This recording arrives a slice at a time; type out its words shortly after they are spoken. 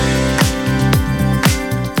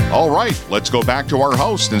All right, let's go back to our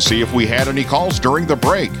host and see if we had any calls during the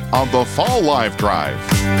break on the Fall Live Drive.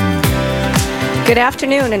 Good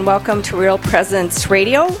afternoon and welcome to Real Presence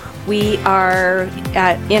Radio. We are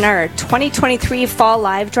in our 2023 Fall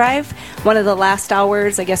Live Drive, one of the last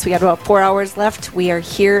hours. I guess we got about 4 hours left. We are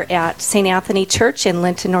here at St. Anthony Church in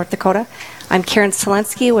Linton, North Dakota. I'm Karen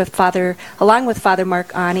Selensky along with Father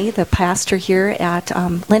Mark Aune, the pastor here at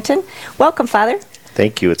Linton. Welcome, Father.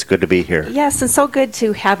 Thank you. It's good to be here. Yes, and so good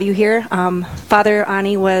to have you here. Father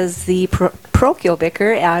Aune was the parochial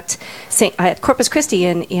vicar at Corpus Christi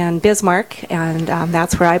in Bismarck, and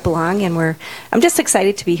that's where I belong. And I'm just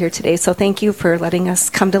excited to be here today. So thank you for letting us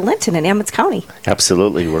come to Linton in Emmons County.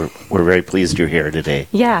 Absolutely, we're very pleased you're here today.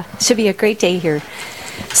 Yeah, it should be a great day here.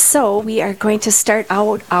 So we are going to start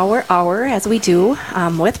out our hour, as we do,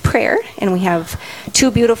 with prayer. And we have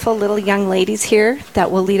two beautiful little young ladies here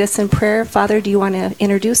that will lead us in prayer. Father, do you want to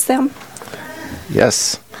introduce them?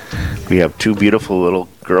 Yes. We have two beautiful little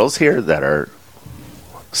girls here that are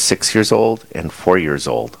 6 years old and 4 years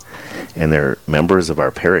old. And they're members of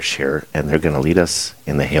our parish here, and they're going to lead us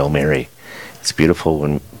in the Hail Mary. It's beautiful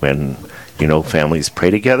when families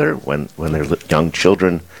pray together, when their young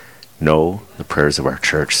children know the prayers of our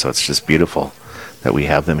church. So it's just beautiful that we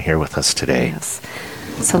have them here with us today. Yes.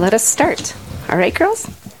 So let us start. All right, girls?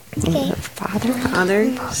 Okay. Father,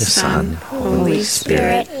 Son, Holy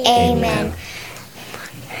Spirit. Amen.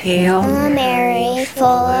 Hail Mary, full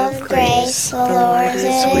of grace, the Lord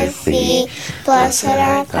is with thee. Blessed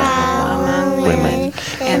art thou among women,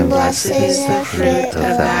 and blessed is the fruit of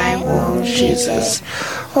thy womb, Jesus.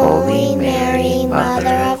 Holy Mary,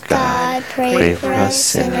 Mother of God, pray for us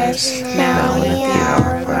sinners, now and at the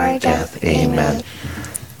hour of our death. Amen.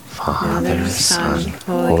 Father, Son,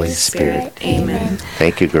 Holy Spirit. Amen.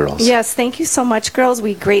 Thank you, girls. Yes, thank you so much, girls.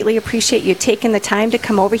 We greatly appreciate you taking the time to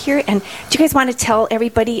come over here. And do you guys want to tell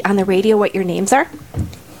everybody on the radio what your names are?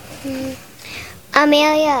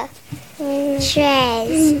 Amelia.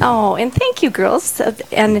 Therez. Oh, and thank you, girls.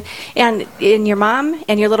 And your mom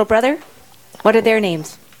and your little brother, what are their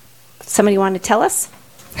names? Somebody want to tell us?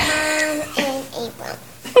 Mom and April.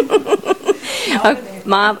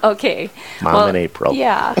 Mom, okay. Mom and April.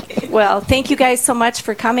 Yeah. Well, thank you guys so much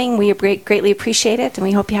for coming. We greatly appreciate it, and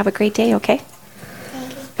we hope you have a great day, okay?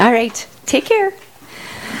 Thank you. All right. Take care.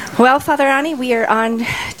 Well, Father Aune, we are on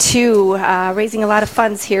to raising a lot of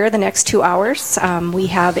funds here the next 2 hours. We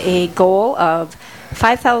have a goal of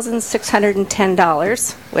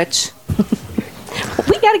 $5,610, which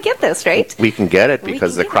we got to get this, right? We can get it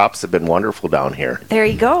because the crops have been wonderful down here. There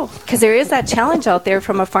you go. Because there is that challenge out there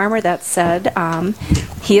from a farmer that said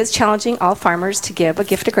he is challenging all farmers to give a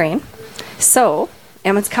gift of grain. So,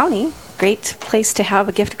 Emmons County, great place to have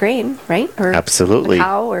a gift of grain, right? Or absolutely. A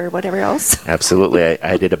cow or whatever else. Absolutely.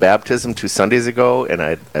 I did a baptism 2 Sundays ago,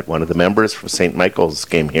 and one of the members from St. Michael's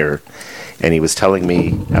came here, and he was telling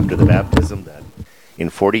me after the baptism that in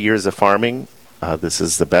 40 years of farming, this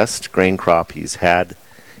is the best grain crop he's had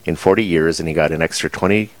in 40 years, and he got an extra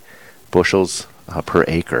 20 bushels per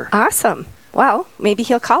acre. Awesome. Well, maybe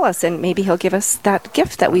he'll call us, and maybe he'll give us that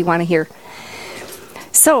gift that we want to hear.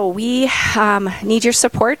 So we need your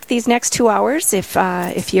support these next 2 hours.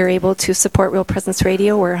 If you're able to support Real Presence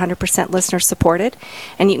Radio, we're 100% listener supported.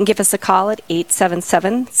 And you can give us a call at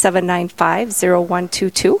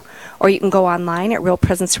 877-795-0122, or you can go online at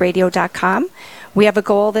realpresenceradio.com. We have a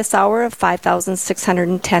goal this hour of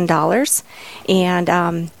 $5,610,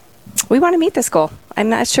 and we want to meet this goal. I'm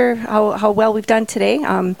not sure how well we've done today.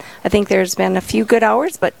 I think there's been a few good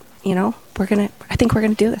hours, but I think we're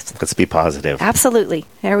gonna do this. Let's be positive. Absolutely.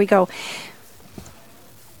 There we go.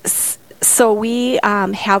 So we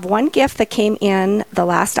have one gift that came in the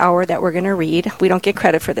last hour that we're going to read. We don't get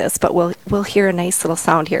credit for this, but we'll hear a nice little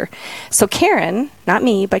sound here. So Karen, not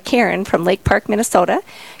me, but Karen from Lake Park, Minnesota,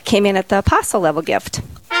 came in at the apostle level gift.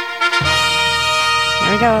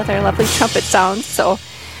 There we go with our lovely trumpet sounds. So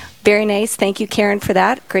very nice. Thank you, Karen, for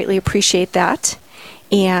that. Greatly appreciate that.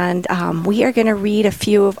 And we are going to read a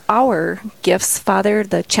few of our gifts, Father,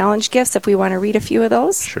 the challenge gifts, if we want to read a few of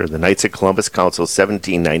those. Sure. The Knights of Columbus Council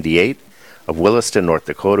 1798 of Williston, North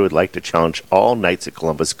Dakota would like to challenge all Knights of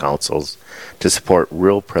Columbus councils to support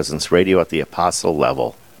Real Presence Radio at the apostle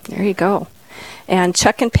level. There you go. And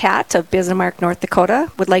Chuck and Pat of Bismarck, North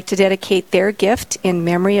Dakota would like to dedicate their gift in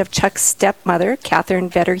memory of Chuck's stepmother, Catherine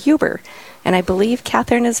Vetter Huber. And I believe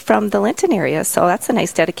Catherine is from the Linton area, so that's a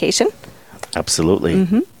nice dedication. Absolutely.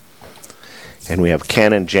 Mm-hmm. And we have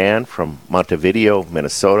Ken and Jan from Montevideo,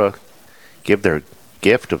 Minnesota, give their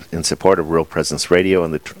gift in support of Real Presence Radio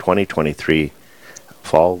in the 2023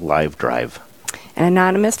 Fall Live Drive. And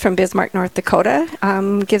Anonymous from Bismarck, North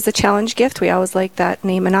Dakota gives a challenge gift. We always like that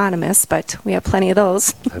name Anonymous, but we have plenty of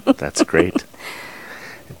those. That's great.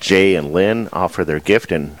 Jay and Lynn offer their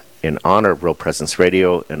gift in honor of Real Presence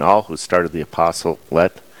Radio and all who started the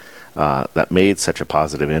apostolate that made such a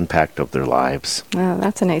positive impact of their lives. Oh,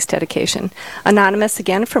 that's a nice dedication. Anonymous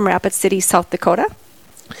again from Rapid City, South Dakota.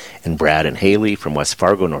 And Brad and Haley from West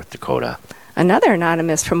Fargo, North Dakota. Another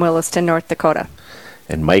Anonymous from Williston, North Dakota.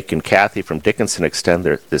 And Mike and Kathy from Dickinson extend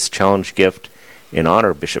this challenge gift in honor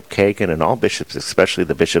of Bishop Kagan and all bishops, especially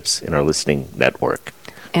the bishops in our listening network.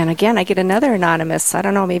 And again, I get another Anonymous. I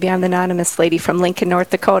don't know, maybe I'm the Anonymous lady from Lincoln,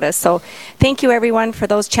 North Dakota. So thank you, everyone, for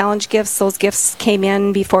those challenge gifts. Those gifts came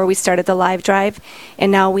in before we started the live drive. And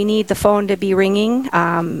now we need the phone to be ringing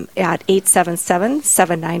at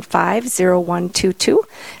 877-795-0122.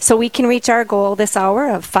 So we can reach our goal this hour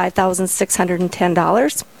of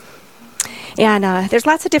 $5,610. And there's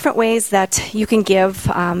lots of different ways that you can give.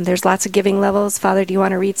 There's lots of giving levels. Father, do you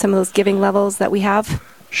want to read some of those giving levels that we have?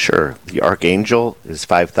 Sure. The Archangel is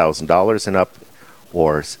 $5,000 and up,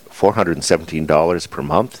 or $417 per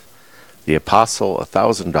month. The Apostle,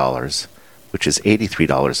 $1,000, which is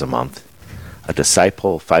 $83 a month. A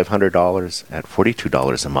Disciple, $500 at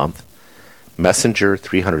 $42 a month. Messenger,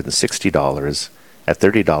 $360 at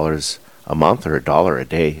 $30 a month, or $1 a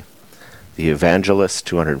day. The Evangelist,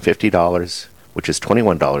 $250, which is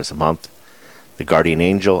 $21 a month. The Guardian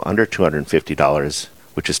Angel, under $250,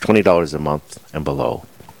 which is $20 a month and below.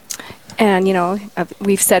 And, you know,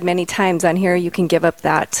 we've said many times on here, you can give up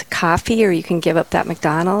that coffee or you can give up that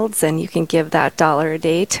McDonald's and you can give that $1 a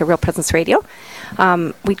day to Real Presence Radio.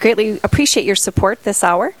 We greatly appreciate your support this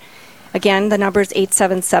hour. Again, the number is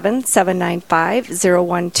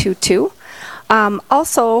 877-795-0122.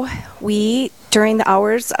 Also, we, during the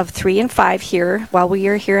hours of 3 and 5 here, while we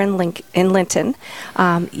are here in Linton,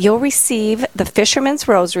 you'll receive the Fisherman's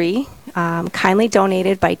Rosary, kindly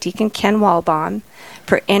donated by Deacon Ken Wolbaum,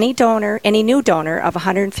 for any new donor of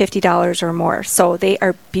 $150 or more. So they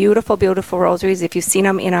are beautiful, beautiful rosaries. If you've seen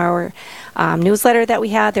them in our newsletter that we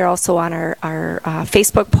had, they're also on our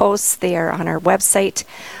Facebook posts. They are on our website.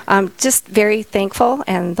 Just very thankful,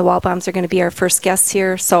 and the Wolbaums are going to be our first guests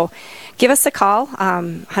here. So give us a call. A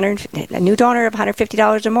new donor of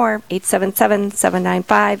 $150 or more,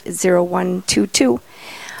 877-795-0122.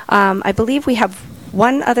 I believe we have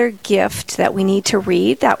one other gift that we need to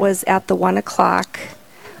read. That was at the 1 o'clock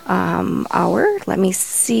hour. Let me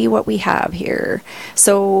see what we have here.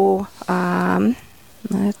 So,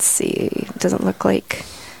 let's see. It doesn't look like... I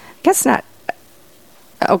guess not.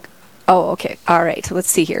 Oh, okay. All right. Let's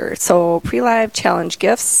see here. So, pre-live challenge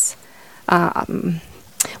gifts.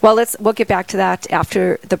 We'll get back to that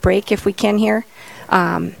after the break if we can here.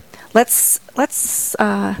 Let's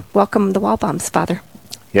welcome the Wolbaums, Father.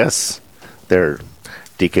 Yes. They're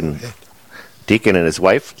Deacon and his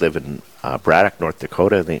wife live in Braddock, North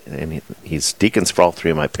Dakota, and he's deacons for all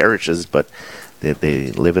three of my parishes, but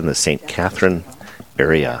they live in the St. Catherine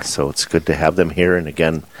area, so it's good to have them here. And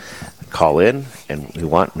again, call in, and we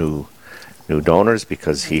want new donors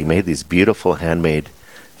because he made these beautiful handmade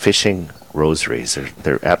fishing rosaries.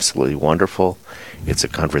 They're absolutely wonderful. It's a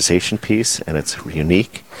conversation piece, and it's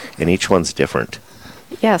unique, and each one's different.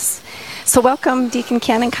 Yes. So welcome, Deacon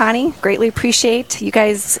Ken and Connie. Greatly appreciate you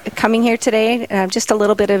guys coming here today. Just a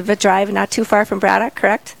little bit of a drive, not too far from Braddock,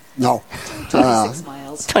 correct? No. 26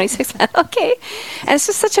 miles. 26 miles, okay. And it's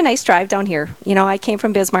just such a nice drive down here. You know, I came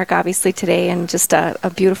from Bismarck, obviously, today, and just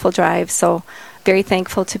a beautiful drive. So very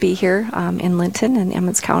thankful to be here in Linton and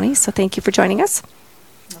Emmons County. So thank you for joining us.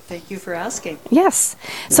 Well, thank you for asking. Yes.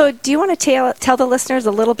 So do you want to tell the listeners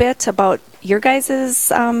a little bit about your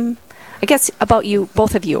guys', I guess, about you,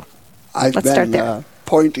 both of you? I've Let's start there. been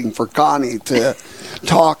pointing for Connie to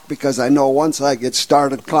talk because I know once I get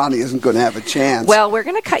started, Connie isn't going to have a chance. Well, we're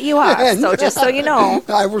going to cut you off, so just so you know.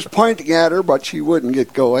 I was pointing at her, but she wouldn't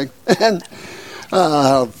get going. And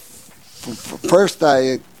first,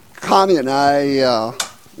 Connie and I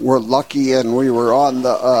were lucky, and we were on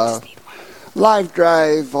the live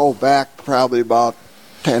drive, back probably about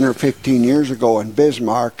 10 or 15 years ago in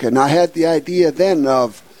Bismarck, and I had the idea then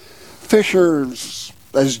of fishers,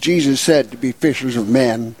 as Jesus said, to be fishers of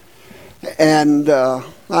men. And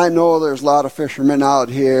I know there's a lot of fishermen out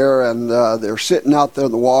here, and they're sitting out there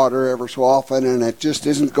in the water ever so often, and it just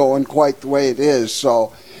isn't going quite the way it is.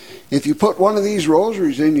 So if you put one of these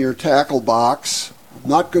rosaries in your tackle box, I'm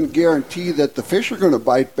not going to guarantee that the fish are going to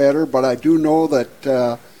bite better, but I do know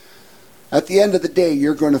that at the end of the day,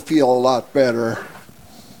 you're going to feel a lot better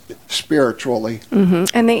spiritually. Mm-hmm.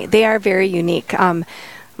 And they are very unique.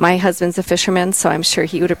 My husband's a fisherman, so I'm sure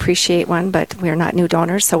he would appreciate one, but we're not new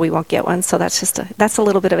donors, so we won't get one. So that's a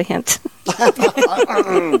little bit of a hint.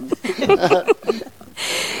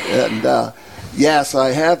 And yes, I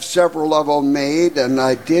have several of them made, and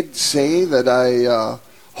I did say that I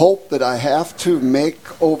hope that I have to make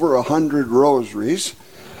over 100 rosaries.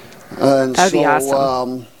 And that'd be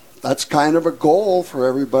awesome. That's kind of a goal for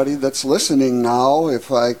everybody that's listening now.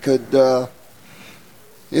 If I could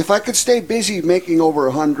stay busy making over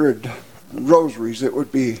 100 rosaries, it would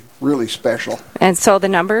be really special. And so the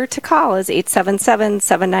number to call is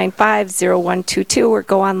 877-795-0122 or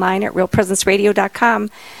go online at realpresenceradio.com.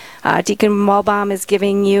 Deacon Wolbaum is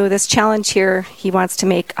giving you this challenge here. He wants to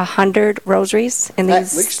make 100 rosaries in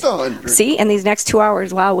these. At least 100. See, in these next 2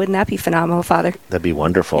 hours. Wow, wouldn't that be phenomenal, Father? That'd be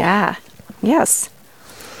wonderful. Yeah. Yes.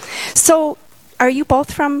 So, are you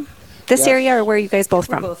both from this area, or where are you guys both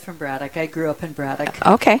from? We're both from Braddock. I grew up in Braddock.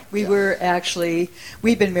 Okay. We've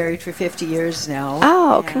been married for 50 years now.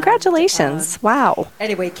 Oh, and, congratulations. Wow.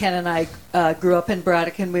 Anyway, Ken and I grew up in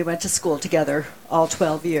Braddock, and we went to school together all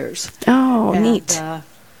 12 years. Oh, and, neat. I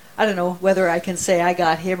don't know whether I can say I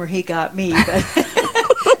got him or he got me, but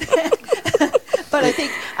but I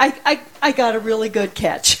think I got a really good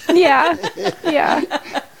catch. Yeah.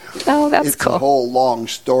 Oh, that's it's cool. It's a whole long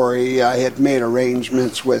story. I had made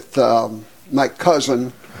arrangements with my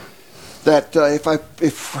cousin that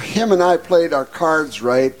if him and I played our cards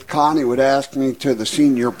right, Connie would ask me to the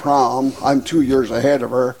senior prom. I'm 2 years ahead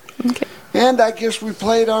of her. Okay. And I guess we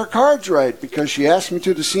played our cards right because she asked me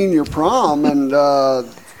to the senior prom, and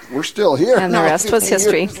we're still here. And the rest was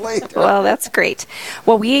history. Well, that's great.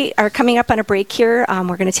 Well, we are coming up on a break here.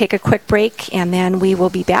 We're going to take a quick break, and then we will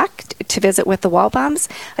be back to visit with the Wolbaums.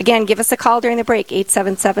 Again, give us a call during the break,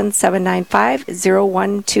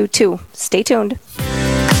 877-795-0122. Stay tuned.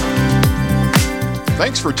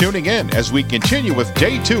 Thanks for tuning in as we continue with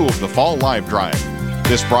Day 2 of the Fall Live Drive.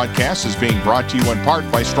 This broadcast is being brought to you in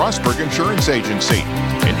part by Strasburg Insurance Agency,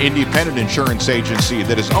 an independent insurance agency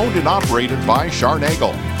that is owned and operated by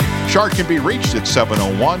Scharnagel. Schar can be reached at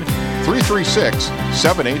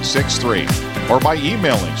 701-336-7863 or by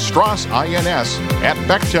emailing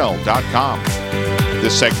strassins@bechtel.com.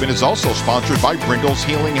 This segment is also sponsored by Brindle's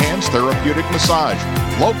Healing Hands Therapeutic Massage,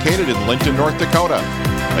 located in Linton, North Dakota.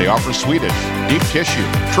 They offer Swedish, deep tissue,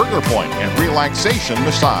 trigger point, and relaxation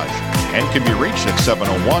massage, and can be reached at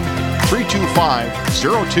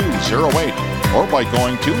 701-325-0208 or by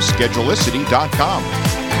going to schedulicity.com.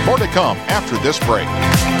 More to come after this break.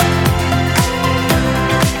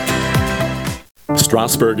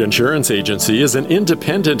 Strasburg Insurance Agency is an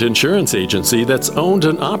independent insurance agency that's owned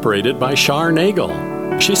and operated by Scharnagel.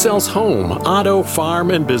 She sells home, auto,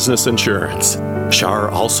 farm, and business insurance.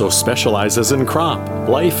 Schar also specializes in crop,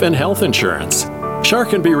 life, and health insurance. Schar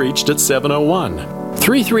can be reached at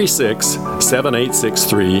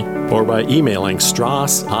 701-336-7863 or by emailing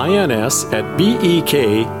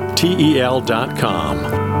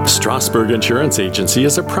strassins@bektel.com. Strasburg Insurance Agency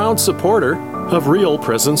is a proud supporter of Real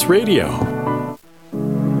Presence Radio.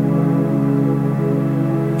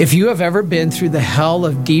 If you have ever been through the hell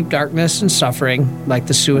of deep darkness and suffering, like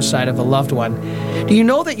the suicide of a loved one, do you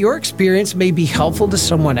know that your experience may be helpful to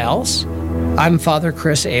someone else? I'm Father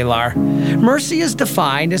Chris Alar. Mercy is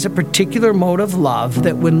defined as a particular mode of love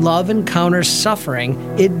that when love encounters suffering,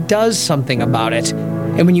 it does something about it.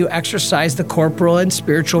 And when you exercise the corporal and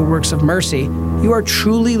spiritual works of mercy, you are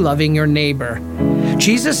truly loving your neighbor.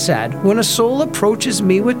 Jesus said, "When a soul approaches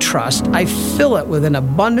me with trust, I fill it with an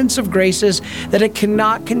abundance of graces that it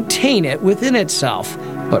cannot contain it within itself,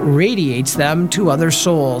 but radiates them to other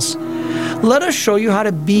souls." Let us show you how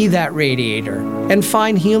to be that radiator and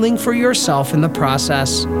find healing for yourself in the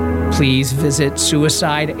process. Please visit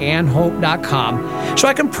suicideandhope.com so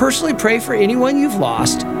I can personally pray for anyone you've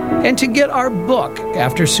lost, and to get our book,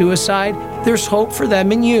 After Suicide, There's Hope for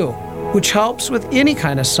Them in You, which helps with any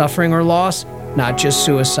kind of suffering or loss, not just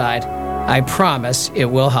suicide. I promise it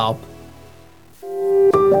will help.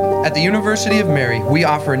 At the University of Mary, we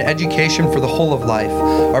offer an education for the whole of life.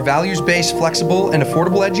 Our values-based, flexible, and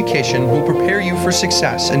affordable education will prepare you for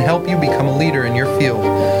success and help you become a leader in your field.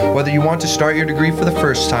 Whether you want to start your degree for the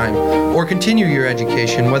first time or continue your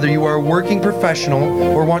education, whether you are a working professional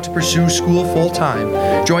or want to pursue school full-time,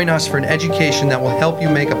 join us for an education that will help you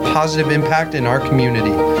make a positive impact in our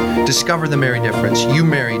community. Discover the Mary difference.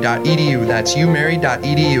 umary.edu. That's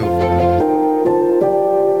umary.edu.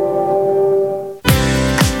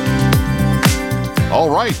 All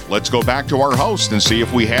right, let's go back to our host and see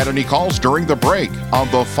if we had any calls during the break on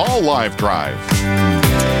the Fall Live Drive.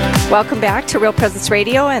 Welcome back to Real Presence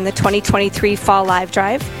Radio and the 2023 Fall Live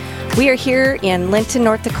Drive. We are here in Linton,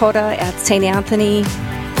 North Dakota at St. Anthony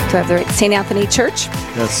have the St. Anthony Church.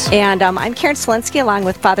 Yes. And I'm Karen Selensky along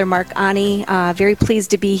with Father Mark Aune. Very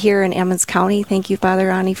pleased to be here in Emmons County. Thank you,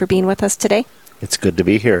 Father Aune, for being with us today. It's good to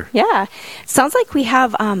be here. Yeah. Sounds like we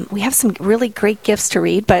have some really great gifts to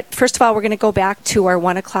read. But first of all, we're going to go back to our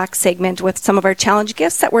 1 o'clock segment with some of our challenge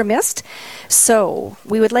gifts that were missed. So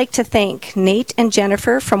we would like to thank Nate and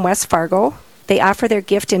Jennifer from West Fargo. They offer their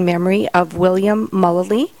gift in memory of William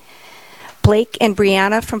Mullally. Blake and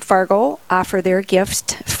Brianna from Fargo offer their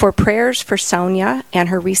gift for prayers for Sonia and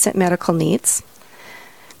her recent medical needs.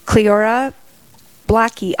 Cleora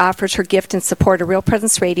Blocky offers her gift in support of Real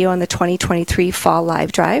Presence Radio on the 2023 Fall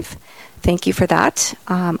Live Drive. Thank you for that.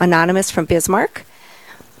 Anonymous from Bismarck.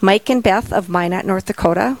 Mike and Beth of Minot, North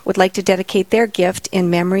Dakota would like to dedicate their gift in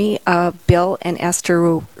memory of Bill and Esther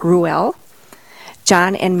Ruel.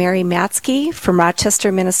 John and Mary Matsky from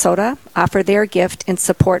Rochester, Minnesota offer their gift in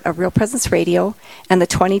support of Real Presence Radio and the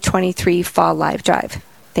 2023 Fall Live Drive.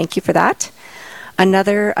 Thank you for that.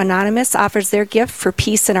 Another Anonymous offers their gift for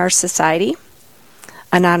peace in our society.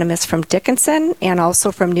 Anonymous from Dickinson and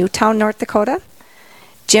also from Newtown, North Dakota.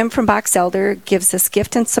 Jim from Box Elder gives this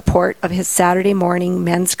gift in support of his Saturday morning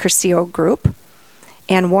men's Curcio group.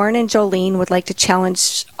 And Warren and Jolene would like to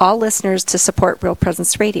challenge all listeners to support Real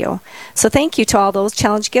Presence Radio. So thank you to all those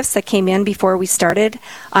challenge gifts that came in before we started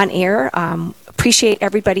on air. Appreciate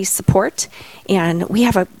everybody's support. And we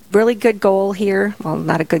have a really good goal here. Well,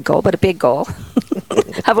 not a good goal, but a big goal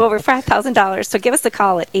of over $5,000. So give us a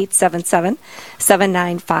call at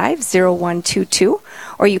 877-795-0122.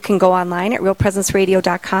 Or you can go online at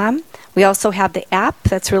realpresenceradio.com. We also have the app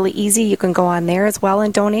that's really easy. You can go on there as well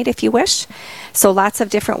and donate if you wish. So lots of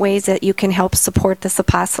different ways that you can help support this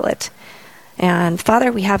apostolate. And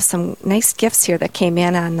Father, we have some nice gifts here that came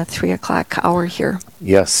in on the 3 o'clock hour here.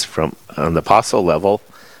 Yes, from on the apostle level,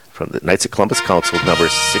 from the Knights of Columbus Council, number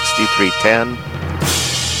 6310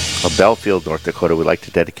 of Belfield, North Dakota, would like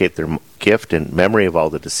to dedicate their gift in memory of all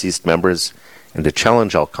the deceased members and to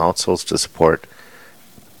challenge all councils to support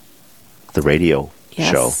the radio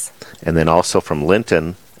show. And then also from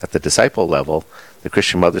Linton, at the disciple level, the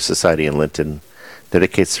Christian Mother Society in Linton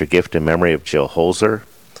dedicates their gift in memory of Jill Holzer.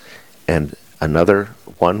 And another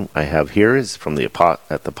one I have here is from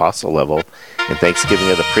at the apostle level, in thanksgiving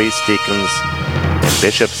of the priests, deacons, and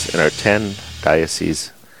bishops in our 10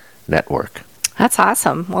 diocese network. That's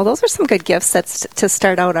awesome. Well, those are some good gifts to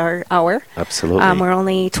start out our hour. Absolutely. We're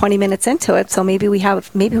only 20 minutes into it, so maybe we have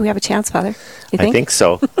a chance, Father. You think? I think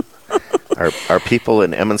so. Our people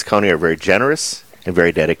in Emmons County are very generous and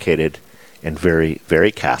very dedicated and very,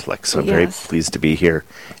 very Catholic. So I'm very pleased to be here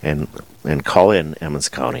and call in Emmons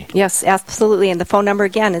County. Yes, absolutely. And the phone number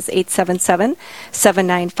again is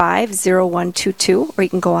 877-795-0122, or you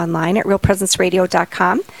can go online at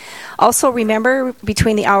realpresenceradio.com. Also, remember,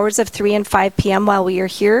 between the hours of 3 and 5 p.m. while we are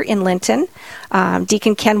here in Linton,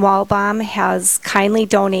 Deacon Ken Wolbaum has kindly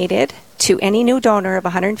donated to any new donor of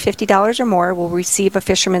 $150 or more will receive a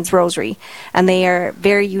Fisherman's Rosary. And they are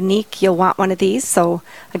very unique. You'll want one of these. So,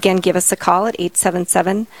 again, give us a call at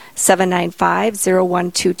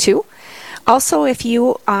 877-795-0122. Also, if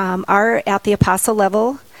you are at the apostle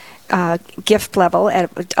level, gift level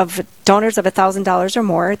of donors of $1,000 or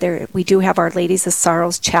more, we do have Our Ladies of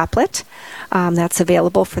Sorrows chaplet. That's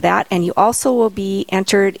available for that. And you also will be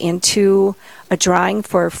entered into a drawing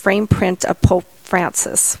for a frame print of Pope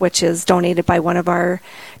Francis, which is donated by one of our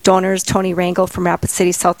donors, Tony Rangel from Rapid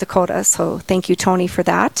City, South Dakota. So thank you, Tony, for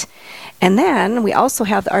that. And then we also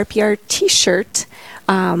have the RPR T-shirt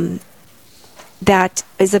that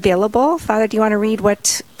is available. Father, do you want to read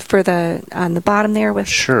what on the bottom there?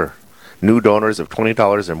 Sure. New donors of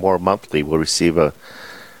 $20 or more monthly will receive a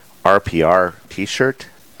RPR T-shirt.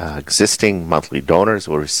 Existing monthly donors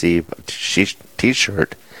will receive a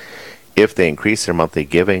T-shirt if they increase their monthly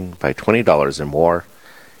giving by $20 or more.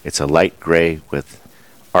 It's a light gray with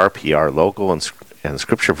RPR logo and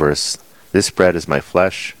scripture verse. This bread is my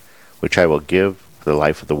flesh, which I will give for the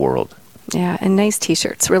life of the world. Yeah, and nice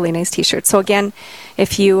T-shirts, really nice T-shirts. So again,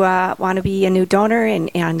 if you want to be a new donor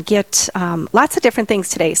and get lots of different things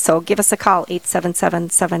today, so give us a call,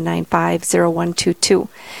 877-795-0122.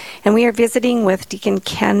 And we are visiting with Deacon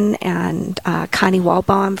Ken and Connie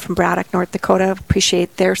Wolbaum from Braddock, North Dakota.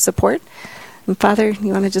 Appreciate their support. And Father,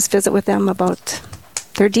 you want to just visit with them about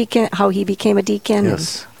their deacon, how he became a deacon?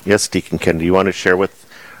 Yes, Deacon Ken. Do you want to share with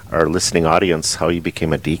our listening audience how you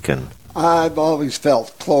became a deacon? I've always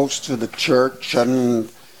felt close to the church,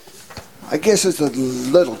 and I guess as a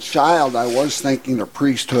little child I was thinking of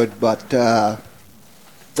priesthood, but then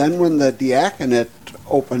when the diaconate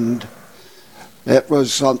opened, it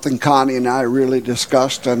was something Connie and I really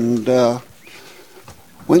discussed, and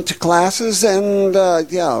went to classes, and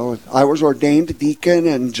I was ordained a deacon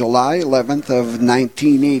in July 11th of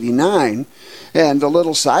 1989. And a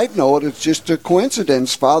little side note, it's just a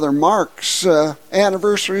coincidence. Father Mark's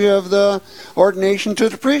anniversary of the ordination to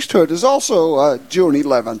the priesthood is also June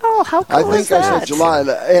 11th. Oh, how cool I think is that? I said July.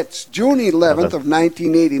 It's June 11th of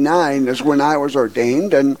 1989 is when I was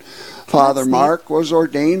ordained, and Father Mark was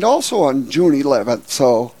ordained also on June 11th.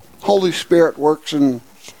 So Holy Spirit works in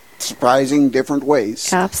surprising different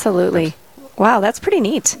ways. Absolutely. Wow, that's pretty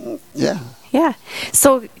neat. Yeah. Yeah.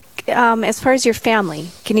 So, as far as your family,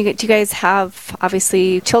 do you guys have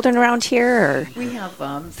obviously children around here? Or? We have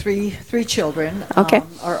three children. Okay.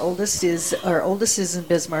 Our oldest is in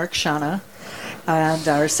Bismarck, Shauna, and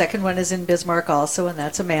our second one is in Bismarck also, and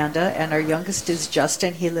that's Amanda. And our youngest is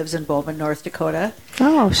Justin. He lives in Bowman, North Dakota.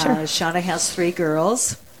 Oh, sure. Shauna has 3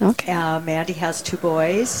 girls. Okay. Mandy has 2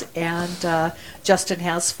 boys, and Justin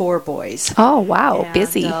has 4 boys. Oh, wow, and,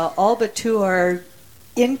 busy. All but 2 are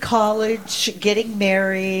in college, getting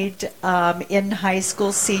married, in high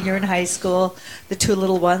school, senior in high school. The 2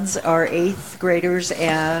 little ones are 8th graders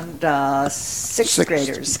and 6th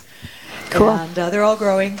graders. Cool. And they're all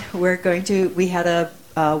growing. We had a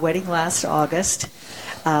wedding last August.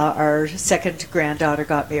 Our second granddaughter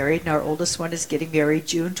got married, and our oldest one is getting married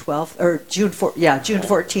June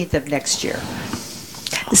 14th of next year.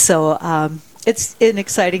 So it's an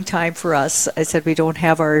exciting time for us. I said we don't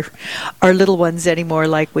have our little ones anymore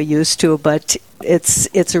like we used to, but it's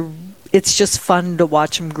just fun to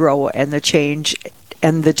watch them grow and the change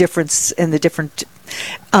and the difference and the different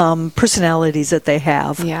personalities that they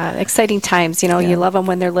have. Yeah, exciting times. You love them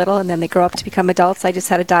when they're little, and then they grow up to become adults. I just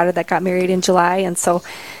had a daughter that got married in July, and so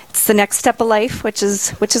it's the next step of life, which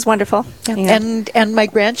is wonderful. And my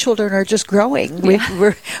grandchildren are just growing.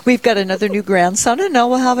 Yeah. We've got another new grandson, and now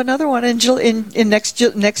we'll have another one in next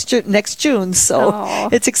June. So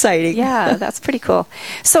it's exciting. Yeah, that's pretty cool.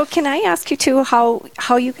 So can I ask you too how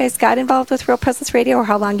you guys got involved with Real Presence Radio, or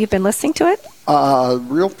how long you've been listening to it?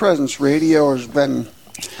 Real Presence Radio has been,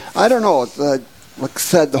 I don't know, like I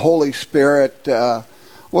said, the Holy Spirit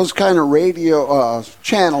was kind of radio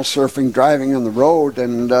channel surfing, driving on the road,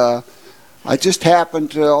 and I just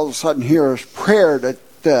happened to all of a sudden hear a prayer that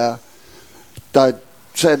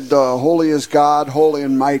said, "Holy is God, holy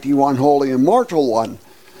and mighty one, holy immortal one."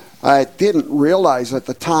 I didn't realize at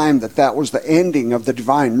the time that was the ending of the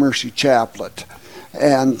Divine Mercy Chaplet,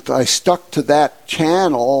 and I stuck to that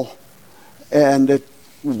channel, and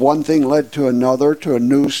one thing led to another, to a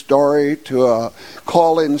news story, to a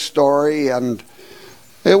call-in story, and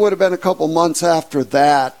it would have been a couple months after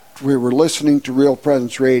that we were listening to Real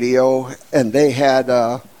Presence Radio, and they had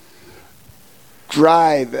a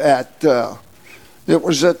drive it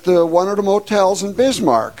was at one of the motels in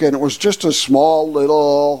Bismarck, and it was just a small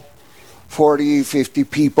little 40, 50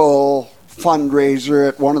 people fundraiser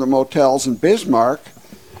at one of the motels in Bismarck,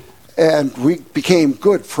 and we became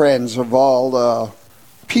good friends of all the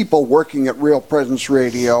people working at Real Presence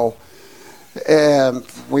Radio, and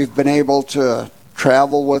we've been able to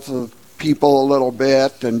travel with the people a little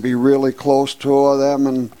bit and be really close to them,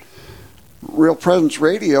 and Real Presence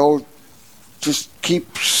Radio just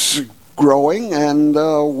keeps growing, and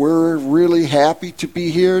we're really happy to be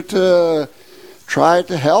here to try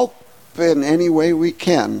to help in any way we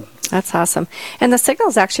can. That's awesome. And the signal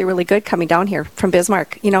is actually really good coming down here from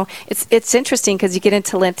Bismarck. It's interesting because you get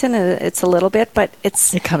into Linton and it's a little bit, but it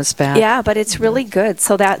comes back. Yeah, but it's really good.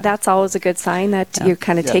 So that's always a good sign that you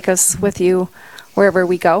kind of take us with you wherever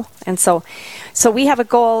we go. And so we have a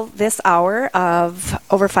goal this hour of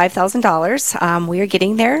over $5,000. We are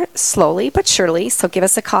getting there slowly but surely. So give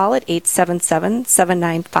us a call at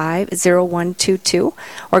 877-795-0122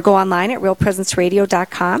 or go online at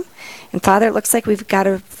realpresenceradio.com. And Father, it looks like we've got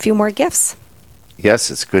a few more gifts.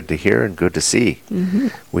 Yes, it's good to hear and good to see. Mm-hmm.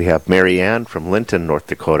 We have Mary Ann from Linton, North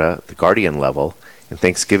Dakota, the Guardian level, and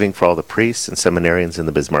thanksgiving for all the priests and seminarians in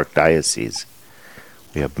the Bismarck Diocese.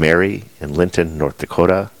 We have Mary in Linton, North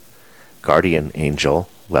Dakota, Guardian Angel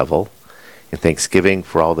level, and thanksgiving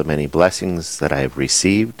for all the many blessings that I have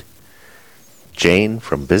received. Jane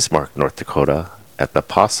from Bismarck, North Dakota, at the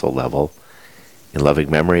Apostle level, in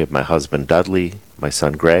loving memory of my husband Dudley, my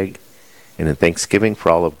son Greg, and in thanksgiving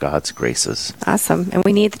for all of God's graces. Awesome. And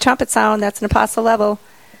we need the trumpet sound. That's an Apostle level.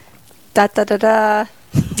 Da-da-da-da.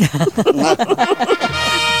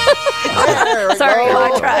 Sorry,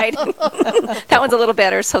 I tried. That one's a little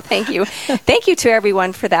better, so thank you. Thank you to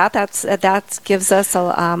everyone for that. That gives us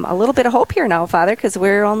a little bit of hope here now, Father, because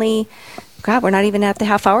we're only God, we're not even at the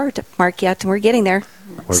half-hour mark yet, and we're getting there.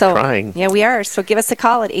 We're trying. Yeah, we are. So give us a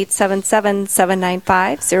call at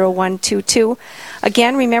 877-795-0122.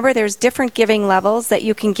 Again, remember, there's different giving levels that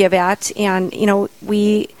you can give at, and,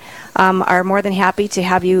 we are more than happy to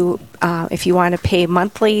have you, if you want to pay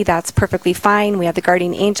monthly, that's perfectly fine. We have the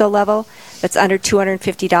Guardian Angel level that's under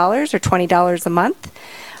 $250 or $20 a month.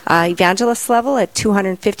 Evangelist level at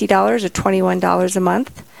 $250 or $21 a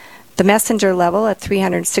month. The Messenger level at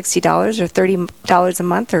 $360 or $30 a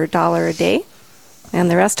month or $1 a day. And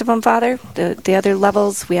the rest of them, Father, the other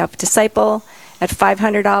levels, we have Disciple at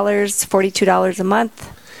 $500, $42 a month.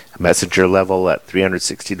 Messenger level at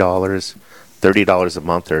 $360, $30 a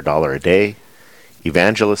month or $1 a day.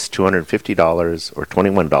 Evangelist, $250 or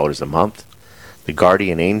 $21 a month. The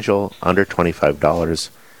Guardian Angel, under $25,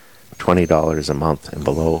 $20 a month and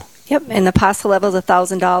below. Yep, and the Apostle level is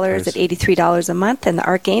 $1,000 at $83 a month. And the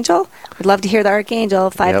Archangel, we'd love to hear the Archangel,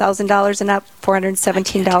 $5,000 and up,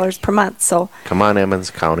 $417 per month. So come on,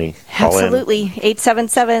 Emmons County. Absolutely.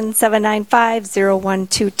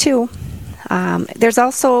 877-795-0122. There's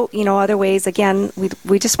also, other ways. Again,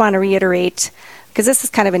 we just want to reiterate, because this is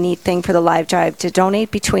kind of a neat thing for the live drive, to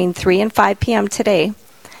donate between 3 and 5 p.m. today.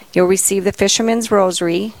 You'll receive the Fisherman's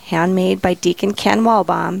Rosary, handmade by Deacon Ken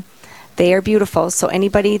Wolbaum. They are beautiful, so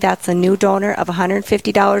anybody that's a new donor of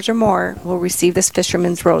 $150 or more will receive this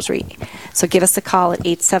Fisherman's Rosary. So give us a call at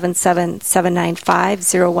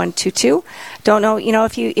 877-795-0122. Don't know,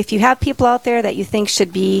 if you have people out there that you think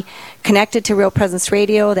should be connected to Real Presence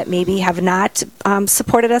Radio that maybe have not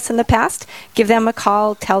supported us in the past, give them a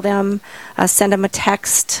call, tell them, send them a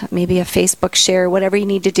text, maybe a Facebook share, whatever you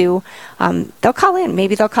need to do. They'll call in.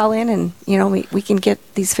 Maybe they'll call in and, we can get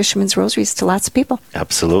these Fisherman's Rosaries to lots of people.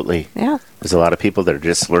 Absolutely. Yeah. There's a lot of people that are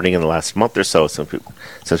just learning in the last month or so since we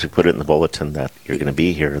put it in the bulletin that you're going to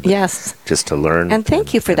be here. Yes. Just to learn. And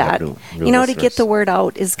thank you for that. New to get the word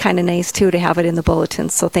out is kind of nice, too, to have it in the bulletin.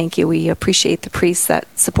 So thank you. We appreciate the priests that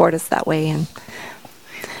support us that way. And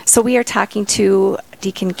so we are talking to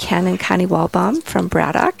Deacon Ken and Connie Wolbaum from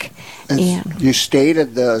Braddock. And you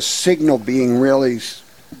stated the signal being really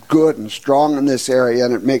good and strong in this area,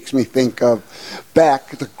 and it makes me think of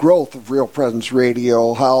back the growth of Real Presence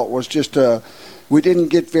Radio, how it was just we didn't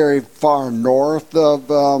get very far north of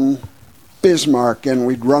Bismarck, and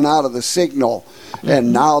we'd run out of the signal. Mm-hmm.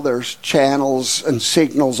 And now there's channels and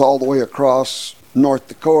signals all the way across North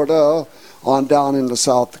Dakota, on down into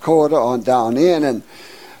South Dakota, on down in. And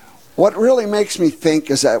what really makes me think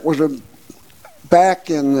is that back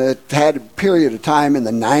had a period of time in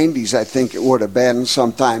the 90s, I think it would have been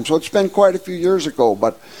sometime. So it's been quite a few years ago.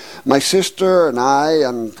 But my sister and I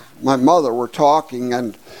and my mother were talking,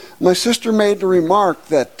 and my sister made the remark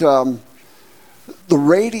that the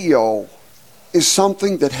radio is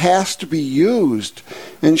something that has to be used.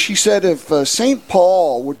 And she said if St.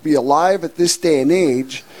 Paul would be alive at this day and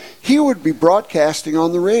age, he would be broadcasting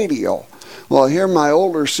on the radio. Well, here my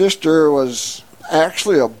older sister was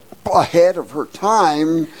actually ahead of her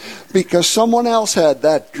time, because someone else had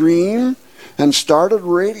that dream and started a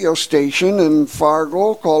radio station in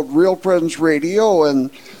Fargo called Real Presence Radio,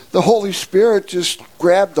 and the Holy Spirit just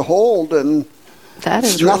grabbed the hold, and that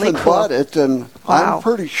is it's nothing really cool. but it. And wow. I'm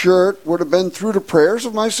pretty sure it would have been through the prayers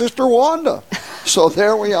of my sister Wanda. So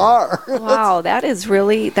there we are. Wow, that is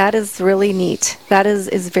really neat. That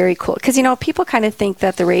is very cool, because people kind of think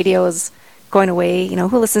that the radio is going away,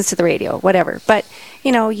 who listens to the radio, whatever. But,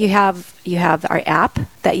 you have our app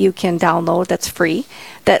that you can download that's free,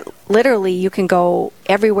 that literally you can go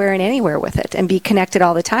everywhere and anywhere with it and be connected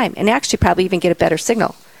all the time, and actually probably even get a better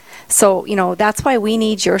signal. So, that's why we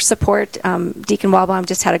need your support. Deacon Wolbaum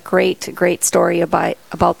just had a great story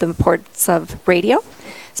about the importance of radio,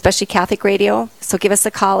 especially Catholic radio. So give us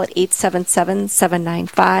a call at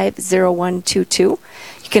 877-795-0122. You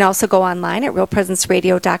can also go online at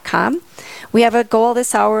realpresenceradio.com. We have a goal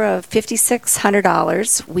this hour of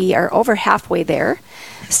 $5,600. We are over halfway there.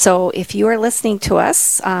 So if you are listening to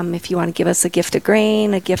us, if you want to give us a gift of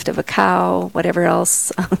grain, a gift of a cow, whatever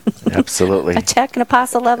else. Absolutely. A check, an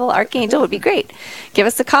apostle level, archangel would be great. Give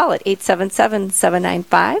us a call at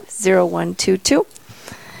 877-795-0122.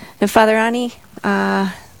 And Father Aune,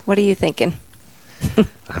 what are you thinking?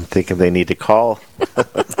 I'm thinking they need to call.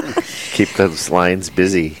 Keep those lines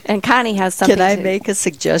busy. And Connie has something. Can I make a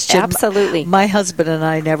suggestion? Absolutely. My husband and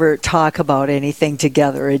I never talk about anything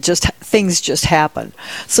together. Things just happen.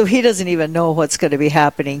 So he doesn't even know what's going to be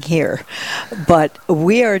happening here. But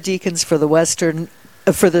we are deacons for the Western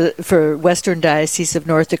Diocese of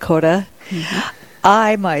North Dakota. Mm-hmm.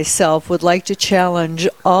 I myself would like to challenge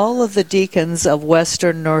all of the deacons of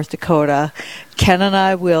Western North Dakota. Ken and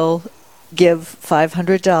I will give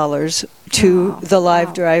 $500 to the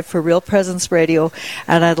live drive for Real Presence Radio,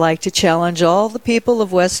 and I'd like to challenge all the people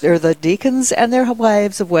of the deacons and their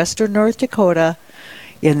wives of Western North Dakota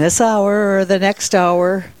in this hour or the next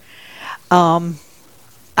hour.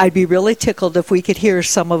 I'd be really tickled if we could hear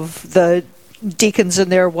some of the deacons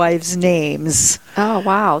and their wives' names. Oh,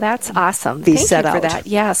 wow, that's awesome. Be Thank set you for out. that.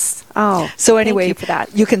 Yes. Oh, so anyway, thank you for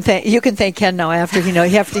that. You can thank Ken now after he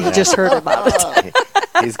just heard about it.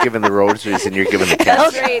 He's giving the rosaries and you're giving the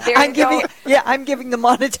cash. That's great. There you go. I'm giving the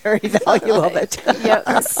monetary value of it.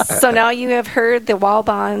 Yep. So now you have heard the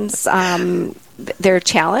Wolbaums, their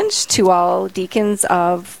challenge to all deacons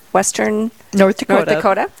of Western North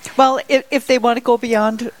Dakota. Well, if they want to go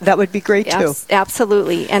beyond, that would be great too.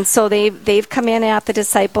 Absolutely. And so they've come in at the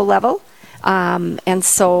disciple level. And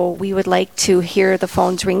so we would like to hear the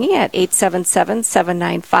phones ringing at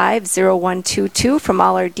 877-795-0122 from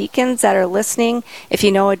all our deacons that are listening. If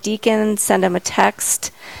you know a deacon, send them a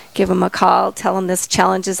text, give them a call, tell them this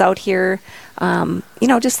challenge is out here.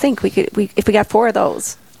 Just think if we got 4 of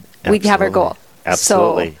those, we'd have our goal.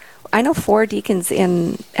 Absolutely. So, I know 4 deacons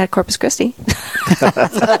at Corpus Christi. Give them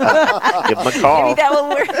a call. Maybe that will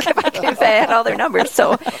work if I had all their numbers.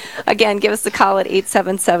 So, again, give us a call at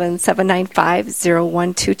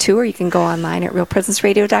 877-795-0122, or you can go online at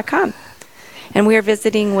realpresenceradio.com. And we are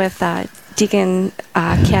visiting with Deacon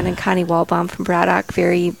Ken and Connie Wolbaum from Braddock.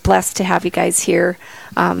 Very blessed to have you guys here.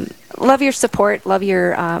 Love your support. Love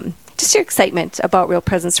your just your excitement about Real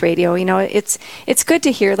Presence Radio. It's good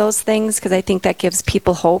to hear those things because I think that gives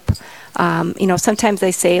people hope. Sometimes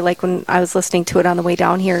they say, like when I was listening to it on the way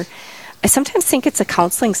down here, I sometimes think it's a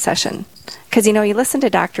counseling session because, you listen to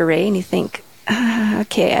Dr. Ray and you think,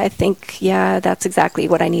 okay, I think, that's exactly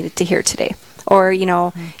what I needed to hear today. Or,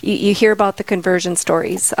 you hear about the conversion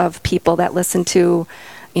stories of people that listen to,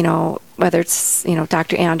 whether it's,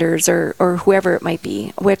 Dr. Anders or whoever it might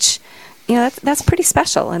be, which, that's pretty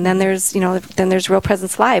special. And then there's Real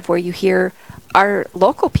Presence Live where you hear our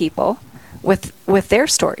local people with their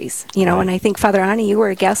stories, and I think Father Aune, you were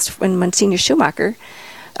a guest when Monsignor Schumacher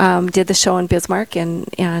did the show in Bismarck and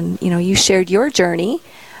you shared your journey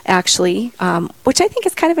actually, which I think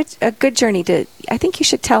is kind of a good journey I think you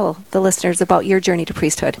should tell the listeners about your journey to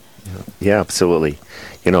priesthood. Yeah, absolutely.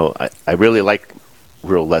 I really like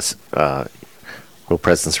Real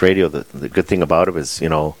Presence Radio. The good thing about it is,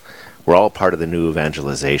 we're all part of the new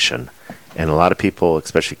evangelization. And a lot of people,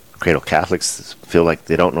 especially cradle Catholics, feel like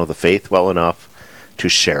they don't know the faith well enough to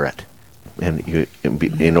share it. And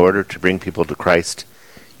in order to bring people to Christ,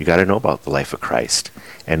 you got to know about the life of Christ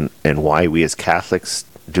and why we as Catholics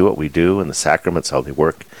do what we do and the sacraments, how they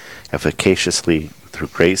work efficaciously through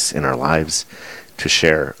grace in our lives to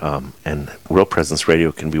share. And Real Presence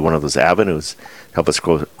Radio can be one of those avenues to help us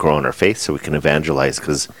grow in our faith so we can evangelize,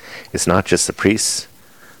 because it's not just the priest's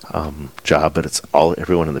job, but it's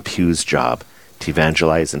everyone in the pew's job to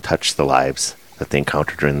evangelize and touch the lives that they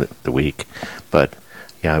encounter during the week. But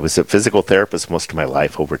I was a physical therapist most of my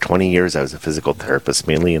life. Over 20 years I was a physical therapist,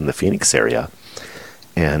 mainly in the Phoenix area.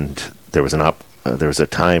 And there was a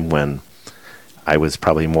time when I was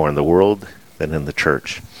probably more in the world than in the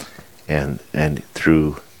church. And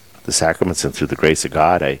through the sacraments and through the grace of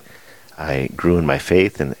God, I grew in my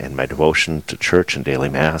faith and my devotion to church and daily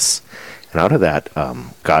mass. And out of that,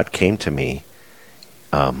 God came to me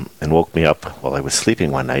and woke me up while I was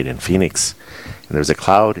sleeping one night in Phoenix. And there was a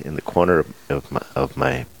cloud in the corner of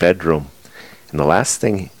my bedroom. And the last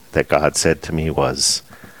thing that God said to me was,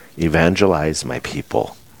 evangelize my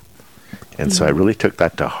people. And so I really took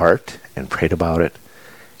that to heart and prayed about it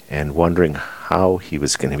and wondering how he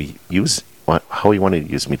was going to how he wanted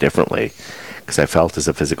to use me differently. Because I felt as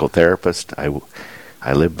a physical therapist, I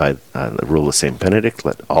live by the rule of St. Benedict,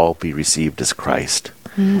 let all be received as Christ.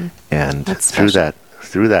 And through that,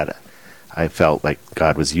 I felt like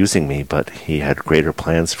God was using me, but he had greater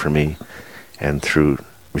plans for me. And through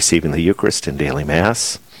receiving the Eucharist and daily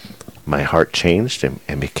Mass, my heart changed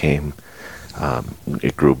and became,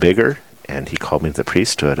 it grew bigger, and he called me to the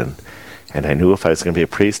priesthood. And I knew if I was going to be a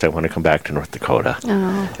priest, I wanted to come back to North Dakota.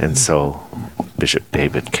 Oh. And so Bishop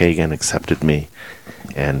David Kagan accepted me.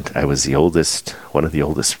 And I was one of the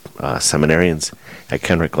oldest seminarians at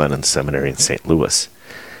Kenrick Glennon Seminary in St. Louis.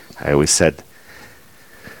 I always said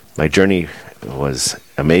my journey was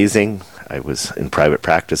amazing. I was in private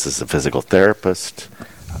practice as a physical therapist.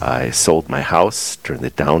 I sold my house during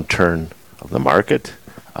the downturn of the market.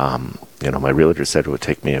 My realtor said it would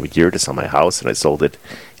take me a year to sell my house, and I sold it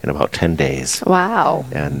in about 10 days. Wow.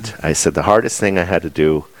 And I said the hardest thing I had to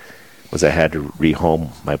do was I had to rehome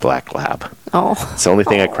my black lab. Oh. It's the only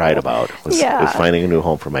thing I cried about was finding a new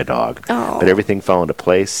home for my dog. Oh. But everything fell into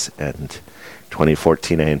place, and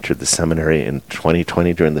 2014, I entered the seminary. In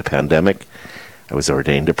 2020, during the pandemic, I was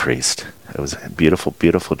ordained a priest. It was a beautiful,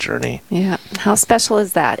 beautiful journey. Yeah. How special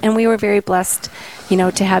is that? And we were very blessed,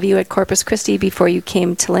 to have you at Corpus Christi before you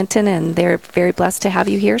came to Linton, and they're very blessed to have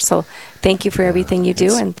you here. So thank you for everything you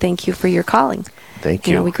do, and thank you for your calling. Thank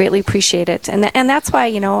you. We greatly appreciate it. And that's why,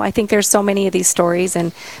 I think there's so many of these stories,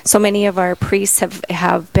 and so many of our priests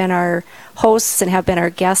have been our hosts and have been our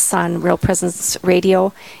guests on Real Presence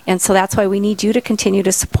Radio. And so that's why we need you to continue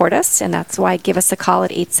to support us. And that's why give us a call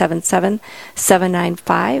at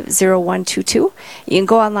 877-795-0122. You can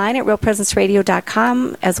go online at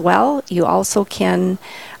realpresenceradio.com as well. You also can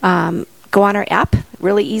go on our app,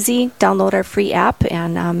 really easy. Download our free app,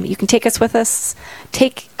 and you can take us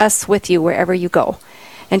with you wherever you go.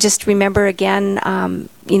 And just remember again,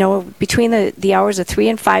 between the hours of 3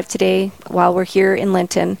 and 5 today, while we're here in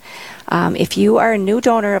Linton, if you are a new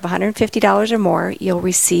donor of $150 or more, you'll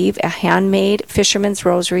receive a handmade fisherman's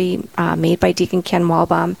rosary made by Deacon Ken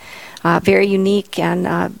Wolbaum. Very unique,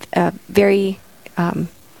 and very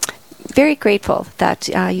grateful that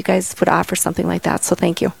you guys would offer something like that. So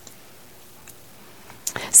thank you.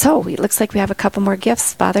 So it looks like we have a couple more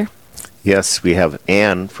gifts, Father. Yes, we have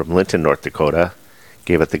Anne from Linton, North Dakota,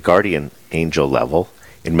 gave at the Guardian Angel level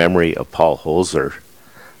in memory of Paul Holzer.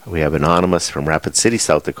 We have Anonymous from Rapid City,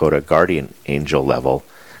 South Dakota, Guardian Angel level,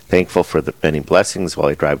 thankful for the many blessings while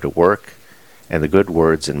I drive to work and the good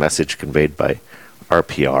words and message conveyed by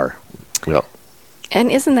RPR. Well,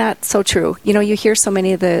 and isn't that so true? You hear so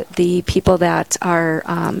many of the people that are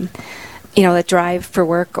that drive for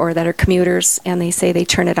work or that are commuters, and they say they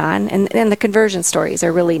turn it on, and the conversion stories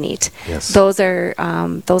are really neat. Yes. Those are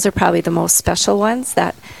probably the most special ones,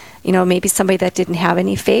 that maybe somebody that didn't have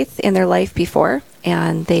any faith in their life before,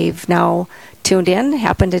 and they've now tuned in,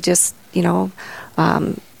 happen to just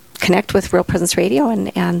connect with Real Presence Radio,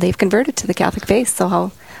 and they've converted to the Catholic faith.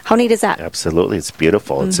 So how neat is that? Absolutely, it's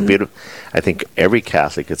beautiful. Mm-hmm. It's a beautiful. I think every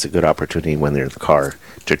Catholic, it's a good opportunity when they're in the car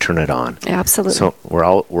to turn it on. Absolutely. So we're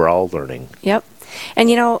all learning. Yep. And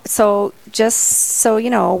so just so you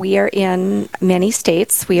know, we are in many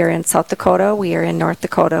states. We are in South Dakota. We are in North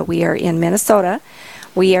Dakota. We are in Minnesota.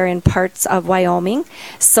 We are in parts of Wyoming.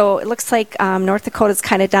 So it looks like North Dakota is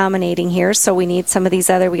kind of dominating here. So we need some of these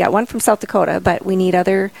we got one from South Dakota, but we need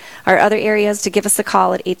our other areas to give us a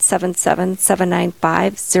call at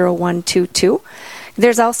 877-795-0122.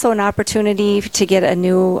 There's also an opportunity to get a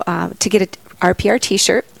new RPR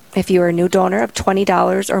T-shirt if you are a new donor of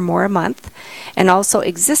 $20 or more a month. And also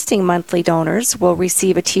existing monthly donors will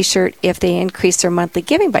receive a T-shirt if they increase their monthly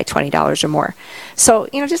giving by $20 or more. So,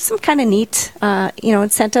 just some kind of neat,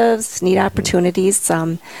 incentives, neat opportunities.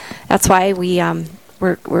 That's why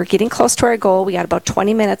we're getting close to our goal. We got about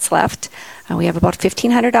 20 minutes left. We have about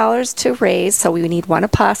 $1,500 to raise, so we need one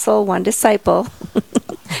apostle, one disciple.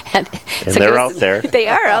 And so they're out there. They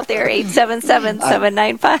are out there,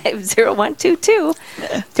 877-795-0122. Do you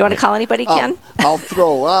want to call anybody, Ken? I'll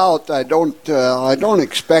throw out, I don't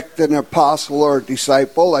expect an apostle or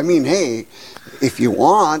disciple. I mean, hey, if you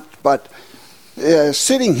want, but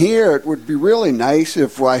sitting here, it would be really nice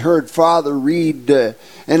if I heard Father read an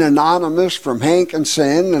anonymous from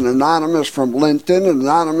Hankinson, an anonymous from Linton, an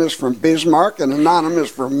anonymous from Bismarck, an anonymous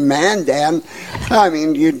from Mandan. I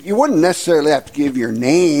mean, you wouldn't necessarily have to give your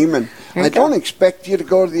name, and I don't expect you to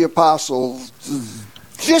go to the apostle.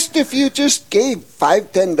 Just if you just gave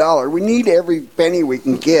 $5, $10, we need every penny we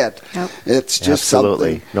can get. Yep. It's just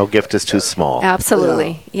something. No gift is too small.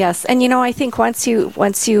 Absolutely, yes. And I think once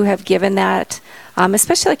you have given that,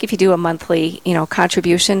 especially like if you do a monthly,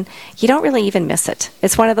 contribution, you don't really even miss it.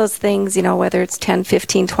 It's one of those things, whether it's $10,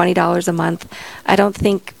 $15, $20 a month, I don't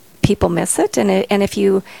think people miss it. And if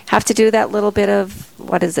you have to do that little bit of,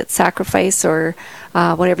 sacrifice or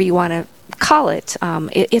whatever you want to call it,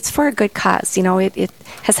 it's for a good cause. It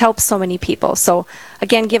has helped so many people. So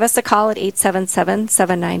again, give us a call at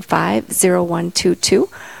 877-795-0122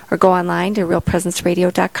 or go online to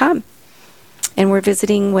realpresenceradio.com. And we're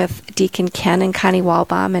visiting with Deacon Ken and Connie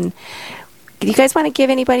Wolbaum. And do you guys want to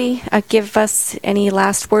give us any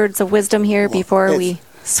last words of wisdom here before we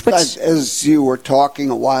switch? As you were talking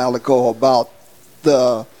a while ago about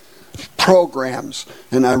the programs,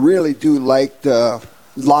 and I really do like the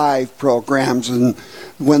live programs, and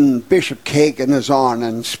when Bishop Kagan is on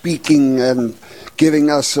and speaking and giving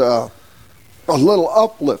us a little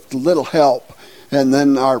uplift, a little help, and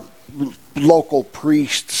then our local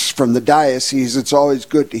priests from the diocese, it's always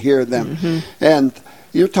good to hear them. Mm-hmm. And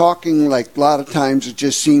you're talking like a lot of times it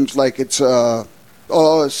just seems like it's a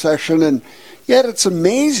session, and yet it's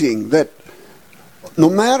amazing that no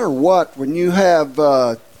matter what, when you have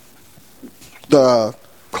the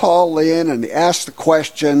call in and they ask the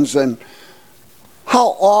questions, and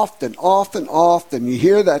how often you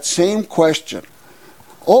hear that same question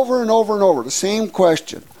over and over and over, the same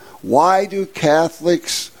question. Why do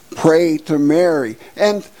Catholics pray to Mary?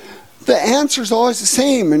 And the answer is always the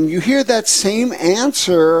same, and you hear that same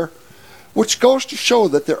answer, which goes to show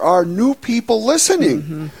that there are new people listening.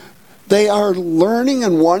 Mm-hmm. They are learning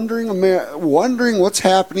and wondering what's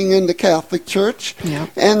happening in the Catholic Church,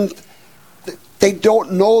 and they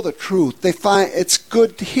don't know the truth. They find it's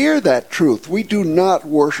good to hear that truth. We do not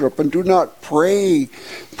worship and do not pray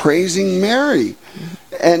praising Mary.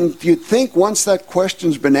 And you'd think once that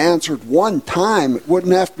question's been answered one time, it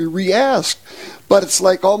wouldn't have to be re-asked. But it's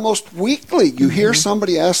like almost weekly you hear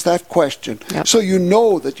somebody ask that question. Yep. So you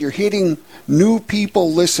know that you're hitting new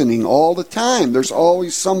people listening all the time. There's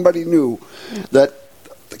always somebody new. That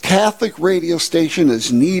the Catholic radio station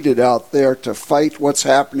is needed out there to fight what's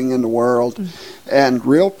happening in the world. And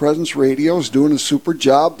Real Presence Radio is doing a super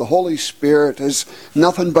job. The Holy Spirit is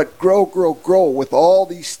nothing but grow with all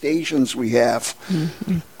these stations we have.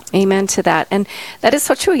 Mm-hmm. Amen to that. And that is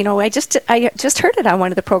so true. You know, I just heard it on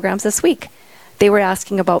one of the programs this week. They were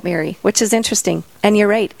asking about Mary, which is interesting. And you're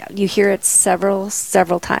right. You hear it several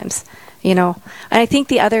times, you know. And I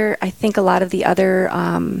think a lot of the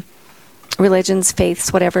other religions,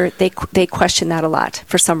 faiths, whatever, they question that a lot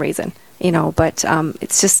for some reason, you know. But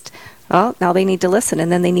it's just, well, now they need to listen,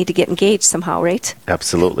 and then they need to get engaged somehow, right?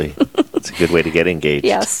 Absolutely. It's a good way to get engaged.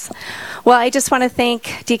 Yes. Well, I just want to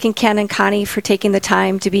thank Deacon Ken and Connie for taking the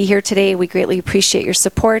time to be here today. We greatly appreciate your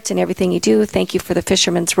support and everything you do. Thank you for the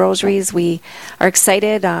Fisherman's Rosaries. We are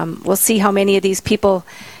excited. We'll see how many of these people,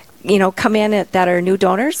 you know, come in that are new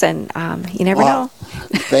donors, and you never know.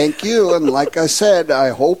 Thank you. And like I said, I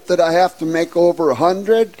hope that I have to make over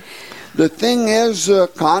 100. The thing is,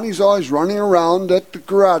 Connie's always running around at the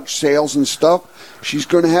garage sales and stuff. She's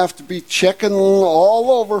going to have to be checking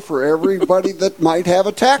all over for everybody that might have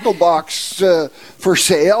a tackle box for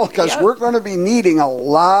sale, because we're going to be needing a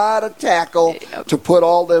lot of tackle to put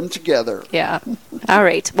all them together. Yeah. All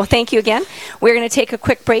right. Well, thank you again. We're going to take a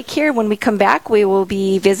quick break here. When we come back, we will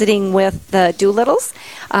be visiting with the Doolittles.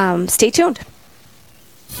 Stay tuned.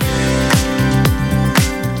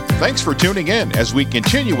 Thanks for tuning in as we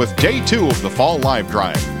continue with Day 2 of the Fall Live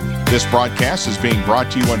Drive. This broadcast is being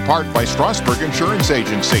brought to you in part by Strasburg Insurance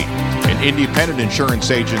Agency, an independent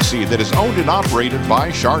insurance agency that is owned and operated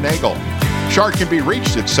by Nagel. Shar can be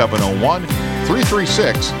reached at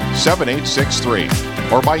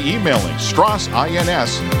 701-336-7863 or by emailing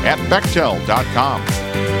strassins@bechtel.com.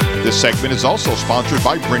 This segment is also sponsored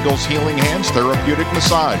by Brindle's Healing Hands Therapeutic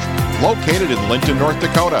Massage, located in Linton, North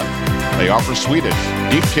Dakota. They offer Swedish,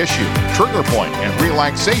 deep tissue, trigger point, and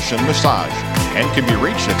relaxation massage, and can be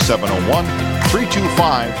reached at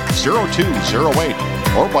 701-325-0208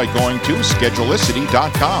 or by going to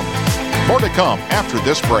schedulicity.com. More to come after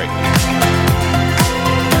this break.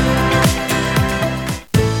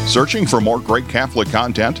 Searching for more great Catholic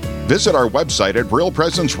content? Visit our website at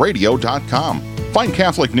realpresenceradio.com. Find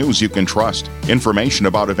Catholic news you can trust, information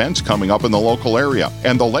about events coming up in the local area,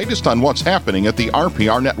 and the latest on what's happening at the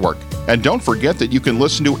RPR network. And don't forget that you can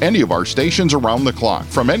listen to any of our stations around the clock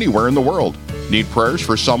from anywhere in the world. Need prayers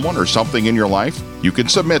for someone or something in your life? You can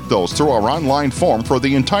submit those through our online form for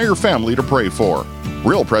the entire family to pray for.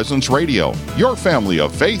 Real Presence Radio, your family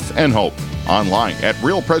of faith and hope. Online at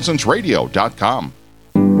realpresenceradio.com.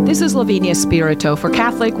 This is Lavinia Spirito for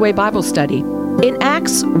Catholic Way Bible Study. In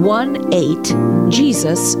Acts 1:8,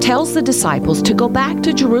 Jesus tells the disciples to go back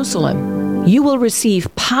to Jerusalem. You will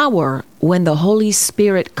receive power when the Holy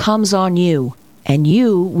Spirit comes on you, and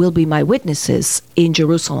you will be my witnesses in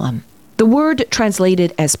Jerusalem. The word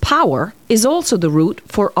translated as power is also the root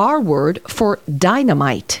for our word for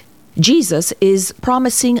dynamite. Jesus is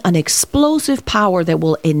promising an explosive power that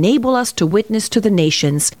will enable us to witness to the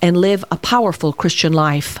nations and live a powerful Christian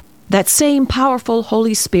life. That same powerful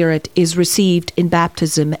Holy Spirit is received in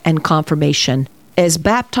baptism and confirmation. As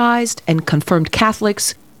baptized and confirmed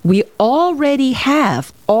Catholics, we already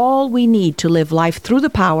have all we need to live life through the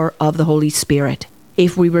power of the Holy Spirit.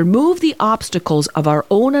 If we remove the obstacles of our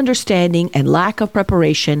own understanding and lack of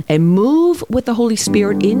preparation and move with the Holy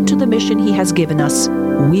Spirit into the mission He has given us,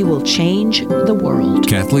 we will change the world.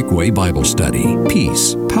 Catholic Way Bible Study.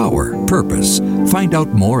 Peace, power, purpose. Find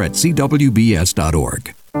out more at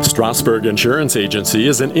cwbs.org. Strasburg Insurance Agency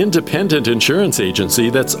is an independent insurance agency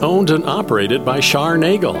that's owned and operated by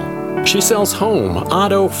Nagel. She sells home,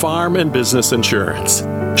 auto, farm, and business insurance.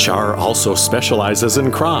 Shar also specializes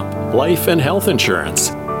in crop, life, and health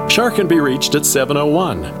insurance. Shar can be reached at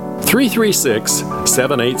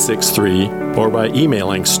 701-336-7863 or by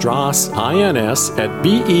emailing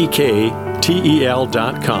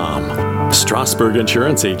strassins@bektel.com. Strasburg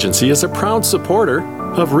Insurance Agency is a proud supporter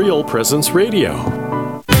of Real Presence Radio.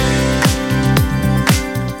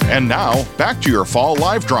 And now, back to your Fall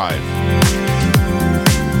Live Drive.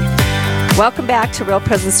 Welcome back to Real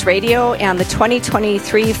Presence Radio and the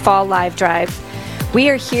 2023 Fall Live Drive. We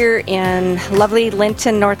are here in lovely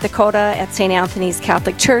Linton, North Dakota at St. Anthony's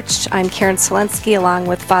Catholic Church. I'm Karen Selensky along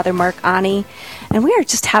with Father Mark Aune, and we are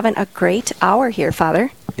just having a great hour here,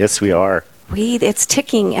 Father. Yes, we are. It's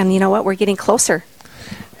ticking, and you know what? We're getting closer.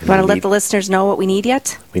 You want to let the listeners know what we need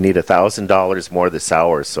yet? We need $1,000 more this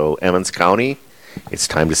hour, so Emmons County, it's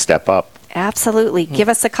time to step up. Absolutely. Give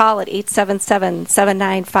us a call at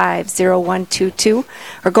 877-795-0122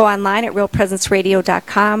 or go online at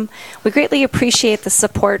realpresenceradio.com. We greatly appreciate the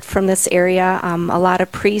support from this area. A lot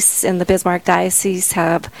of priests in the Bismarck Diocese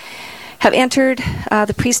have entered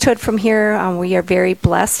the priesthood from here. We are very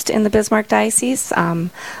blessed in the Bismarck Diocese. A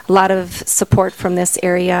lot of support from this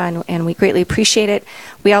area, and we greatly appreciate it.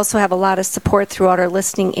 We also have a lot of support throughout our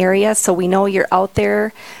listening area, so we know you're out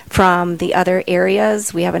there from the other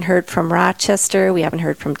areas. We haven't heard from Rochester. We haven't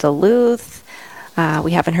heard from Duluth.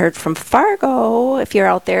 We haven't heard from Fargo. If you're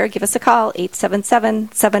out there, give us a call,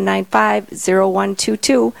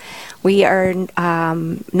 877-795-0122. We are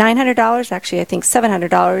 $900, actually I think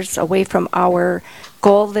 $700 away from our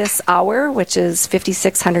goal this hour, which is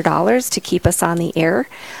 $5,600 to keep us on the air.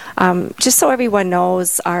 Just so everyone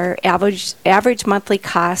knows, our average monthly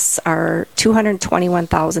costs are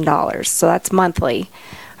 $221,000, so that's monthly.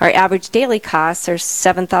 Our average daily costs are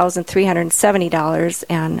 $7,370,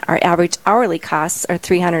 and our average hourly costs are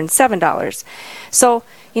 $307. So,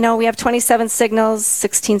 you know, we have 27 signals,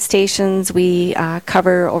 16 stations. We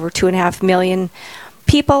cover over 2.5 million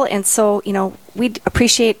people, and so, you know, we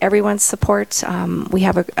appreciate everyone's support. We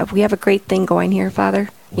have a great thing going here, Father.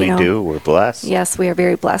 We do. We're blessed. Yes, we are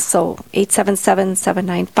very blessed. So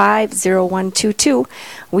 877-795-0122.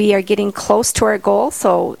 We are getting close to our goal,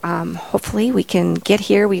 so hopefully we can get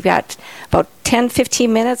here. We've got about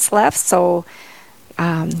 10-15 minutes left, so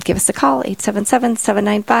give us a call,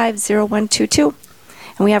 877-795-0122.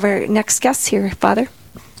 And we have our next guests here, Father.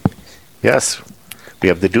 Yes, we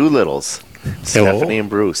have the Doolittles. Hello. Stephanie and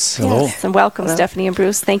Bruce. Hello. Yes, and welcome, Stephanie and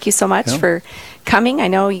Bruce. Thank you so much for coming. I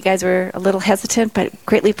know you guys were a little hesitant, but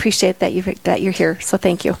greatly appreciate that you're here. So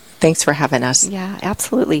thank you. Thanks for having us. Yeah,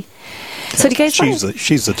 absolutely. So do you guys?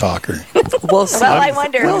 She's the talker. We'll see. Well, I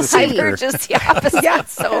wonder. We'll see. I heard just the opposite. Yeah.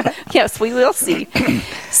 So yes, we will see.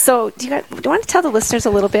 So do you want to tell the listeners a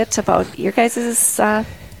little bit about your guys'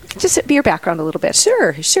 just your background a little bit?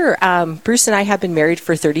 Sure. Bruce and I have been married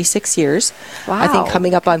for 36 years. Wow. I think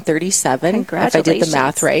coming up on 37. Congratulations. If I did the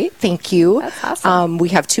math right. Thank you. That's awesome. We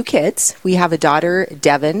have 2 kids. We have a daughter,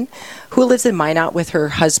 Devin, who lives in Minot with her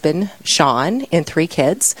husband, Sean, and 3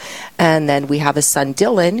 kids. And then we have a son,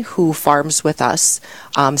 Dylan, who farms with us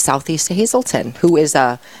southeast of Hazleton, who is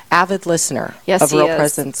a avid listener of Real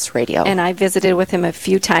Presence Radio. And I visited with him a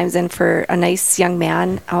few times, and for a nice young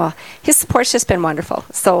man, his support's just been wonderful.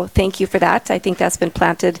 So thank you for that. I think that's been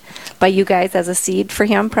planted by you guys as a seed for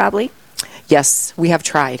him, probably. Yes, we have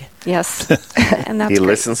tried. Yes. And that's He great.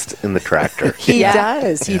 listens in the tractor. He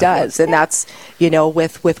does. And that's,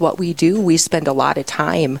 with what we do, we spend a lot of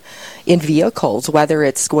time in vehicles, whether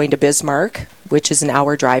it's going to Bismarck, which is an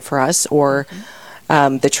hour drive for us, or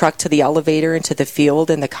the truck to the elevator into the field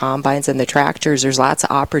and the combines and the tractors. There's lots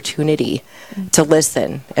of opportunity to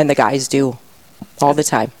listen, and the guys do all the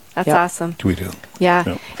time. That's awesome. We do. Yeah.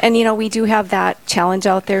 Yep. And, we do have that challenge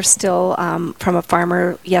out there still from a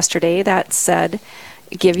farmer yesterday that said,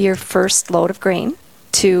 give your first load of grain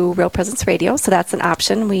to Real Presence Radio. So that's an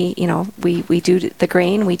option. We do the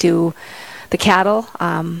grain, we do the cattle.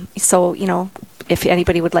 So, if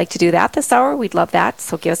anybody would like to do that this hour, we'd love that.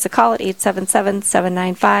 So give us a call at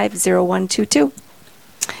 877-795-0122.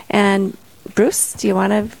 And Bruce, do you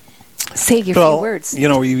want to say your few words?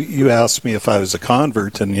 You asked me if I was a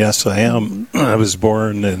convert, and yes, I am. I was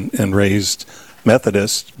born and raised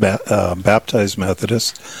Methodist, baptized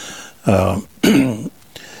Methodist.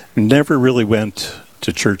 Never really went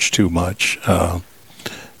to church too much,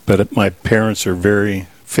 but my parents are very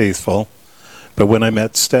faithful. But when I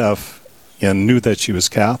met Steph and knew that she was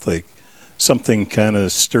Catholic, something kind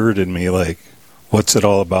of stirred in me, like, what's it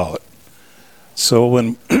all about? So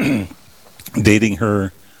when dating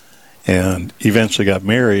her and eventually got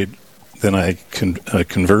married, then I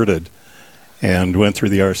converted and went through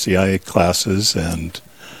the RCI classes, and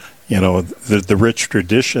the rich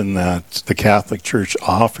tradition that the Catholic Church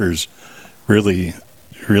offers really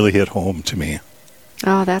hit home to me.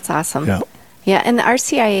 Oh, that's awesome. Yeah. Yeah, and the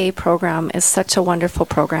RCIA program is such a wonderful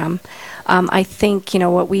program. I think,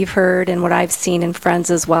 what we've heard and what I've seen in friends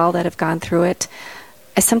as well that have gone through it,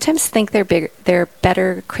 I sometimes think they're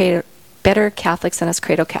better Catholics than us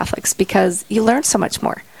Credo Catholics because you learn so much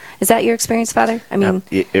more. Is that your experience, Father? I mean,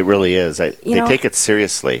 it really is. They take it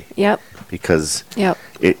seriously. Yep. Because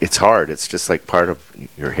it's hard. It's just like part of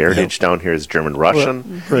your heritage down here is German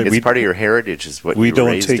Russian. Right. It's part of your heritage is what we you're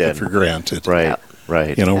don't raised take in. it for granted. Right. Yep.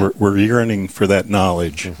 Right. We're yearning for that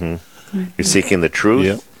knowledge. Mm-hmm. You're seeking the truth.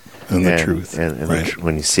 Yep. And the truth. And right.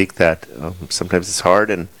 When you seek that, sometimes it's hard.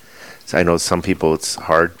 And I know some people it's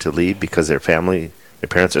hard to leave because their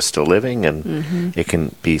parents are still living, and it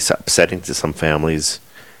can be upsetting to some families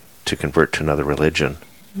to convert to another religion.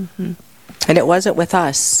 Mm-hmm. And it wasn't with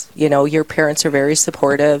us. Your parents are very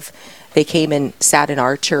supportive. They came and sat in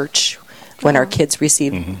our church when our kids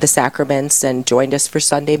received the sacraments and joined us for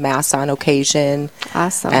Sunday Mass on occasion.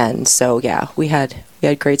 Awesome. And so, we had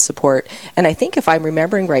great support. And I think if I'm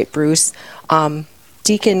remembering right, Bruce,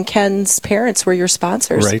 Deacon Ken's parents were your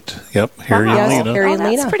sponsors. Right. Yep. Harry and Lena. Harry and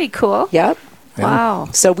Lena. That's pretty cool. Yep. Yeah. Wow.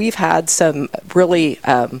 So we've had some really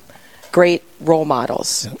great role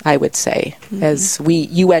models, I would say. As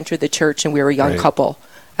you entered the church and we were a young couple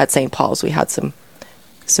at St. Paul's, we had some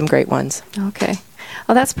great ones. Okay.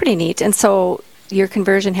 Well, that's pretty neat. And so your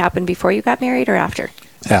conversion happened before you got married or after?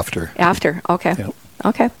 After. After. Okay. Yep.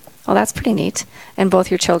 Okay. Well, that's pretty neat. And both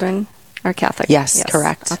your children are Catholic? Yes,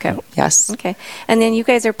 correct. Okay. Yes. Okay. And then you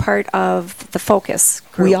guys are part of the Focus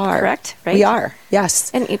group, we are. Correct? Right? We are,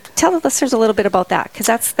 yes. And tell the listeners a little bit about that, because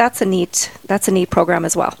that's a neat program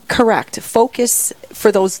as well. Correct. Focus,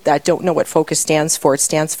 for those that don't know what Focus stands for, it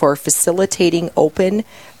stands for Facilitating Open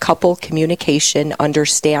Couple Communication,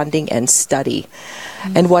 Understanding, and Study.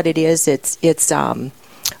 And what it is, it's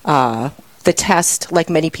the test, like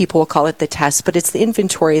many people will call it the test, but it's the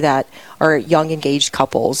inventory that our young engaged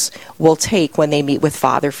couples will take when they meet with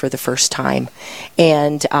Father for the first time.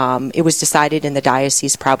 And it was decided in the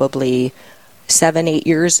diocese probably 7-8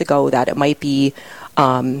 years ago that it might be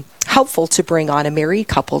helpful to bring on a married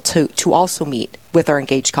couple to also meet with our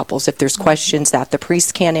engaged couples. If there's questions that the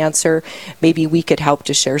priest can't answer, maybe we could help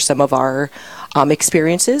to share some of our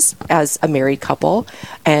experiences as a married couple.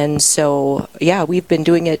 And so, we've been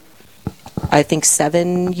doing it, I think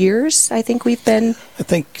 7 years. I think we've been. I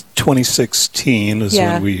think 2016 is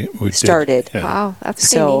when we started. Yeah. Wow, that's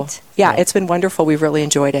so neat. It's been wonderful. We've really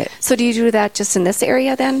enjoyed it. So do you do that just in this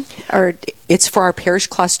area then, or it's for our parish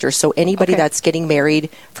cluster? So anybody that's getting married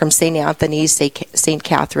from St. Anthony's, St.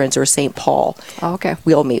 Catherine's, or St. Paul,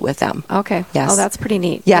 we'll meet with them. Okay. Yes. Oh, that's pretty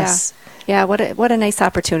neat. Yes. Yeah. What a nice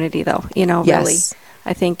opportunity, though. Really.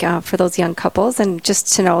 I think for those young couples, and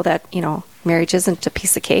just to know that marriage isn't a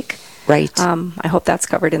piece of cake. Right. I hope that's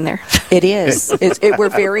covered in there. It is.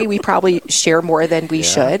 We probably share more than we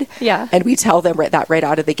should. Yeah. And we tell them right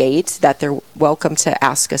out of the gate that they're welcome to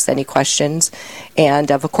ask us any questions.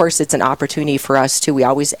 And of course, it's an opportunity for us too. We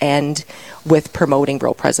always end with promoting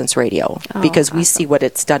Real Presence Radio because we see what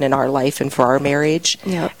it's done in our life and for our marriage.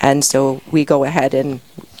 Yep. And so we go ahead and,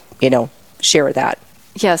 share that.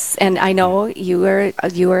 Yes, and I know you are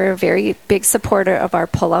a very big supporter of our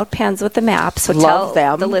pull-out pens with the map. So Love tell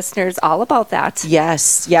them. the listeners all about that.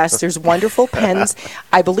 Yes. There's wonderful pens.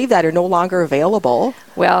 I believe that are no longer available.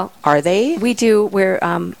 Well, are they? We do.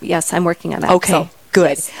 Yes, I'm working on that. Okay. So, good.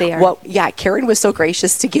 Yes, they are. Well, Karen was so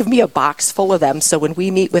gracious to give me a box full of them. So when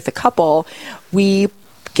we meet with a couple, we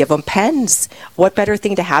give them pens. What better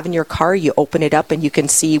thing to have in your car? You open it up and you can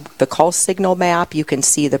see the call signal map. You can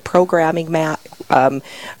see the programming map,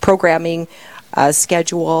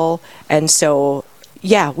 schedule. And so,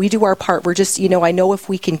 we do our part. We're just, I know if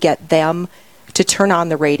we can get them to turn on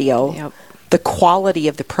the radio, the quality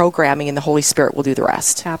of the programming and the Holy Spirit will do the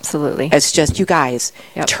rest. Absolutely. It's just, you guys,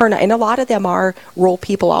 turn on. And a lot of them are rural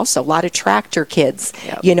people also, a lot of tractor kids.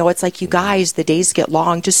 It's like, you guys, the days get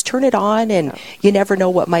long. Just turn it on and you never know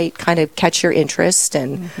what might kind of catch your interest.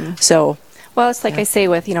 And so... Well, it's like I say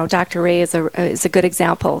with, Dr. Ray is a good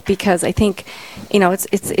example because I think,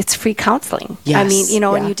 it's free counseling. Yes. I mean,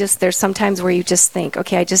 and there's sometimes where you just think,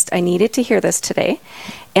 okay, I needed to hear this today.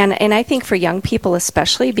 And I think for young people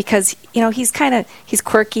especially because, he's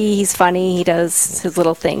quirky, he's funny, he does his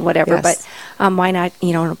little thing, whatever. Yes. But why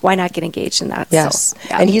not get engaged in that? Yes. So,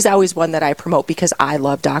 And he's always one that I promote because I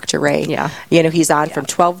love Dr. Ray. Yeah. He's on from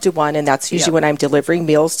 12 to 1 and that's usually when I'm delivering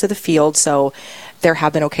meals to the field. So there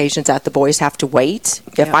have been occasions that the boys have to wait.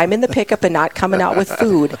 If I'm in the pickup and not coming out with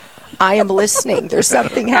food, I am listening. There's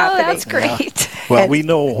something happening. Oh, that's great. Well, we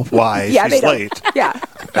know why she's late. Yeah.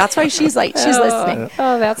 That's why she's listening.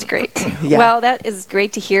 Oh, that's great. Yeah. Well, that is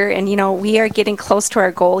great to hear. And, we are getting close to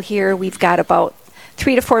our goal here. We've got about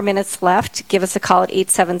 3 to 4 minutes left. Give us a call at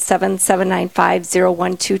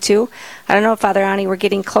 877-795-0122. I don't know, Father Aune, we're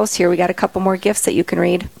getting close here. We got a couple more gifts that you can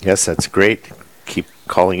read. Yes, that's great. Keep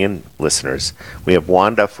calling in, listeners. We have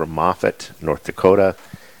Wanda from Moffat, North Dakota,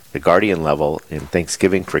 the Guardian level in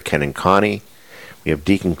Thanksgiving for Ken and Connie. We have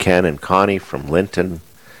Deacon Ken and Connie from Linton.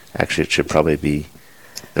 Actually, it should probably be,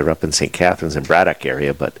 they're up in St. Catharines and Braddock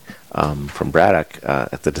area, but from Braddock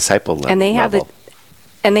at the disciple level. And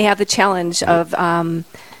they have the challenge of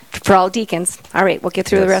for all deacons. All right, we'll get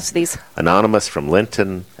through the rest of these. Anonymous from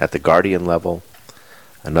Linton at the Guardian level.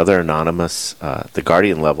 Another anonymous, the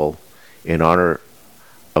Guardian level, in honor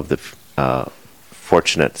of the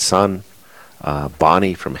fortunate son,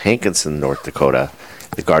 Bonnie from Hankinson, North Dakota,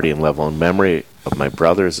 the Guardian level, in memory of my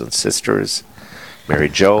brothers and sisters. Mary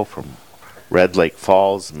Jo from Red Lake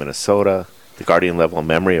Falls, Minnesota, the Guardian level, in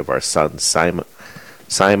memory of our son Simon.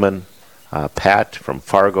 Pat from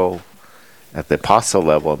Fargo at the Apostle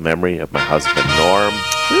level, in memory of my husband Norm.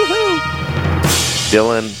 Woohoo!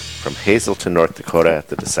 Dylan from Hazelton, North Dakota at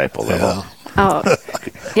the disciple level. Oh,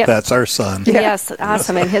 yep. That's our son. Yes,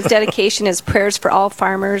 awesome. And his dedication is prayers for all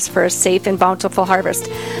farmers for a safe and bountiful harvest.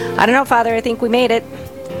 I don't know, Father, I think we made it.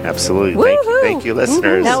 Absolutely. Thank you, listeners.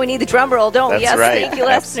 Mm-hmm. Now we need the drum roll, don't we? That's Yes, right. Thank you,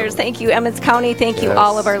 listeners. Thank you, Emmons County. Thank you,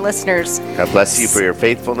 all of our listeners. God bless you for your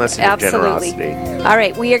faithfulness and your generosity. All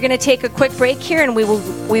right, we are going to take a quick break here, and we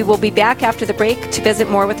will be back after the break to visit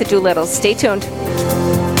more with the Doolittles. Stay tuned.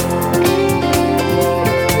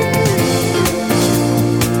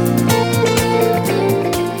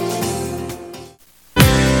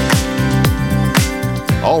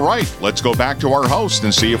 All right, let's go back to our host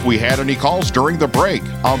and see if we had any calls during the break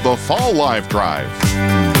on the Fall Live Drive.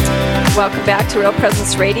 Welcome back to Real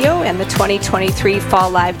Presence Radio and the 2023 Fall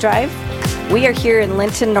Live Drive. We are here in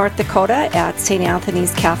Linton, North Dakota at St.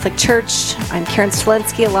 Anthony's Catholic Church. I'm Karen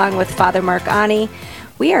Selensky along with Father Mark Aune.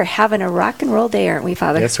 We are having a rock and roll day, aren't we,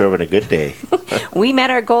 Father? Yes, we're having a good day. We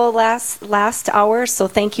met our goal last hour, so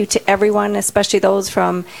thank you to everyone, especially those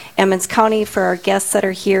from Emmons County, for our guests that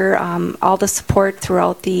are here, all the support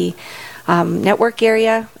throughout the network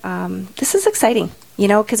area. This is exciting,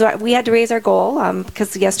 because we had to raise our goal,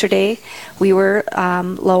 because yesterday we were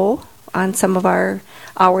low on some of our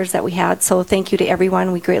hours that we had. So thank you to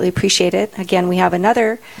everyone. We greatly appreciate it. Again, we have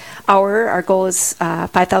another hour. Our goal is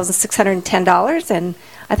 $5,610, and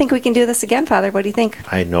I think we can do this again, Father. What do you think?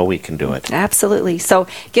 I know we can do it. Absolutely. So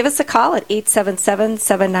give us a call at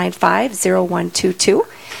 877-795-0122.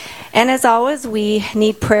 And as always, we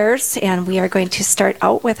need prayers, and we are going to start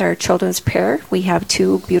out with our children's prayer. We have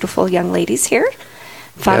two beautiful young ladies here.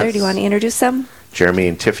 Father, Yes. do you want to introduce them? Jeremy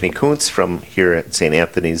and Tiffany Kuntz from here at St.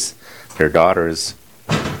 Anthony's. Their daughters,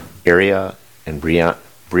 Aria and Bria,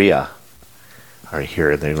 are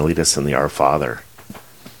here. They're going to lead us in the Our Father.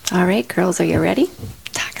 All right, girls, are you ready?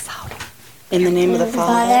 In the name of the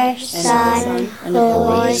Father, Son, and the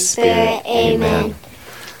Holy Spirit. Amen.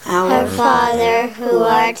 Our Father, who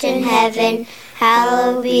art in heaven,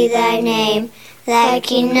 hallowed be thy name. Thy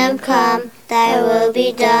kingdom come, thy will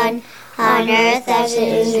be done, on earth as it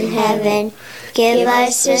is in heaven. Give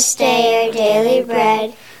us this day our daily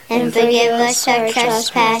bread, and forgive us our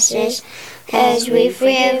trespasses, as we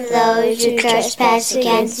forgive those who trespass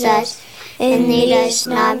against us. And lead us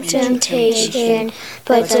not into temptation,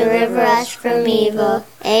 but deliver us from evil.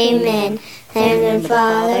 Amen. And the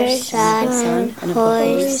Father, Son, and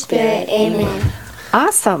Holy Spirit. Amen.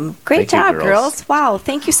 Awesome. Great Thank you, job, girls. Wow.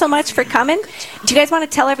 Thank you so much for coming. Do you guys want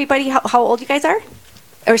to tell everybody how old you guys are?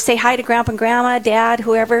 Or say hi to Grandpa and Grandma, Dad,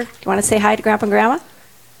 whoever. Do you want to say hi to Grandpa and Grandma?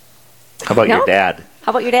 How about your dad? How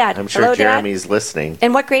about your dad? I'm sure Hello, Jeremy's Dad? listening.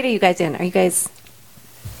 And what grade are you guys in? Are you guys...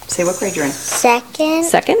 Say what grade you're in. Second.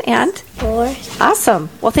 Second and? Fourth. Awesome.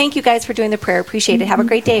 Well, thank you guys for doing the prayer. Appreciate it. Have a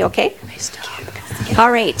great day, okay?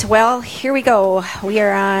 All right. Well, here we go. We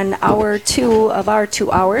are on hour 2 of our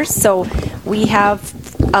 2 hours. So we have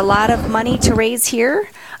a lot of money to raise here.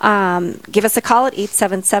 Give us a call at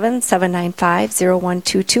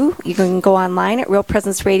 877-795-0122. You can go online at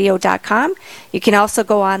realpresenceradio.com. You can also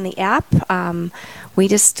go on the app. We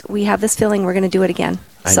have this feeling we're going to do it again.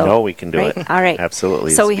 I know we can do it. All right.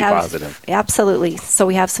 Absolutely. So Let's we be have positive. Absolutely. So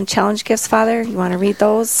we have some challenge gifts, Father. You want to read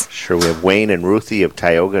those? Sure. We have Wayne and Ruthie of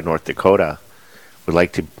Tioga, North Dakota. Would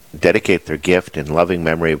like to dedicate their gift in loving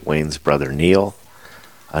memory of Wayne's brother Neil.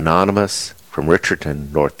 Anonymous from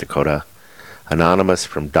Richardson, North Dakota. Anonymous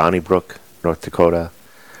from Donnybrook, North Dakota.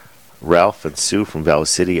 Ralph and Sue from Valley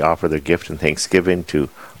City offer their gift in thanksgiving to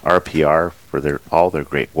RPR for all their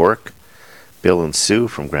great work. Bill and Sue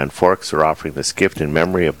from Grand Forks are offering this gift in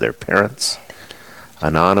memory of their parents.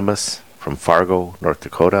 Anonymous from Fargo, North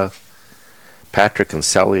Dakota. Patrick and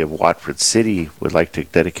Sally of Watford City would like to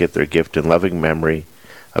dedicate their gift in loving memory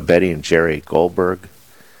of Betty and Jerry Goldberg.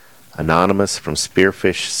 Anonymous from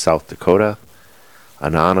Spearfish, South Dakota.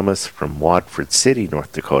 Anonymous from Watford City,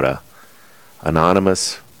 North Dakota.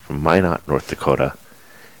 Anonymous from Minot, North Dakota.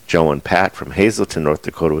 Joe and Pat from Hazleton, North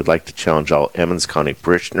Dakota would like to challenge all Emmons County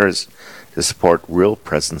parishioners to support Real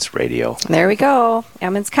Presence Radio. There we go.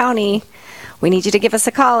 Emmons County. We need you to give us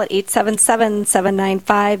a call at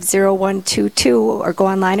 877-795-0122 or go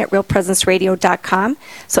online at realpresenceradio.com.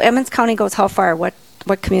 So Emmons County goes how far? What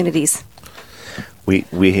communities?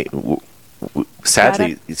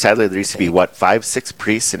 Sadly, there used to be 5-6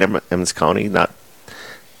 priests in Emmons County not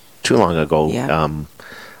too long ago. Yeah.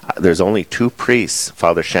 There's only 2 priests,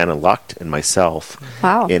 Father Shannon Lucht and myself,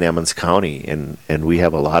 in Emmons County, and we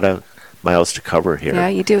have a lot of miles to cover here. Yeah,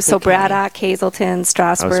 you do. So Braddock, Hazleton,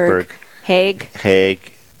 Strasburg,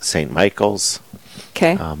 Hague, St. Michael's.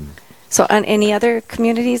 Okay. So on any other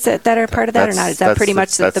communities that are part of that or not? Is that pretty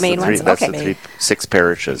much the main ones? That's the 6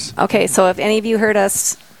 parishes. Okay, so if any of you heard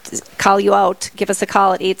us call you out, give us a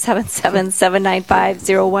call at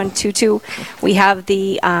 877-795-0122. We have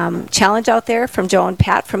the challenge out there from Joe and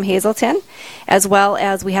Pat from Hazleton, as well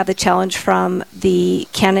as we have the challenge from the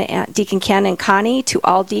Deacon Ken and Connie to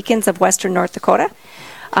all deacons of Western North Dakota.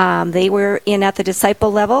 They were in at the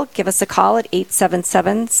disciple level. Give us a call at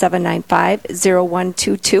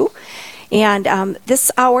 877-795-0122. And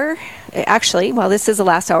this hour, this is the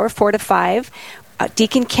last hour, 4 to 5,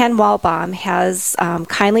 Deacon Ken Wolbaum has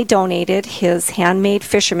kindly donated his handmade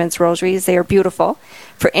fisherman's rosaries. They are beautiful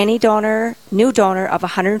for any new donor of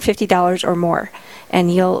 $150 or more.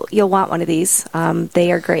 And you'll want one of these.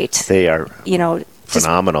 They are great. They are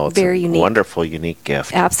phenomenal. It's very unique. Wonderful, unique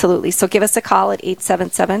gift. Absolutely. So give us a call at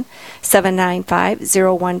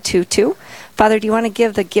 877-795-0122. Father, do you want to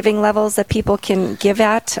give the giving levels that people can give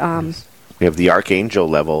at? We have the Archangel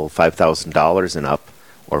level, $5,000 and up,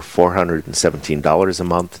 or $417 a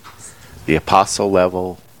month. The Apostle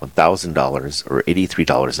level, $1,000 or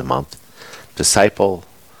 $83 a month. Disciple,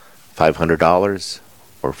 $500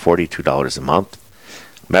 or $42 a month.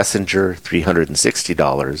 Messenger,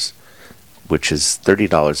 $360, which is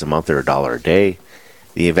 $30 a month or $1 a day.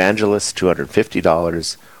 The Evangelist,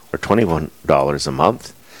 $250 or $21 a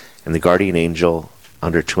month. And the Guardian Angel,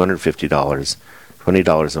 under $250,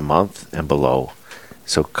 $20 a month and below.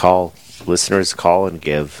 So listeners call and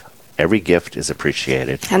give. Every gift is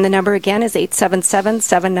appreciated. And the number again is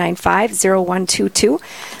 877-795-0122.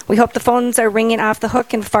 We hope the phones are ringing off the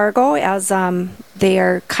hook in Fargo as they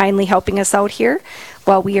are kindly helping us out here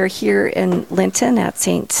while we are here in Linton at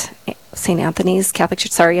St. Anthony's Catholic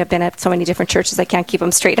Church. Sorry, I've been at so many different churches, I can't keep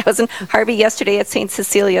them straight. I was in Harvey yesterday at St.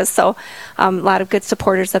 Cecilia's, so a lot of good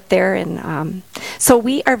supporters up there. And so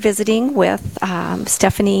we are visiting with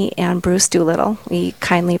Stephanie and Bruce Doolittle. We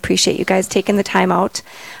kindly appreciate you guys taking the time out.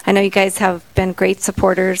 I know you guys have been great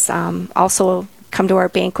supporters. Also come to our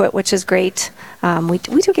banquet, which is great. We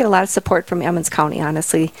do get a lot of support from Emmons County,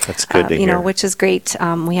 honestly. That's good to hear. Which is great.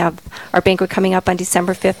 We have our banquet coming up on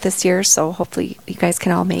December 5th this year, so hopefully you guys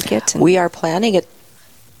can all make it. We are planning it.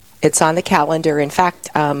 It's on the calendar. In fact,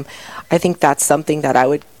 I think that's something that I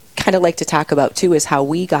would kind of like to talk about, too, is how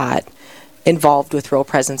we got involved with Real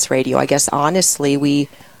Presence Radio. I guess, honestly, we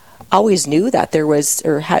always knew that there was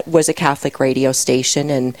a Catholic radio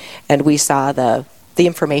station, and we saw the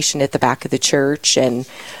information at the back of the church and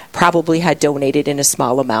probably had donated in a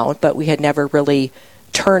small amount, but we had never really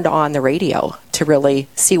turned on the radio to really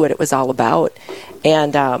see what it was all about.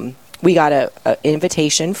 And we got an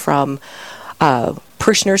invitation from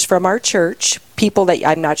parishioners from our church, people that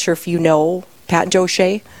I'm not sure if you know Pat and Joe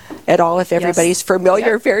Shea at all, if everybody's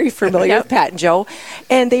familiar, very familiar with Pat and Joe.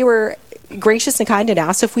 And they were gracious and kind and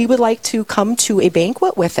asked if we would like to come to a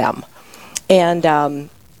banquet with them. And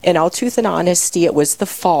in all truth and honesty, it was the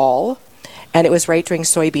fall, and it was right during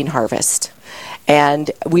soybean harvest. And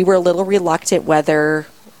we were a little reluctant whether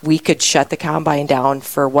we could shut the combine down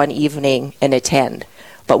for one evening and attend.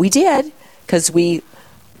 But we did, because we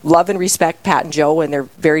love and respect Pat and Joe, and they're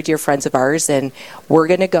very dear friends of ours, and we're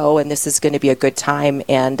going to go, and this is going to be a good time.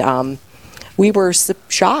 And we were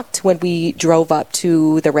shocked when we drove up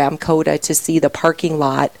to the Ramkota to see the parking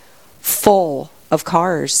lot full of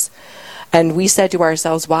cars. And we said to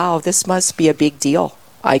ourselves, wow, this must be a big deal.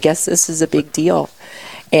 I guess this is a big deal.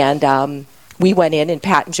 And we went in, and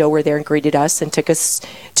Pat and Joe were there and greeted us and took us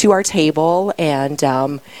to our table.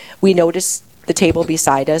 And we noticed the table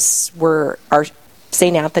beside us were our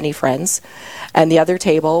St. Anthony friends, and the other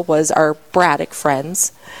table was our Braddock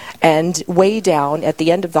friends. And way down at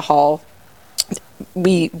the end of the hall,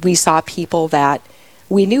 we saw people that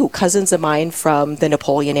we knew, cousins of mine from the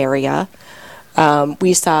Napoleon area.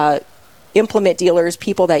 We saw implement dealers,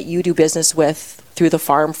 people that you do business with through the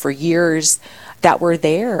farm for years, that were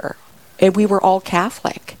there. And we were all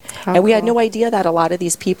Catholic. And we had no idea that a lot of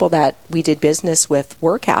these people that we did business with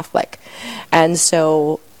were Catholic. And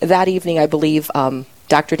so that evening, I believe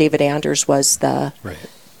Dr. David Anders was the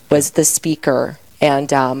speaker,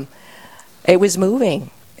 and it was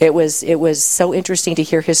moving. It was so interesting to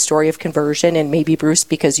hear his story of conversion, and maybe Bruce,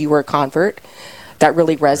 because you were a convert, that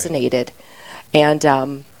really resonated. And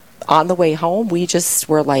on the way home, we just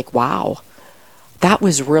were like, wow, that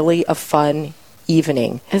was really a fun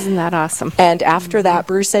evening. Isn't that awesome? And after that,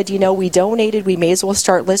 Bruce said, we donated, we may as well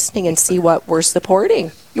start listening and see what we're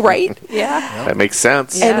supporting, right? Yeah. That makes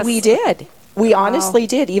sense. Yes. And we did. We honestly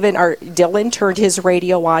did. Even our Dylan turned his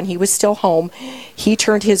radio on. He was still home. He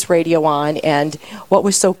turned his radio on. And what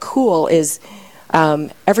was so cool is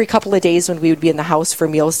every couple of days when we would be in the house for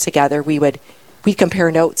meals together, we'd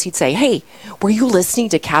compare notes. He'd say, hey, were you listening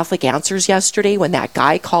to Catholic Answers yesterday when that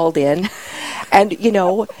guy called in? And,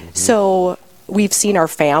 so we've seen our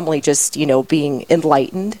family just, being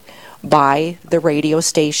enlightened by the radio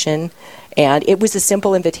station. And it was a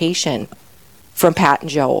simple invitation from Pat and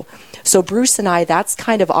Joe. So Bruce and I, that's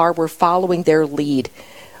kind of we're following their lead.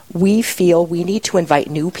 We feel we need to invite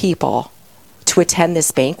new people to attend this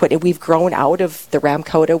banquet. And we've grown out of the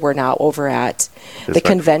Ramkota. We're now over at the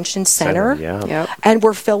Convention Center. Yeah. And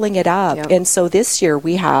we're filling it up. Yep. And so this year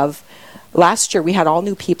last year we had all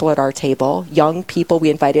new people at our table, young people. We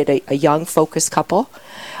invited a young focus couple.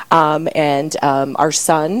 And our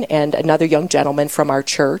son and another young gentleman from our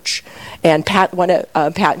church, and Pat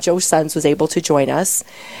and Joe's sons was able to join us.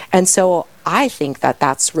 And so I think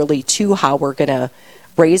that's really too how we're going to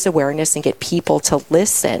raise awareness and get people to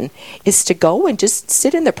listen, is to go and just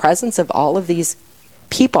sit in the presence of all of these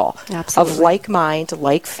people. Absolutely. Of like mind,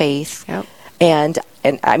 like faith. Yep. And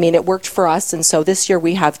I mean, it worked for us. And so this year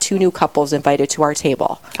we have 2 new couples invited to our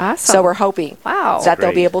table. Awesome. So we're hoping that they'll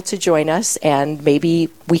be Great. able to join us, and maybe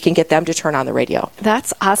we can get them to turn on the radio.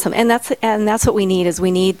 That's awesome. And that's what we need, is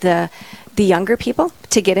we need the younger people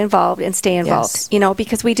to get involved and stay involved, Yes.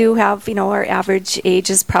 Because we do have, our average age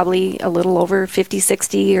is probably a little over 50,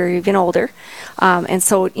 60 or even older. And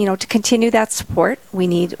so, to continue that support, we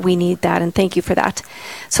need that. And thank you for that.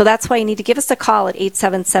 So that's why you need to give us a call at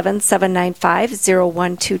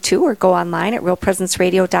 877-795-0122 or go online at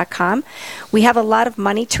realpresenceradio.com. We have a lot of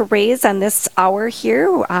money to raise on this hour here,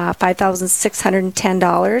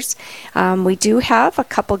 $5,610. We do have a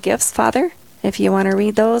couple gifts, Father, if you want to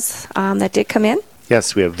read those that did come in.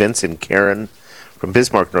 Yes, we have Vince and Karen from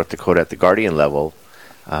Bismarck, North Dakota at the Guardian level.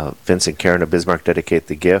 Vince and Karen of Bismarck dedicate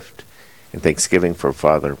the gift in thanksgiving for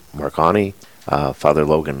Father Mark Aune, Father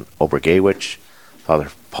Logan Obergewich, Father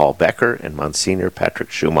Paul Becker, and Monsignor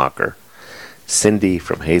Patrick Schumacher. Cindy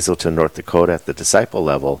from Hazelton, North Dakota at the disciple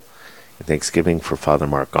level in thanksgiving for Father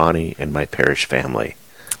Mark Aune and my parish family.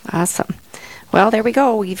 Awesome. Well, there we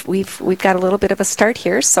go. We've got a little bit of a start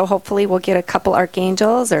here, so hopefully we'll get a couple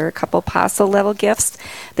archangels or a couple apostle level gifts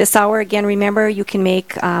this hour. Again, remember, you can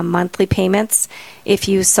make monthly payments if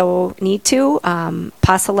you so need to.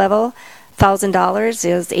 Apostle level, $1,000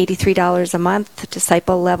 is $83 a month.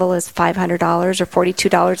 Disciple level is $500 or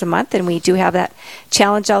 $42 a month, and we do have that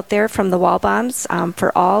challenge out there from the Wolbaums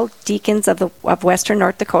for all deacons of Western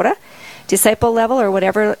North Dakota. Disciple level or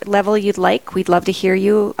whatever level you'd like, we'd love to hear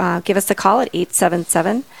you. Give us a call at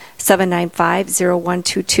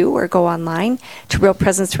 877-795-0122 or go online to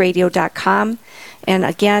realpresenceradio.com. And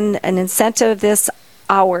again, an incentive this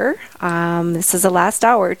hour, this is the last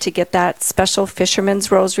hour, to get that special Fisherman's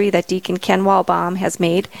Rosary that Deacon Ken Wolbaum has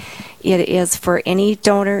made. It is for any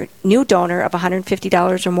new donor of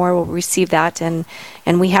 $150 or more will receive that. And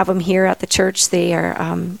we have them here at the church. They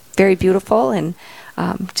are very beautiful, and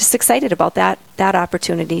just excited about that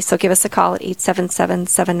opportunity. So give us a call at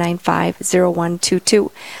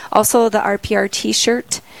 877-795-0122. Also, the RPR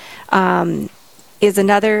T-shirt is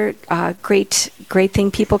another great thing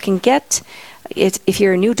people can get. If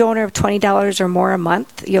you're a new donor of $20 or more a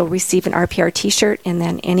month, you'll receive an RPR T-shirt, and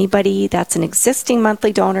then anybody that's an existing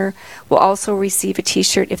monthly donor will also receive a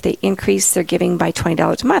T-shirt if they increase their giving by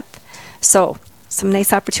 $20 a month. So some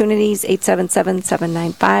nice opportunities,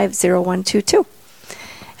 877-795-0122.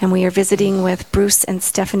 And we are visiting with Bruce and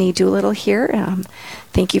Stephanie Doolittle here.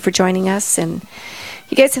 Thank you for joining us. And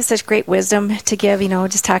you guys have such great wisdom to give,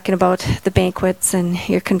 just talking about the banquets and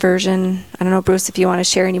your conversion. I don't know, Bruce, if you want to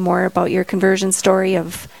share any more about your conversion story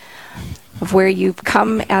of where you've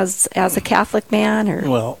come as a Catholic man? Or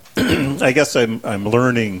Well, I guess I'm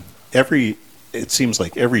learning it seems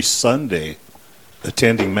like every Sunday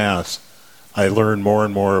attending Mass, I learn more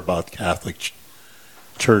and more about Catholic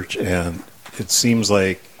Church, and it seems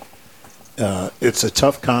like it's a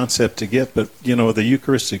tough concept to get, but the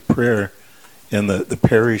Eucharistic prayer and the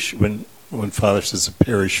parish, when Father says a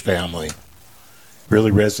parish family,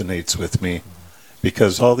 really resonates with me,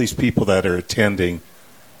 because all these people that are attending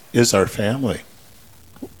is our family.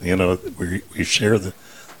 We share the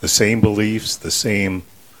same beliefs, the same,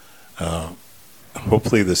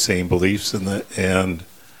 hopefully the same beliefs, and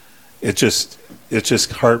it's just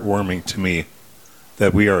heartwarming to me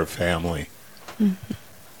that we are a family. Mm-hmm.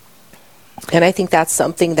 And I think that's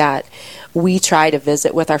something that we try to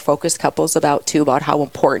visit with our focus couples about too, about how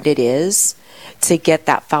important it is to get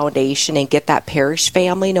that foundation and get that parish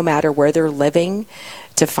family, no matter where they're living,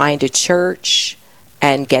 to find a church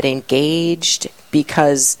and get engaged,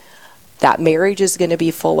 because that marriage is going to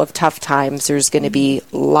be full of tough times. There's going to be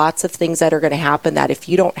lots of things that are going to happen that if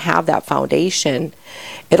you don't have that foundation,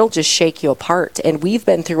 it'll just shake you apart. And we've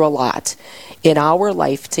been through a lot in our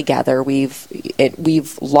life together. We've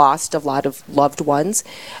lost a lot of loved ones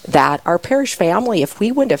that our parish family, if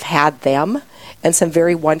we wouldn't have had them and some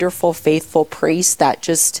very wonderful, faithful priests that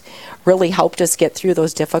just really helped us get through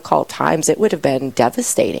those difficult times, it would have been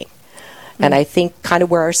devastating. And I think kind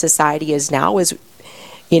of where our society is now is,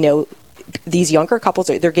 these younger couples,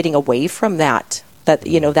 they're getting away from that.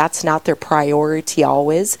 That's not their priority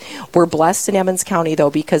always. We're blessed in Emmons County, though,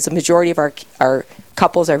 because the majority of our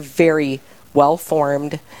couples are very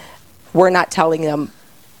well-formed. We're not telling them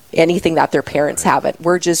anything that their parents haven't.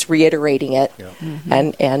 We're just reiterating it. Yeah.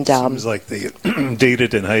 Mm-hmm. And seems like they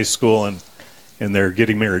dated in high school and they're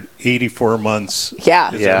getting married 84 months. Yeah.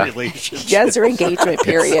 Their relationship. Yes, their engagement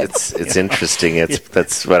period. It's interesting.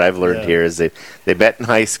 That's what I've learned here is they met in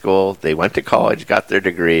high school, they went to college, got their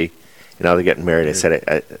degree, and now they're getting married. I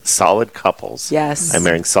said solid couples. Yes. I'm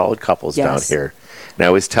marrying solid couples down here. And I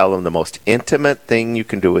always tell them the most intimate thing you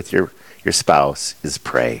can do with your spouse is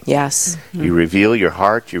pray. Yes. Mm-hmm. You reveal your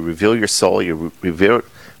heart, you reveal your soul, you reveal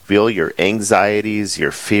your anxieties,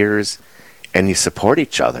 your fears, and you support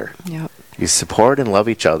each other. Yep. You support and love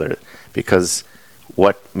each other, because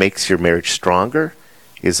what makes your marriage stronger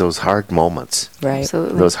is those hard moments. Right.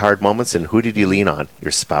 Absolutely. Those hard moments, and who did you lean on?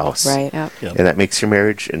 Your spouse. Right. Yep. And that makes your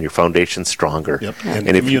marriage and your foundation stronger. Yep. And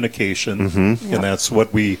communication. Mm-hmm. And that's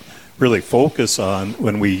what we really focus on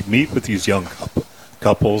when we meet with these young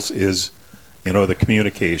couples is, the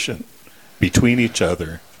communication between each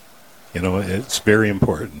other. It's very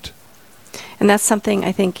important. And that's something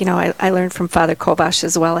I think, I learned from Father Kobash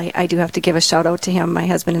as well. I do have to give a shout out to him. My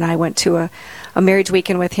husband and I went to a marriage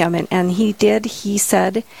weekend with him, and he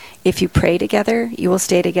said, if you pray together, you will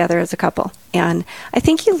stay together as a couple. And I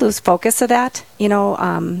think you lose focus of that,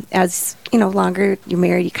 as, longer you're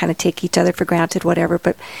married, you kind of take each other for granted, whatever.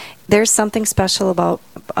 But there's something special about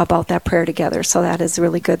that prayer together. So that is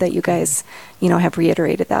really good that you guys, have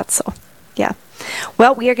reiterated that. So, yeah.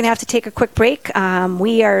 Well, we are going to have to take a quick break.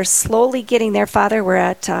 We are slowly getting there, Father.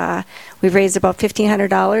 We've raised about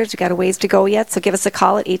 $1,500. We've got a ways to go yet, so give us a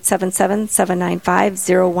call at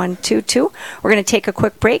 877-795-0122. We're going to take a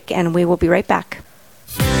quick break, and we will be right back.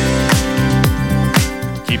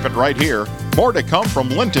 Keep it right here. More to come from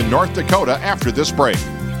Linton, North Dakota after this break.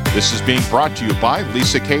 This is being brought to you by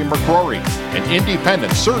Lisa K. McCrory, an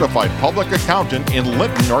independent certified public accountant in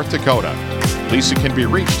Linton, North Dakota. Lisa can be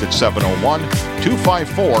reached at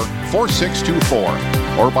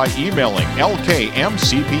 701-254-4624 or by emailing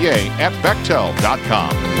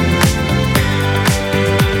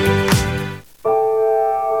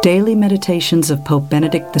lkmcpa@bechtel.com. Daily Meditations of Pope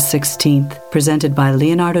Benedict XVI, presented by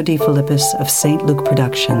Leonardo D. Philippus of St. Luke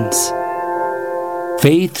Productions.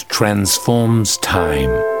 Faith transforms time.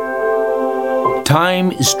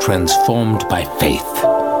 Time is transformed by faith.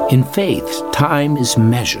 In faith, time is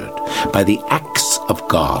measured by the acts of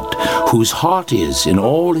God, whose heart is, in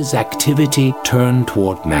all his activity, turned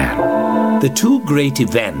toward man. The two great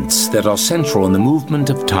events that are central in the movement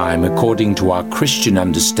of time, according to our Christian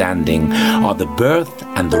understanding, are the birth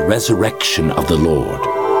and the resurrection of the Lord.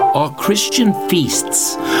 Our Christian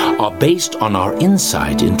feasts are based on our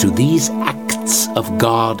insight into these acts of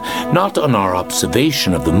God, not on our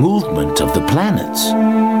observation of the movement of the planets.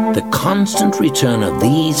 The constant return of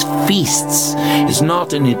these feasts is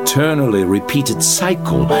not an eternally repeated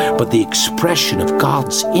cycle, but the expression of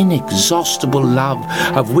God's inexhaustible love,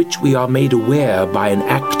 of which we are made aware by an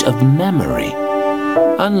act of memory.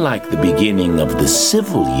 Unlike the beginning of the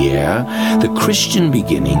civil year, the Christian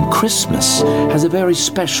beginning, Christmas, has a very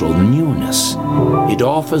special newness. It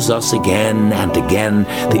offers us again and again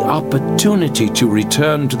the opportunity to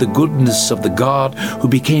return to the goodness of the God who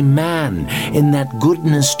became man, in that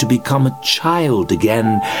goodness to become a child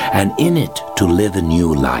again, and in it to live a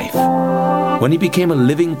new life. When he became a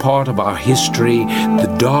living part of our history,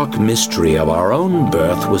 the dark mystery of our own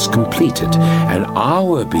birth was completed, and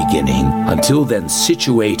our beginning, until then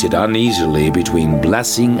situated uneasily between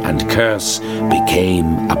blessing and curse,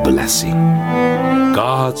 became a blessing.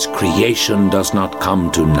 God's creation does not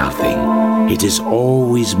come to nothing. It is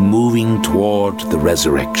always moving toward the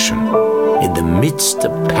resurrection. In the midst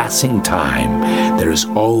of passing time, there is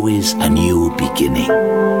always a new beginning.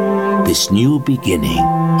 This new beginning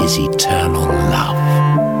is eternal love.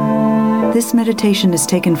 This meditation is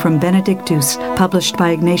taken from Benedictus, published by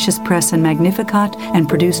Ignatius Press and Magnificat, and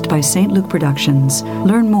produced by St. Luke Productions.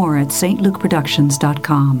 Learn more at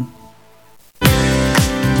stlukeproductions.com.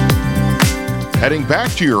 Heading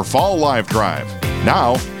back to your Fall Live Drive.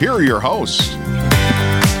 Now, here are your hosts.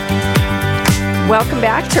 Welcome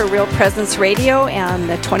back to Real Presence Radio and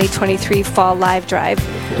the 2023 Fall Live Drive.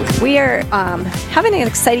 We are having an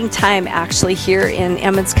exciting time actually here in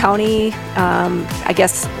Emmons County,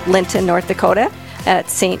 Linton, North Dakota at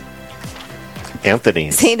St.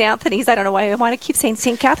 Anthony's. St. Anthony's. I don't know why I want to keep saying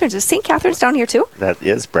St. Catherine's. Is St. Catherine's down here too? That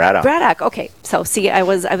is Braddock. Braddock. Okay. So see, I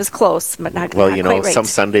was close, but not. Well, not quite right. Some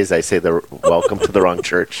Sundays I say the welcome to the wrong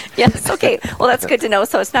church. Yes. Okay. Well, that's good to know.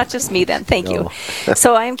 So it's not just me then. Thank you.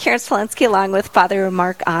 So I'm Karen Selensky along with Father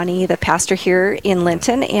Mark Aune, the pastor here in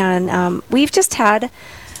Linton, and we've just had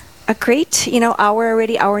a great, hour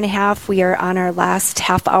already, hour and a half. We are on our last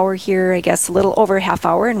half hour here, I guess a little over a half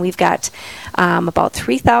hour, and we've got about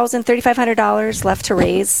 $3,500 left to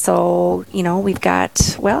raise. So, we've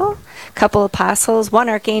got, a couple of apostles. One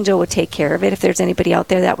archangel would take care of it if there's anybody out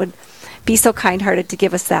there that would be so kind-hearted to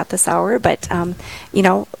give us that this hour. But,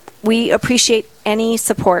 we appreciate any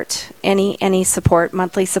support, any support,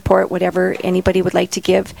 monthly support, whatever anybody would like to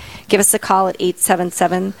give. Give us a call at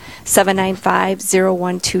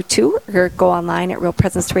 877-795-0122 or go online at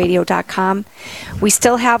realpresenceradio.com. We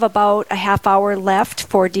still have about a half hour left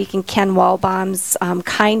for Deacon Ken Wolbaum's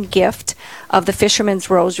kind gift of the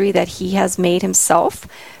Fisherman's Rosary that he has made himself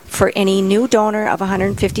for any new donor of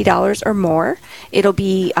 $150 or more. It'll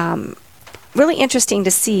be really interesting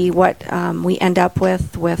to see what we end up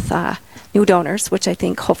with new donors, which I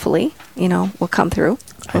think hopefully, will come through.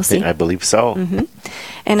 I believe so. Mm-hmm.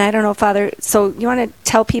 And I don't know, Father, so you want to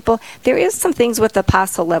tell people, there is some things with the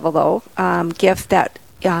apostle level, though, gift that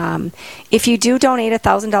if you do donate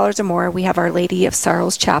 $1,000 or more, we have Our Lady of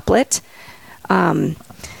Sorrows chaplet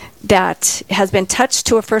that has been touched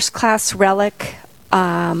to a first-class relic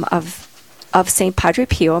of St. Padre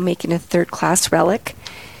Pio, making a third-class relic.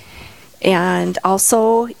 And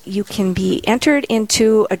also, you can be entered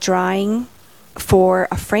into a drawing for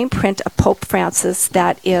a frame print of Pope Francis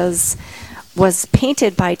that was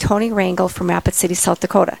painted by Tony Rangel from Rapid City, South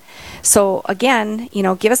Dakota. So again,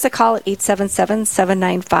 give us a call at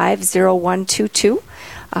 877-795-0122.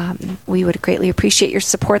 We would greatly appreciate your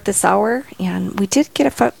support this hour. And we did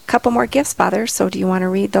get a couple more gifts, Father, so do you want to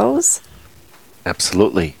read those?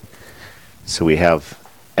 Absolutely. So we have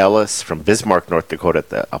Ellis from Bismarck, North Dakota at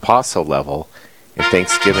the apostle level in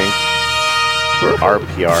Thanksgiving for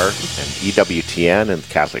RPR and EWTN and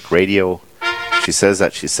Catholic Radio. She says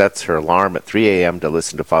that she sets her alarm at 3 a.m. to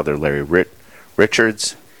listen to Father Larry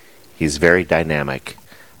Richards. He's very dynamic.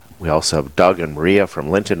 We also have Doug and Maria from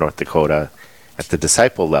Linton, North Dakota at the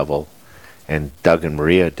disciple level, and Doug and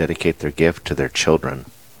Maria dedicate their gift to their children.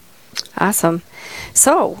 Awesome.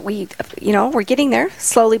 So we're getting there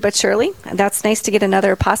slowly but surely. And that's nice to get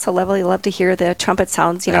another apostle level. You love to hear the trumpet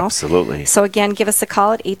sounds, Absolutely. So again, give us a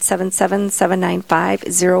call at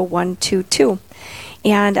 877-795-0122.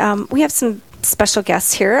 And we have some special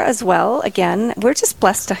guests here as well. Again, we're just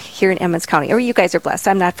blessed here in Emmons County. Or you guys are blessed.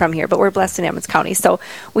 I'm not from here, but we're blessed in Emmons County. So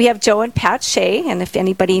we have Joe and Pat Shea. And if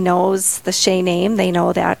anybody knows the Shea name, they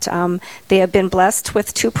know that they have been blessed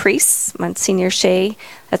with two priests, Monsignor Shea,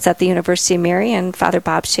 that's at the University of Mary, and Father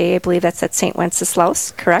Bob Shea, I believe that's at St.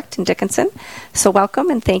 Wenceslaus, correct, in Dickinson. So welcome,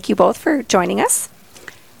 and thank you both for joining us.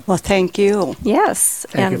 Well, thank you. Yes.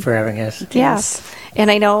 Thank you for having us. Yes. And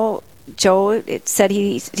I know Joe said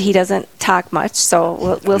he doesn't talk much,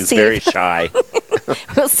 so we'll see. He's very shy.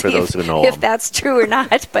 We'll see for those who know if him. that's true or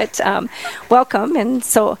not. But welcome. And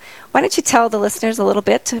so why don't you tell the listeners a little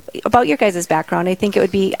bit about your guys' background? I think it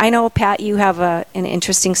would be, I know, Pat, you have an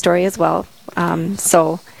interesting story as well.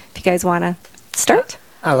 So if you guys want to start.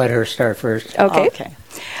 I'll let her start first. Okay.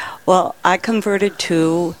 Well, I converted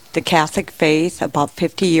to the Catholic faith about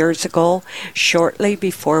 50 years ago, shortly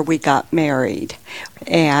before we got married.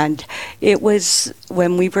 And it was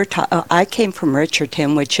when we were I came from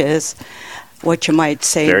Richardson, which is what you might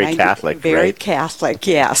say very Catholic, very right? Catholic,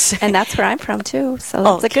 yes. And that's where I'm from too,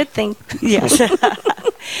 so it's a good thing. Yes.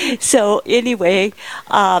 So anyway,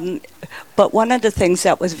 but one of the things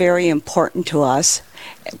that was very important to us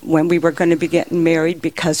when we were going to be getting married,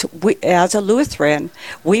 because we, as a Lutheran,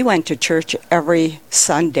 we went to church every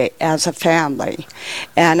Sunday as a family.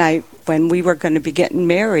 And when we were going to be getting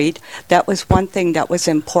married, that was one thing that was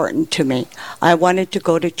important to me. I wanted to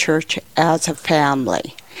go to church as a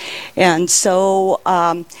family. And so,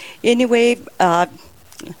 anyway,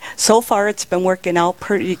 so far it's been working out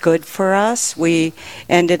pretty good for us. We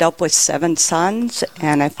ended up with 7 sons,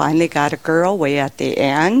 and I finally got a girl way at the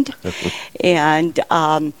end. And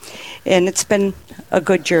it's been a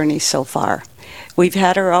good journey so far. We've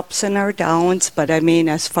had our ups and our downs, but I mean,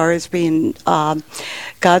 as far as being,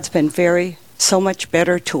 God's been so much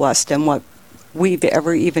better to us than what we've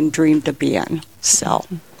ever even dreamed of being. So,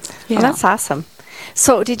 yeah. Well, that's awesome.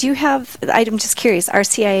 So did you have, I'm just curious,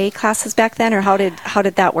 RCIA classes back then, or how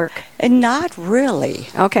did that work? Not really.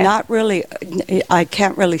 Okay. Not really. I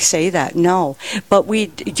can't really say that, no. But we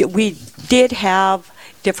did have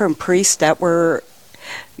different priests that were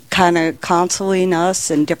kind of counseling us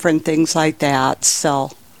and different things like that,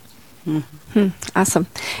 so. Awesome.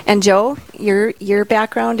 And Joe, your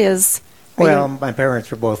background is? Well, my parents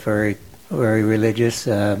were both very, very religious.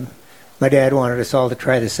 My dad wanted us all to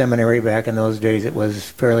try the seminary. Back in those days, it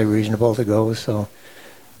was fairly reasonable to go, so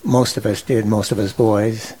most of us did, most of us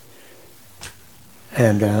boys.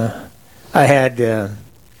 And I had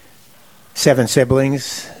 7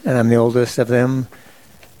 siblings, and I'm the oldest of them.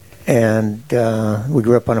 And we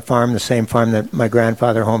grew up on a farm, the same farm that my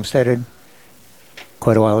grandfather homesteaded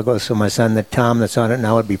quite a while ago. So my son, Tom, that's on it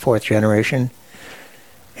now, would be 4th generation.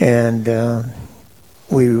 And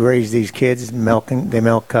we raised these kids, they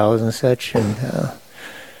milk cows and such, and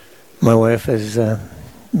my wife has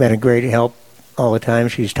been a great help all the time.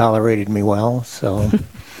 She's tolerated me well, so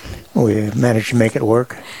we managed to make it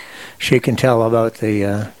work. She can tell about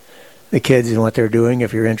the kids and what they're doing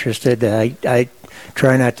if you're interested. I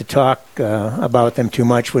try not to talk about them too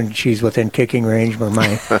much when she's within kicking range where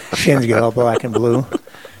my shins get all black and blue.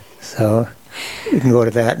 So you can go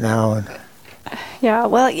to that now. And yeah,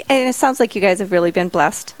 well, and it sounds like you guys have really been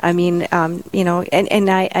blessed. I mean, and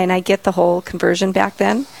I get the whole conversion back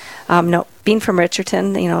then. No, being from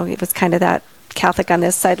Richardson, it was kind of that Catholic on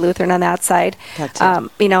this side, Lutheran on that side. That's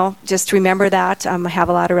it. Just remember that. I have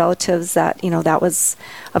a lot of relatives that that was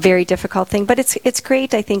a very difficult thing. But it's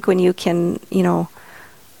great, I think, when you can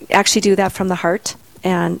actually do that from the heart,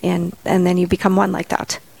 and then you become one like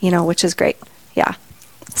that. Which is great. Yeah.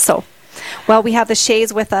 So. Well, we have the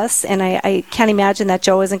Sheas with us, and I can't imagine that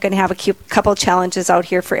Joe isn't going to have a couple challenges out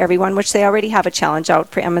here for everyone, which they already have a challenge out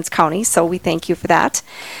for Emmons County, so we thank you for that.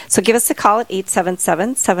 So give us a call at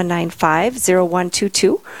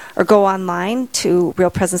 877-795-0122, or go online to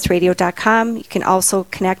realpresenceradio.com. You can also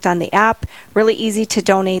connect on the app. Really easy to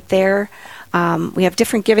donate there. We have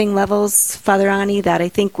different giving levels, Father Aune, that I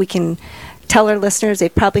think we can tell our listeners.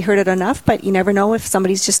 They've probably heard it enough, but you never know if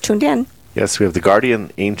somebody's just tuned in. Yes, we have the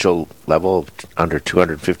Guardian Angel level under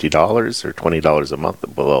 $250 or $20 a month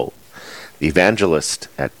and below. The Evangelist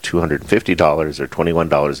at $250 or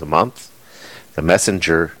 $21 a month. The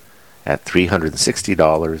Messenger at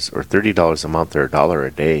 $360 or $30 a month or $1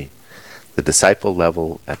 a day. The Disciple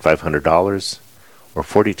level at $500 or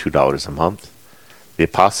 $42 a month. The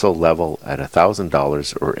Apostle level at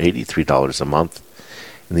 $1,000 or $83 a month.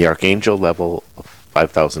 And the Archangel level of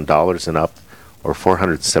 $5,000 and up, or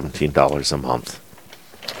 $417 a month.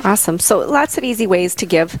 Awesome. So lots of easy ways to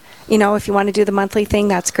give. If you want to do the monthly thing,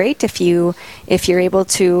 that's great. If you're able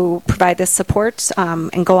to provide this support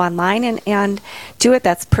and go online and do it,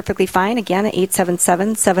 that's perfectly fine. Again, at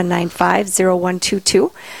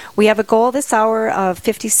 877-795-0122. We have a goal this hour of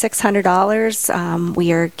 $5,600.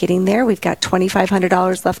 We are getting there. We've got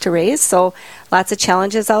 $2,500 left to raise. So lots of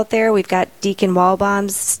challenges out there. We've got Deacon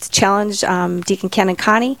Wolbaum's challenge, Deacon Ken and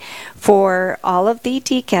Connie, for all of the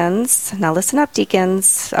deacons. Now listen up,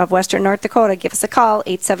 deacons of Western North Dakota. Give us a call,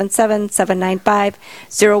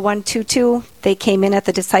 877-795-0122. They came in at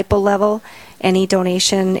the disciple level. Any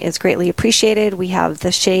donation is greatly appreciated. We have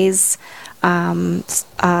the Shea's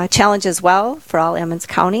challenge as well for all Emmons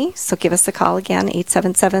County. So give us a call again,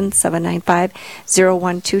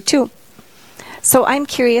 877-795-0122. So I'm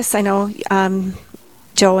curious, I know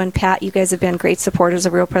Joe and Pat, you guys have been great supporters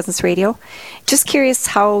of Real Presence Radio. Just curious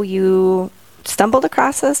how you stumbled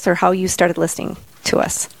across us or how you started listening to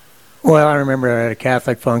us. Well, I remember at a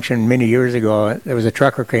Catholic function many years ago, there was a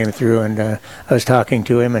trucker came through, and I was talking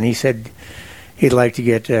to him, and he said he'd like to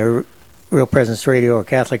get Real Presence Radio or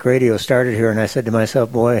Catholic radio started here, and I said to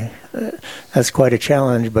myself, boy, that's quite a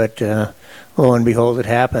challenge, but lo and behold, it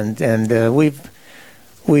happened, and we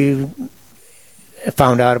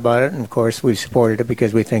found out about it, and of course we supported it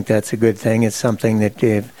because we think that's a good thing. It's something that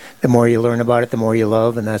the more you learn about it, the more you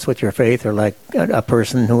love, and that's what your faith, or like a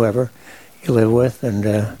person, whoever you live with,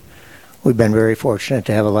 and we've been very fortunate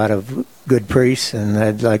to have a lot of good priests, and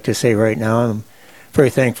I'd like to say right now I'm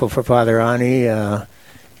very thankful for Father Aune.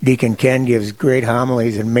 Deacon Ken gives great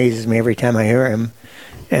homilies. It amazes me every time I hear him.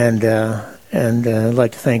 And I'd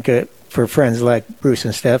like to thank for friends like Bruce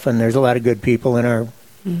and Steph, and there's a lot of good people in our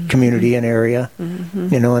community and area.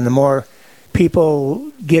 You know, and the more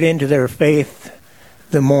people get into their faith,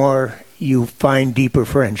 the more you find deeper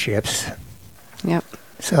friendships. Yep.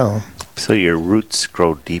 So your roots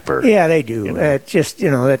grow deeper. Yeah, they do.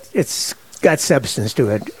 You know? It's got substance to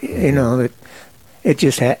it. You know, it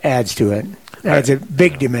just adds to it. Adds a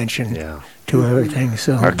big dimension to everything.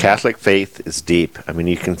 So our Catholic faith is deep. I mean,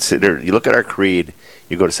 you look at our creed.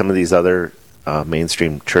 You go to some of these other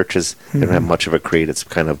mainstream churches. They don't have much of a creed. It's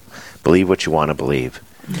kind of believe what you want to believe.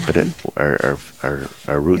 But our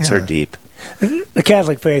roots are deep. The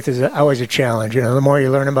Catholic faith is always a challenge. You know, the more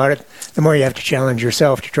you learn about it, the more you have to challenge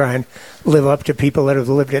yourself to try and live up to people that have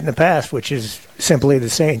lived it in the past, which is simply the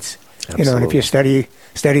saints. Absolutely. You know, and if you study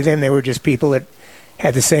them, they were just people that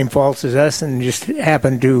had the same faults as us and just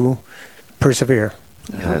happened to persevere.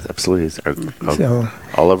 Yeah, absolutely.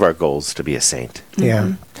 All of our goals to be a saint.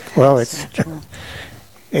 Yeah. Well, it's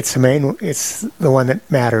the one that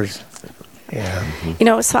matters. Yeah. You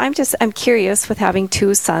know, so I'm curious with having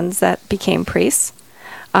two sons that became priests.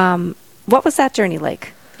 What was that journey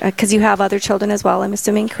like? Because you have other children as well, I'm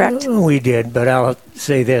assuming, correct? We did, but I'll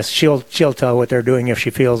say this: she'll tell what they're doing if she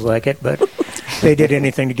feels like it. But they did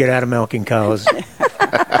anything to get out of milking cows.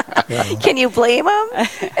 Can you blame them?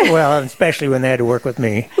 Well, especially when they had to work with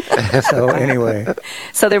me. So anyway.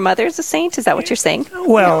 So their mother's a saint? Is that what you're saying?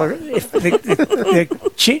 Well, if the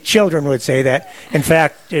children would say that. In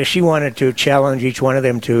fact, she wanted to challenge each one of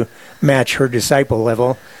them to match her disciple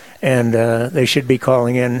level, and they should be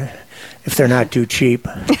calling in if they're not too cheap.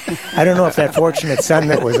 I don't know if that fortunate son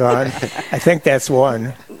that was on. I think that's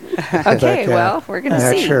one. Okay, well, we're going to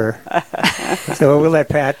see. Not sure. So we'll let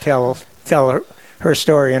Pat tell her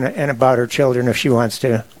story and about her children if she wants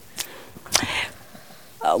to.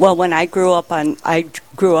 Well, when I grew up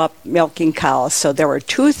milking cows, so there were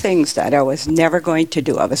two things that I was never going to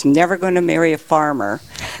do. I was never going to marry a farmer,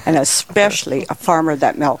 and especially a farmer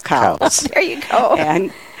that milked cows. There you go.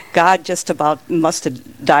 And God just about must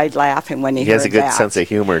have died laughing when he heard that. He has a good sense of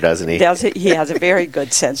humor, doesn't he? He has a very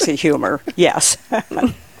good sense of humor, yes.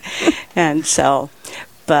 And so,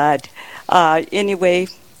 but anyway,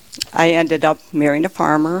 I ended up marrying a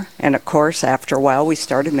farmer, and of course, after a while, we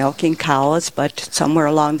started milking cows, but somewhere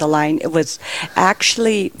along the line, it was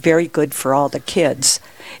actually very good for all the kids.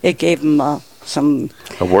 It gave them a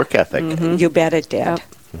work ethic. Mm-hmm. You bet it did. Yep.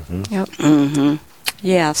 Mm-hmm. Yep. Mm-hmm.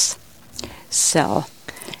 Yes. So.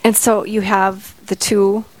 And so you have the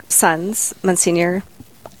two sons, Monsignor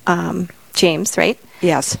James, right?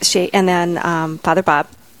 Yes. Shea, and then Father Bob.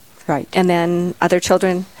 Right. And then other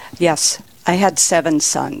children? Yes. I had 7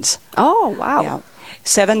 sons. Oh, wow. Yeah.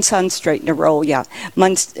 7 sons straight in a row, yeah.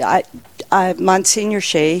 Monsignor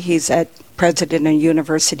Shea, he's president of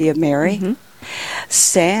University of Mary. Mm-hmm.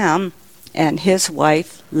 Sam and his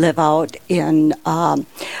wife live out in,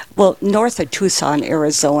 north of Tucson,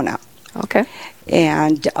 Arizona. Okay.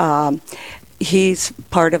 And he's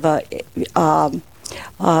part of the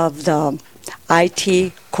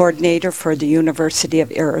IT coordinator for the University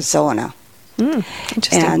of Arizona.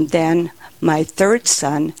 Interesting. And then my third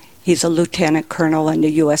son, he's a lieutenant colonel in the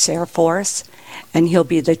U.S. Air Force, and he'll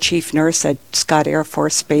be the chief nurse at Scott Air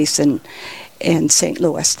Force Base in St.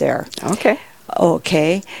 Louis there.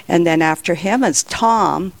 Okay. And then after him is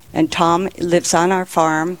Tom, and Tom lives on our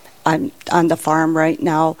farm. I'm on the farm right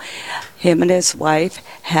now. Him and his wife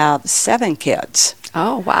have 7 kids.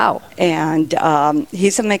 Oh, wow. And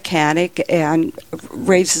he's a mechanic and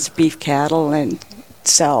raises beef cattle. And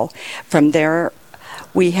so from there,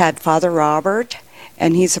 we had Father Robert,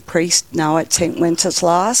 and he's a priest now at St.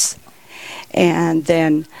 Wenceslaus. And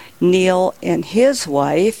then Neil and his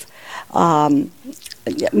wife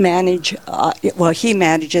he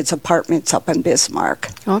manages apartments up in Bismarck.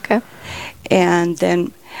 Okay. And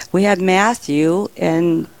then we had Matthew,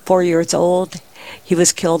 and 4 years old. He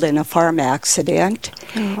was killed in a farm accident,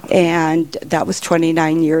 and that was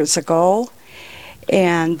 29 years ago.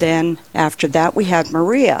 And then after that, we had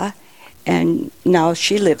Maria, and now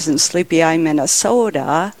she lives in Sleepy Eye,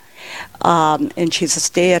 Minnesota, and she's a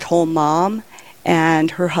stay-at-home mom,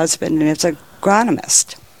 and her husband is an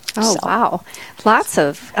agronomist. Oh, wow. Lots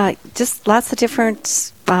of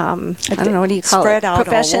different, I don't know, what do you call Spread it? out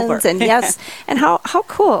Professions. all over. And yes, and how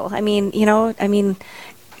cool. I mean,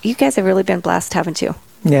 you guys have really been blessed, haven't you?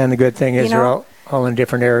 Yeah, and the good thing is You know- they're all in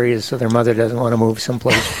different areas, so their mother doesn't want to move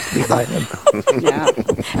someplace to be by them. Yeah.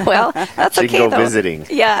 Well, that's She okay, can go though. visiting.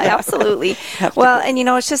 Yeah, absolutely. Well, and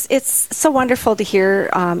it's so wonderful to hear,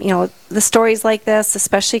 the stories like this,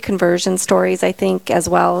 especially conversion stories, I think, as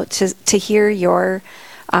well, to hear your,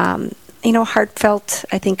 heartfelt,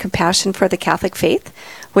 I think, compassion for the Catholic faith,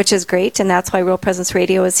 which is great, and that's why Real Presence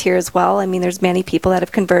Radio is here as well. I mean, there's many people that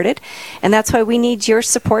have converted, and that's why we need your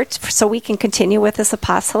support so we can continue with this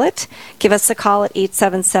apostolate. Give us a call at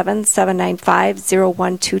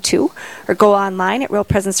 877-795-0122, or go online at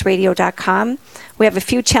realpresenceradio.com. We have a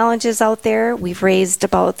few challenges out there. We've raised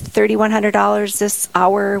about $3,100 this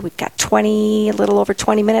hour. We've got a little over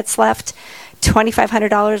 20 minutes left.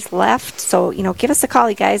 $2,500 left. So, give us a call,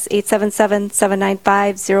 you guys,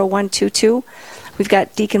 877-795-0122. We've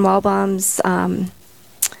got Deacon Wolbaum's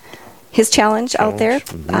his challenge out there.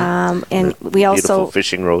 Mm-hmm. And we also... Beautiful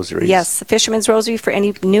fishing rosaries. Yes, the Fisherman's Rosary for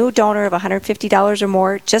any new donor of $150 or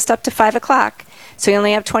more, just up to 5 o'clock. So you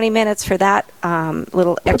only have 20 minutes for that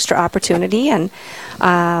little extra opportunity. And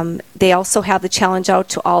they also have the challenge out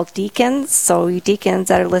to all deacons. So you deacons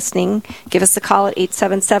that are listening, give us a call at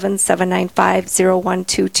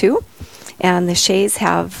 877-795-0122. And the Sheas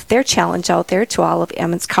have their challenge out there to all of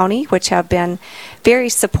Emmons County, which have been very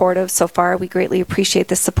supportive so far. We greatly appreciate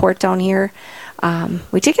the support down here.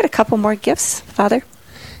 We did get a couple more gifts, Father.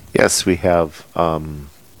 Yes, we have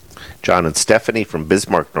John and Stephanie from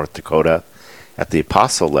Bismarck, North Dakota, at the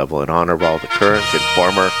apostle level in honor of all the current and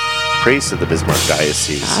former priests of the Bismarck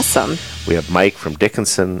Diocese. Awesome. We have Mike from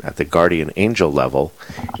Dickinson at the guardian angel level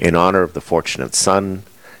in honor of the fortunate son,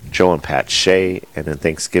 Joe and Pat Shea, and in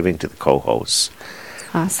thanksgiving to the co-hosts.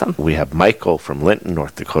 Awesome. We have Michael from Linton,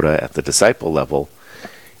 North Dakota at the disciple level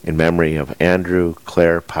in memory of Andrew,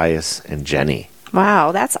 Claire, Pius, and Jenny.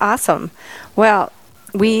 Wow, that's awesome. Well,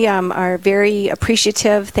 we are very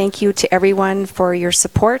appreciative. Thank you to everyone for your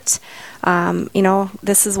support.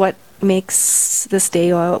 This is what makes this day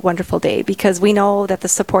a wonderful day, because we know that the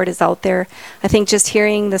support is out there. I think just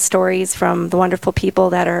hearing the stories from the wonderful people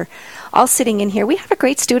that are all sitting in here. We have a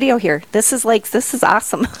great studio here. This is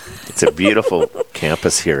awesome. It's a beautiful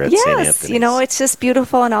campus here at St. Anthony's. Yes, it's just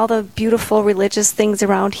beautiful, and all the beautiful religious things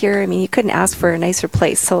around here. I mean, you couldn't ask for a nicer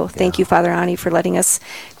place. So thank you, Father Aune, for letting us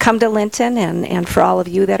come to Linton, and for all of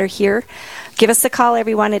you that are here. Give us a call,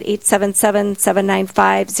 everyone, at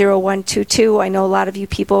 877-795-0122. I know a lot of you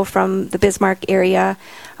people from the Bismarck area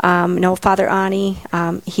know Father Aune.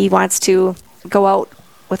 He wants to go out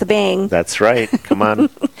with a bang. That's right. Come on.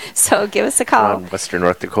 So give us a call. Come on, Western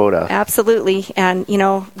North Dakota. Absolutely. And,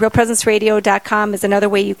 realpresenceradio.com is another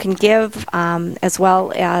way you can give, as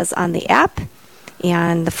well as on the app.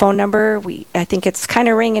 And the phone number, I think it's kind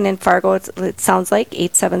of ringing in Fargo. It sounds like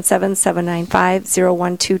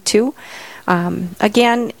 877-795-0122.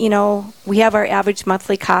 Again, we have our average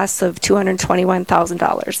monthly cost of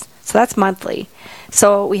 $221,000. So that's monthly.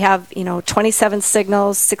 So we have, 27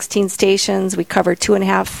 signals, 16 stations. We cover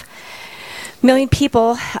 2.5 million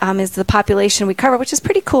people is the population we cover, which is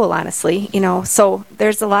pretty cool, honestly. So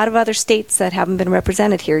there's a lot of other states that haven't been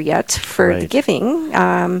represented here yet for the giving.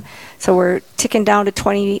 So we're ticking down to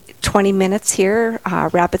 20 minutes here.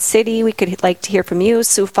 Rapid City, we could like to hear from you.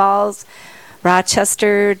 Sioux Falls,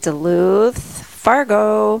 Rochester, Duluth,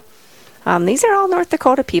 Fargo. These are all North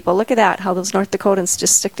Dakota people. Look at that, how those North Dakotans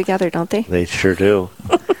just stick together, don't they? They sure do.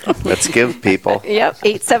 Let's give people. Yep,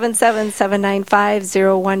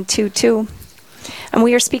 877-795-0122. And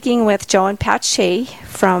we are speaking with Joe and Pat Shea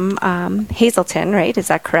from Hazelton, right? Is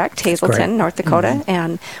that correct? Hazelton, correct. North Dakota. Mm-hmm.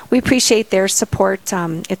 And we appreciate their support.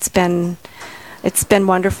 It's been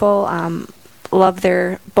wonderful. Love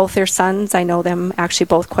both their sons. I know them actually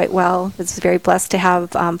both quite well. I was very blessed to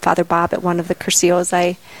have Father Bob at one of the cursillos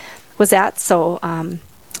I was at. So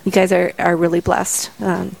you guys are really blessed.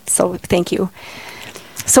 So thank you.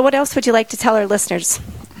 So what else would you like to tell our listeners?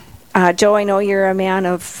 Joe, I know you're a man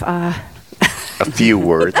of... a few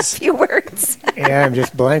words. A few words. Yeah, I'm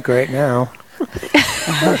just blank right now.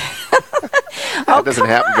 That doesn't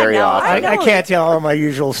happen very often. I can't tell all my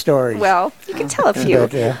usual stories. Well, you can tell a few.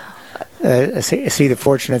 But, I see the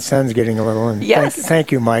fortunate son's getting a little. And yes.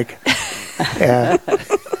 Thank you, Mike. Yeah.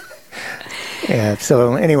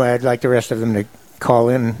 So anyway, I'd like the rest of them to call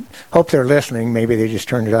in. Hope they're listening. Maybe they just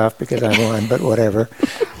turned it off because I'm on, but whatever.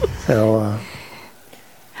 So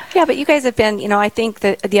Yeah, but you guys have been, I think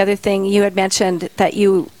that the other thing you had mentioned that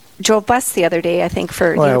you drove bus the other day, I think,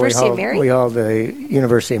 for University of Mary. We hauled the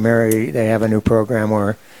University of Mary. They have a new program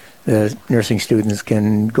where the nursing students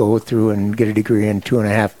can go through and get a degree in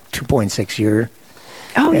 2.6 years.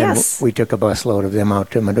 Oh, and yes. We took a busload of them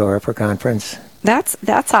out to Medora for conference. That's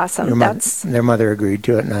awesome. Their mother agreed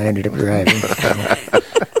to it, and I ended up driving.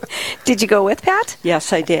 Did you go with Pat?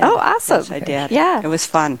 Yes, I did. Oh, awesome. Yes, I did. Yeah. It was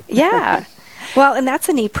fun. Yeah. Well, and that's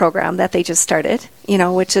a neat program that they just started,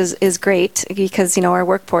 which is great because, our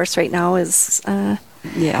workforce right now is...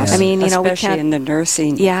 Yes. I mean, especially we can't... in the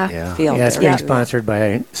nursing field. Yeah, it's being sponsored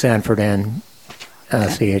by Sanford and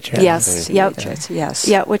CHS. Yes, yep. Yes.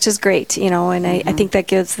 Yeah, which is great, and I think that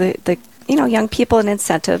gives the young people an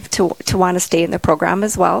incentive to want to stay in the program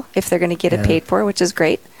as well if they're going to get it paid for, which is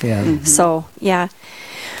great. Yeah. Mm-hmm. So, yeah.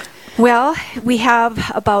 Well, we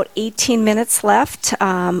have about 18 minutes left.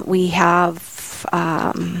 We have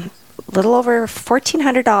a little over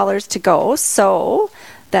 $1,400 to go. So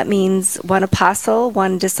that means one apostle,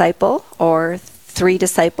 one disciple, or 3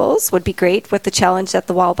 disciples would be great with the challenge that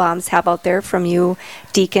the Wolbaums have out there from you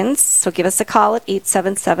deacons. So give us a call at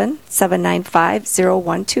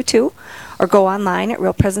 877-795-0122 or go online at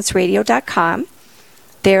realpresenceradio.com.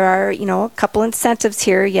 There are, a couple incentives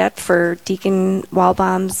here yet for Deacon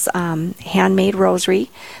Wolbaum's handmade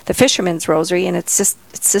rosary, the Fisherman's Rosary, and it's just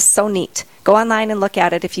so neat. Go online and look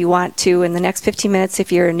at it if you want to. In the next 15 minutes,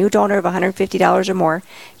 if you're a new donor of $150 or more,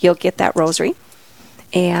 you'll get that rosary.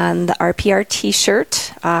 And the RPR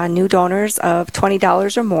T-shirt, new donors of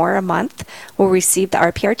 $20 or more a month will receive the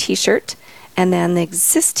RPR T-shirt. And then the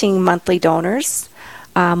existing monthly donors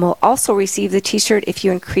will also receive the T-shirt if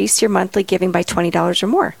you increase your monthly giving by $20 or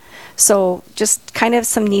more. So just kind of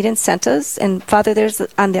some neat incentives. And Father, there's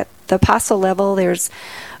on the apostle level, there's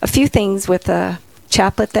a few things with the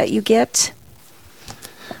chaplet that you get.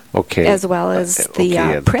 Okay. As well as the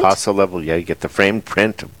at print. The apostle level, you get the framed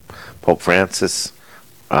print of Pope Francis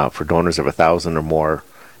for donors of 1,000 or more.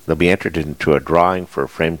 They'll be entered into a drawing for a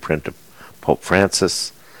framed print of Pope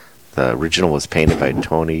Francis. The original was painted by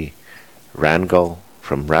Tony Rangel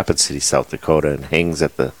from Rapid City, South Dakota, and hangs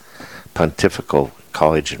at the Pontifical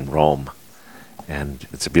College in Rome. And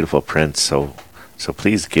it's a beautiful print, so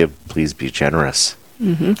please give, please be generous.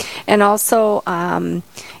 Mm-hmm. And also,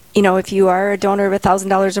 if you are a donor of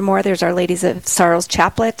 $1,000 or more, there's Our Ladies of Sorrows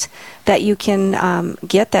chaplet that you can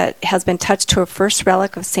get that has been touched to a first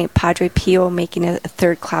relic of St. Padre Pio, making it a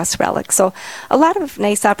third-class relic. So a lot of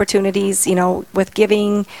nice opportunities, with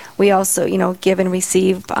giving. We also, give and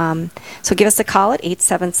receive. So give us a call at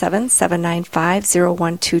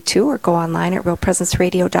 877-795-0122 or go online at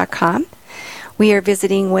realpresenceradio.com. We are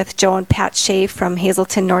visiting with Joe and Pat Shea from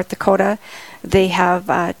Hazelton, North Dakota. They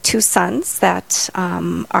have 2 sons that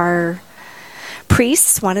are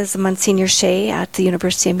priests. One is Monsignor Shea at the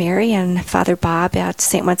University of Mary and Father Bob at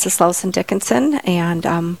St. Wenceslaus and Dickinson, and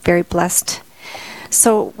very blessed.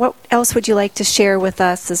 So what else would you like to share with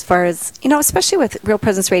us as far as, especially with Real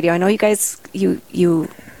Presence Radio? I know you guys, you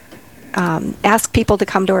ask people to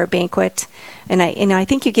come to our banquet, and I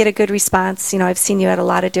think you get a good response. I've seen you at a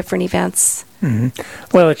lot of different events. Mm-hmm.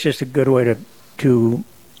 Well, it's just a good way to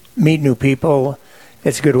meet new people.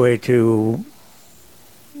 It's a good way to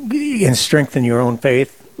strengthen your own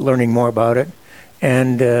faith, learning more about it,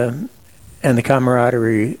 and the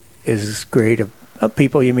camaraderie is great of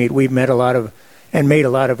people you meet. We've met made a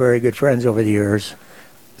lot of very good friends over the years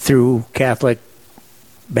through Catholic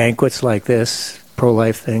banquets like this,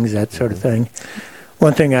 pro-life things, that sort of thing.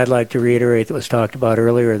 One thing I'd like to reiterate that was talked about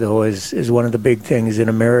earlier, though, is one of the big things in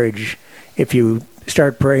a marriage. If you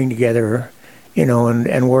start praying together,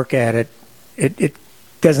 and work at it, it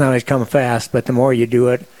doesn't always come fast, but the more you do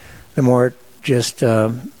it, the more it just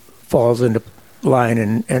falls into line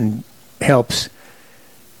and helps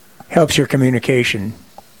your communication,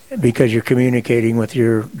 because you're communicating with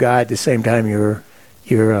your God at the same time you're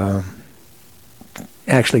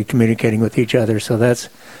actually communicating with each other. So that's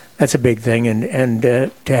a big thing, and to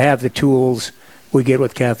have the tools we get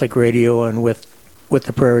with Catholic radio and with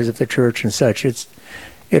the prayers of the church and such,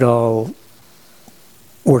 it all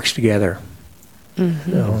works together.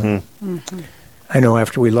 Mm-hmm. So, Mm-hmm. I know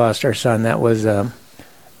after we lost our son, that was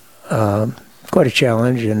quite a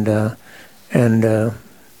challenge, and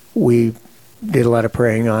we did a lot of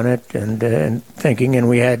praying on it and thinking, and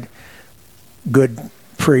we had good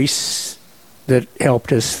priests that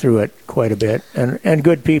helped us through it quite a bit, and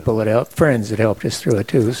good people that helped, friends that helped us through it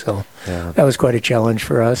too. So that was quite a challenge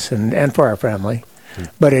for us and for our family.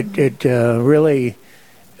 But it really,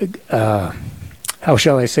 how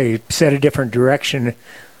shall I say, set a different direction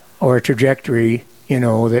or a trajectory,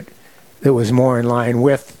 that was more in line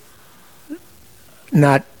with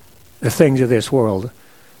not the things of this world.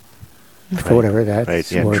 For whatever that's right.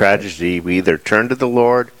 Yeah, worth. tragedy, we either turn to the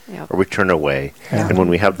Lord or we turn away. Yeah. And when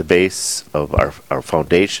we have the base of our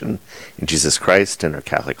foundation in Jesus Christ and our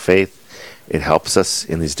Catholic faith, it helps us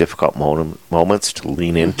in these difficult moments to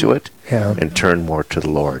lean into it and turn more to the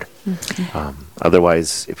Lord.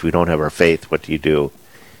 Otherwise, if we don't have our faith, what do? You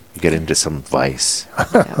get into some vice,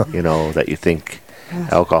 that you think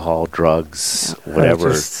alcohol, drugs,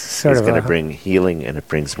 whatever is going to bring healing, and it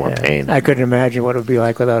brings more pain. I couldn't imagine what it would be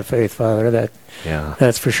like without faith, Father.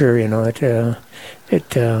 That's for sure.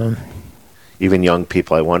 Even young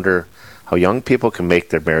people, I wonder how young people can make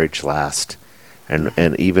their marriage last,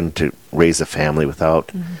 and even to raise a family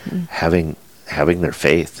without having their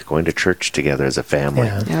faith, going to church together as a family.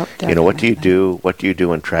 What do you do? What do you do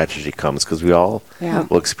when tragedy comes? Because we all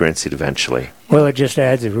will experience it eventually. Well, it just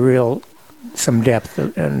adds some depth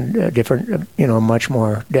and different, much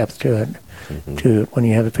more depth to it, to when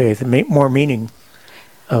you have a faith, and more meaning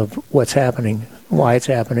of what's happening, why it's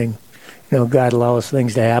happening. God allows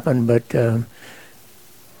things to happen, but a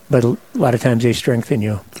lot of times they strengthen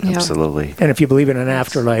you. Absolutely. And if you believe in an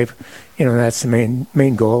afterlife, that's the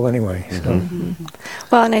main goal anyway. So.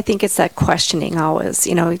 Well, and I think it's that questioning always.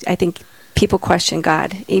 I think people question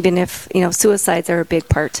God, even if, suicides are a big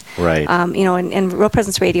part. Right. And Real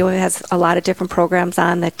Presence Radio has a lot of different programs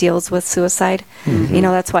on that deals with suicide.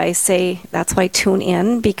 That's why I tune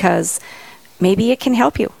in, because maybe it can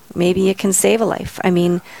help you. Maybe it can save a life. I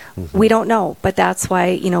mean, we don't know, but that's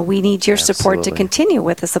why, we need your support to continue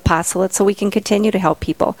with this apostolate so we can continue to help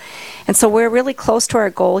people. And so we're really close to our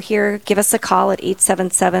goal here. Give us a call at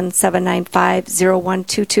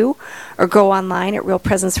 877-795-0122 or go online at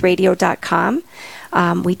realpresenceradio.com.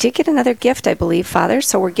 We did get another gift, I believe, Father,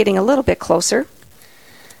 so we're getting a little bit closer.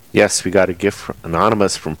 Yes, we got a gift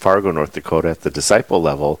anonymous from Fargo, North Dakota at the disciple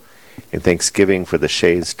level in thanksgiving for the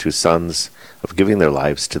Shea's 2 sons of giving their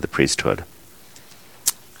lives to the priesthood.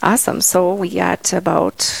 Awesome. So we got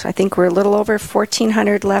I think we're a little over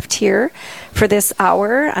 1,400 left here for this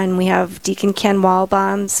hour, and we have Deacon Ken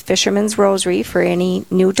Wolbaum's Fisherman's Rosary for any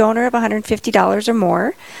new donor of $150 or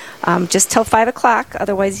more, just till 5 o'clock.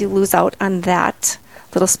 Otherwise, you lose out on that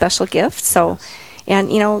little special gift. So,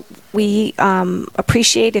 and we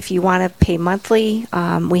appreciate if you want to pay monthly.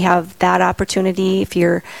 We have that opportunity. If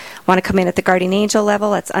you want to come in at the Guardian Angel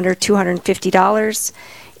level, that's under $250.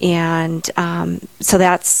 And so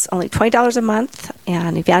that's only $20 a month.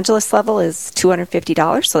 And Evangelist level is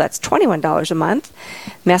 $250, so that's $21 a month.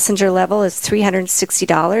 Messenger level is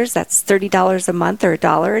 $360. That's $30 a month or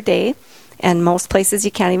 $1 a day. And most places you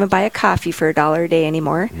can't even buy a coffee for $1 a day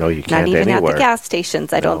anymore. No, you can't. Not even anywhere. at the gas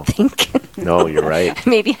stations, I don't think. No, you're right.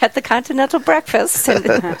 Maybe at the Continental Breakfast.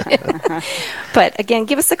 But again,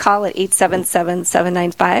 give us a call at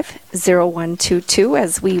 877-795-0122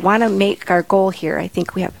 as we want to make our goal here. I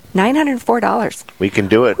think we have $904. We can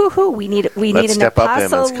do it. Woohoo! We need Let's an step up,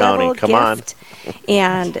 apostle Emmons County. level Come gift.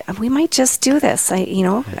 And we might just do this. I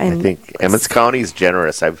think Emmons County is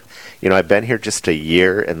generous. I've been here just a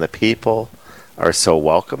year, and the people are so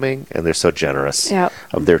welcoming and they're so generous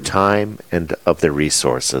of their time and of their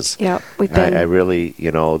resources. Yeah, we've been. I really,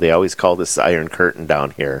 they always call this the Iron Curtain down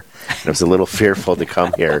here. And I was a little fearful to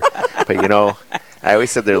come here, but I always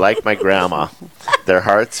said they're like my grandma. Their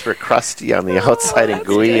hearts were crusty on the outside and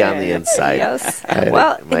gooey on the inside. Yes.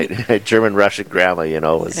 My German Russian grandma,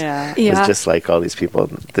 was just like all these people.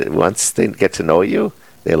 Once they get to know you,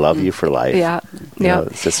 they love you for life.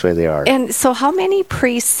 It's this way they are. And so how many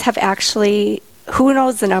priests have actually, who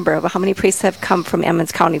knows the number of how many priests have come from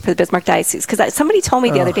Emmons County for the Bismarck Diocese? Because somebody told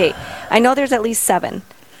me the other day, I know there's at least 7,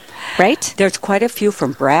 right? There's quite a few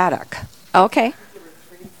from Braddock. Okay.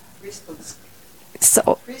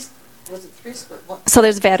 So there's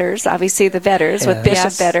Vetters, obviously the Vetters with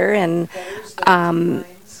Bishop Vetter and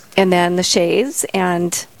then the Sheas,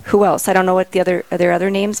 and who else? I don't know what are there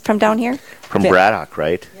other names from down here? From Braddock,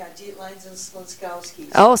 right? Yeah, Dietlines and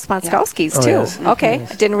Sponskowskis. Oh, Sponskowskis too. Yes. Okay,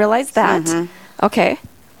 I didn't realize that. Okay,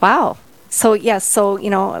 wow. So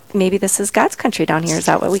maybe this is God's country down here. Is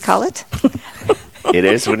that what we call it? It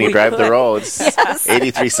is when you drive the roads. Yes.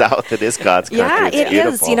 83 South, it is God's country. Yeah, it's it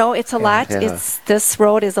beautiful. is. It's a lot. Yeah. This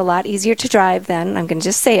road is a lot easier to drive than, I'm going to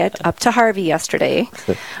just say it, up to Harvey yesterday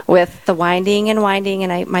with the winding. And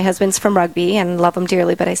my husband's from Rugby and love him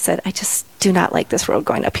dearly, but I said, I just do not like this road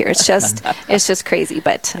going up here. It's just crazy.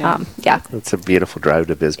 But it's a beautiful drive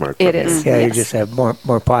to Bismarck. It is. Yeah, you just have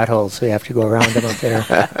more potholes, so you have to go around them up there.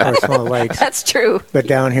 Or small lights. That's true. But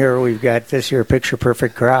down here, we've got this year picture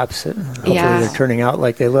perfect crops. And hopefully they're turning out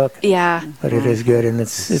like they look. Yeah. But it is good, and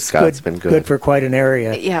it's Scott's been good for quite an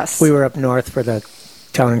area. Yes. We were up north for the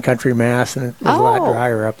Town and Country Mass, and it was a lot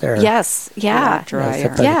drier up there. Yes, yeah.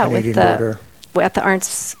 Yeah, with the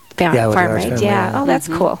Arns farm, right? Yeah. Oh, that's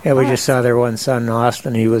cool. Yeah, we just saw their one son,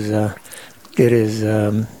 Austin. He was did his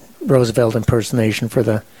Roosevelt impersonation for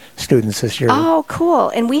the students this year. Oh, cool.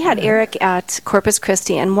 And we had Eric at Corpus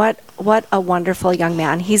Christi, and what a wonderful young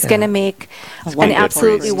man. He's going to make an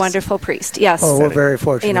absolutely wonderful priest. Yes. Oh, we're very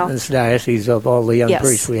fortunate in this diocese of all the young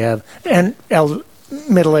priests we have. And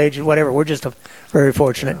middle-aged, whatever. We're just a very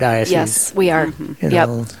fortunate diocese. Yes, we are.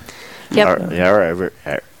 Our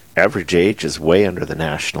average age is way under the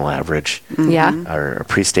national average. Yeah. Our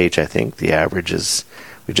priest age, I think, the average is,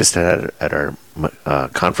 we just had at our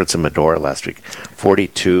conference in Medora last week,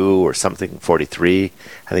 42 or something, 43,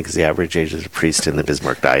 I think is the average age of a priest in the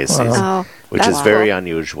Bismarck Diocese, which is very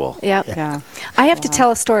unusual. Yep. Yeah. I have to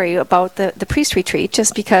tell a story about the priest retreat,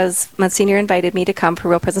 just because Monsignor invited me to come for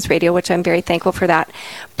Real Presence Radio, which I'm very thankful for that.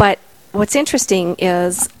 But what's interesting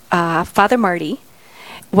is Father Marty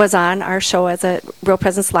was on our show as a Real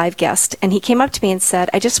Presence live guest, and he came up to me and said,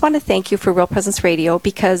 I just want to thank you for Real Presence Radio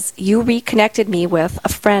because you reconnected me with a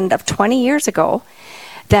friend of 20 years ago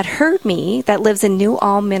that heard me, that lives in New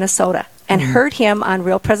Ulm, Minnesota, and heard him on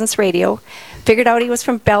Real Presence Radio, figured out he was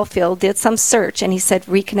from Belfield, did some search, and he said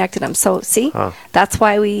reconnected him. So see, that's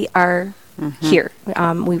why we are here. We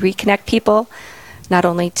reconnect people not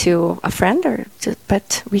only to a friend,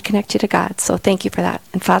 but reconnect you to God. So thank you for that.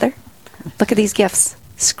 And Father, look at these gifts.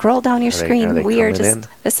 Scroll down your screen. We are just,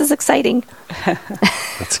 this is exciting.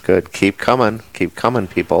 That's good. Keep coming,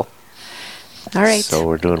 people. All right. So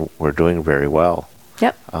we're doing very well.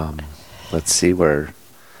 Yep. Let's see where.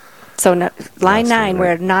 So line 9,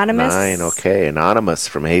 we're anonymous. 9, okay. Anonymous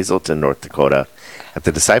from Hazelton, North Dakota. At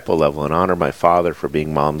the disciple level, and honor my father for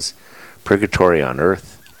being Mom's purgatory on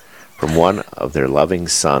earth from one of their loving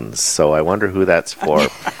sons. So I wonder who that's for.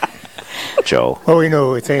 Joe. Oh, we know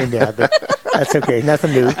who it's aimed at, but that's okay.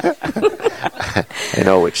 Nothing new. I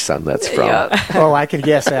know which son that's from. Oh, I can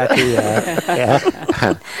guess that too.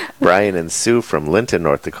 Yeah. Brian and Sue from Linton,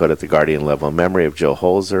 North Dakota, at the guardian level. In memory of Joe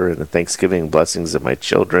Holzer and the Thanksgiving blessings of my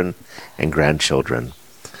children and grandchildren.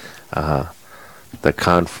 The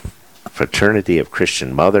Confraternity of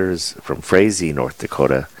Christian Mothers from Frazee, North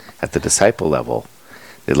Dakota, at the disciple level.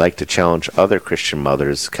 They'd like to challenge other Christian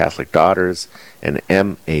mothers, Catholic daughters, and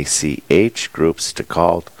MACH groups to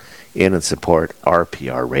call in and support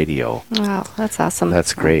RPR radio. Wow, that's awesome.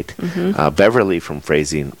 That's great. Beverly from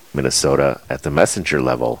Frazee, Minnesota, at the messenger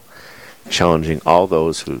level, challenging all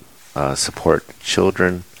those who support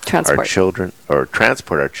children, transport our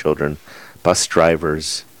children, bus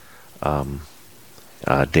drivers,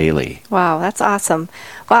 daily. Wow, that's awesome.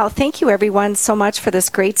 Wow, thank you everyone so much for this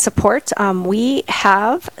great support. We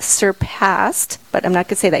have surpassed, but I'm not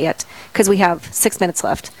going to say that yet because we have 6 minutes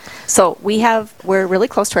left. So we're really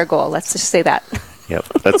close to our goal. Let's just say that.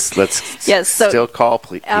 Yep. Let's yes, still call,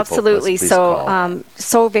 please. Absolutely. Please so call.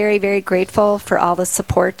 So very, very grateful for all the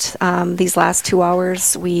support these last 2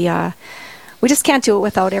 hours. We just can't do it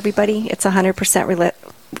without everybody. It's 100%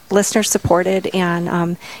 listener supported,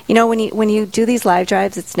 and when you do these live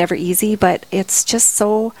drives, it's never easy, but it's just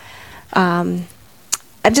so I'm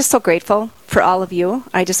just so grateful for all of you.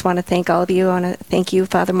 I just want to thank all of you. I want to thank you,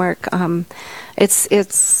 Father Mark.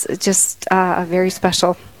 It's just very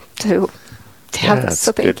special to have this.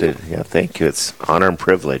 So thank you. Thank you. It's honor and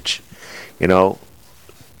privilege. I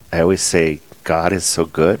always say God is so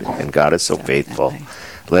good and God is so faithful.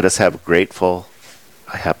 Let us have grateful,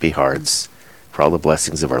 happy hearts for all the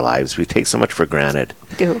blessings of our lives. We take so much for granted.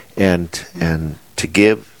 We do. And to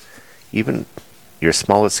give, even your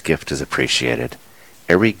smallest gift is appreciated.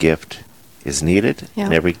 Every gift is needed,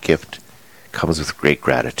 and every gift comes with great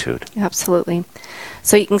gratitude. Absolutely.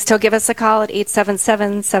 So you can still give us a call at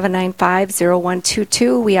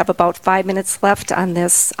 877-795-0122. We have about 5 minutes left on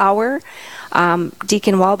this hour.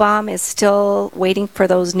 Deacon Wolbaum is still waiting for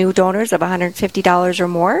those new donors of $150 or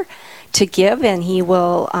more to give, and he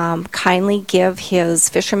will kindly give his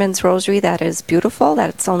Fisherman's Rosary. That is beautiful.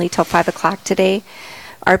 That's only till 5 o'clock today.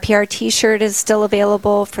 RPR t-shirt is still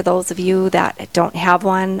available for those of you that don't have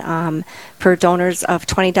one, for donors of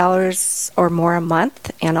 $20 or more a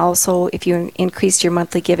month, and also if you increase your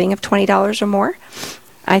monthly giving of $20 or more.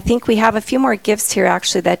 I think we have a few more gifts here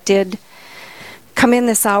actually that did come in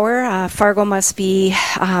this hour. Fargo must be,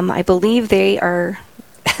 I believe they are,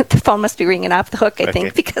 the phone must be ringing off the hook, I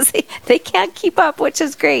think, because they can't keep up, which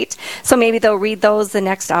is great. So maybe they'll read those the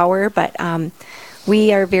next hour, but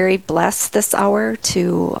we are very blessed this hour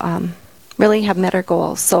to really have met our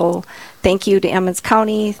goal. So thank you to Emmons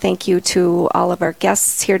County. Thank you to all of our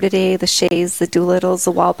guests here today, the Sheas, the Doolittles,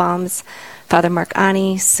 the Wolbaums, Father Mark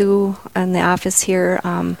Aune, Sue in the office here.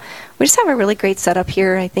 We just have a really great setup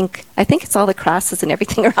here. I think it's all the crosses and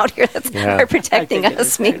everything around here that are protecting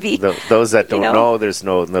us. Maybe those that don't know, there's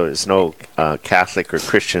no Catholic or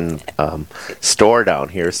Christian store down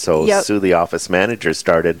here. So Sue, the office manager,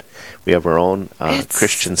 started. We have our own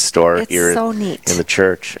Christian store here so neat. In the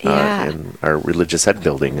church, in our religious ed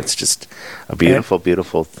building. It's just a beautiful,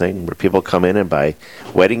 beautiful thing where people come in and buy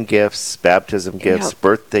wedding gifts, baptism gifts,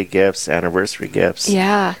 birthday gifts, anniversary gifts.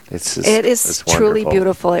 Yeah, it is truly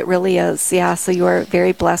beautiful. It really is. Yeah, so you are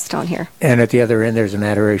very blessed down here. And at the other end, there's an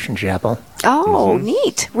adoration chapel. Oh,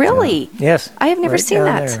 neat! Really? Yeah. Yes. I have never seen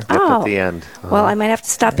that. Oh, at the end. Well, I might have to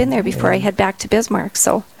stop in there before I head back to Bismarck.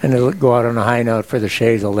 So. And it'll go out on a high note for the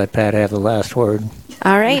Sheas. I'll let Pat have the last word.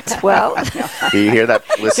 All right. Well. Do you hear that,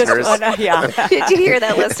 listeners? Did you hear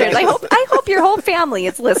that, listeners? I hope your whole family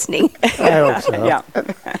is listening. I hope so.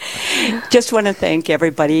 Yeah. Just want to thank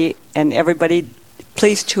everybody, and everybody,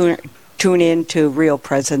 please tune in to Real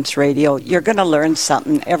Presence Radio. You're going to learn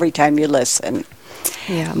something every time you listen.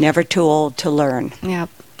 Yeah. Never too old to learn. Yeah,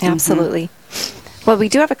 absolutely. Well, we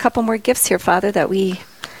do have a couple more gifts here, Father, that we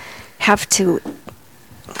have to,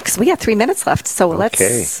 because we got 3 minutes left. So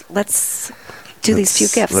let's do these few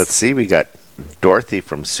gifts. Let's see. We got Dorothy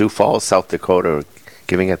from Sioux Falls, South Dakota,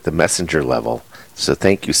 giving at the messenger level. So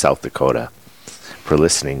thank you, South Dakota, for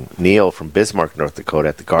listening. Neil from Bismarck, North Dakota,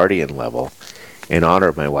 at the guardian level, in honor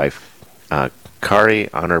of my wife,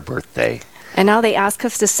 Kari, on her birthday. And now they ask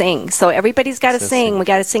us to sing. So everybody's got to sing. We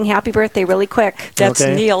got to sing happy birthday really quick. That's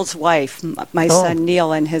Neil's wife, my son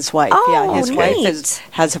Neil and his wife. Oh, his wife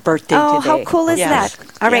has a birthday today. Oh, how cool is that?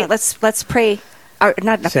 All right, let's pray.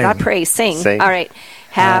 Not pray, sing. All right.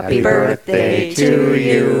 Happy birthday to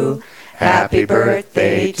you. Happy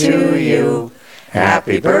birthday to you.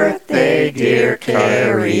 Happy birthday, dear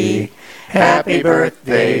Carrie. Happy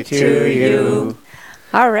birthday to you.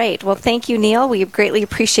 All right. Well, thank you, Neil. We greatly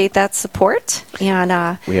appreciate that support.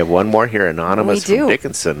 And we have one more here, anonymous from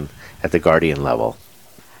Dickinson, at the guardian level.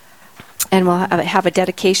 And we'll have a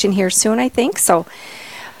dedication here soon, I think. So,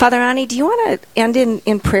 Father Aune, do you want to end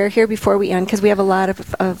in prayer here before we end? Because we have a lot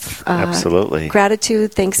of absolutely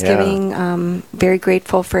gratitude, thanksgiving. Yeah. Very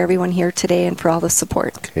grateful for everyone here today and for all the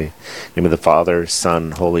support. Okay. In the name of the Father,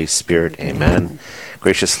 Son, Holy Spirit, amen.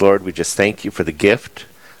 Gracious Lord, we just thank you for the gift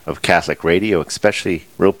of Catholic radio, especially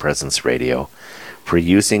Real Presence Radio, for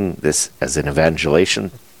using this as an evangelization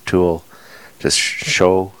tool to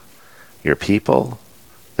show your people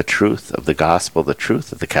the truth of the gospel, the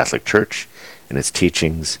truth of the Catholic Church and its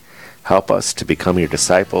teachings. Help us to become your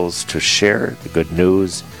disciples, to share the good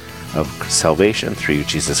news of salvation through you,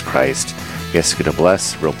 Jesus Christ. We ask you to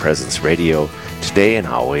bless Real Presence Radio today and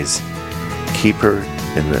always. Keep her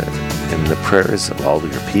in the prayers of all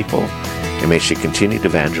your people, and may she continue to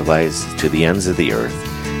evangelize to the ends of the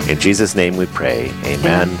earth. In Jesus' name we pray.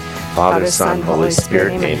 Amen. Father, Son, Holy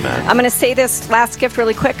Spirit. Amen. I'm going to say this last gift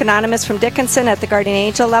really quick. Anonymous from Dickinson at the Guardian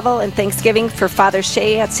Angel level, and Thanksgiving for Father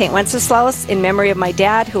Shea at St. Wenceslaus in memory of my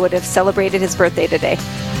dad, who would have celebrated his birthday today.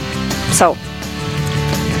 So,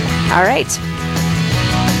 all right.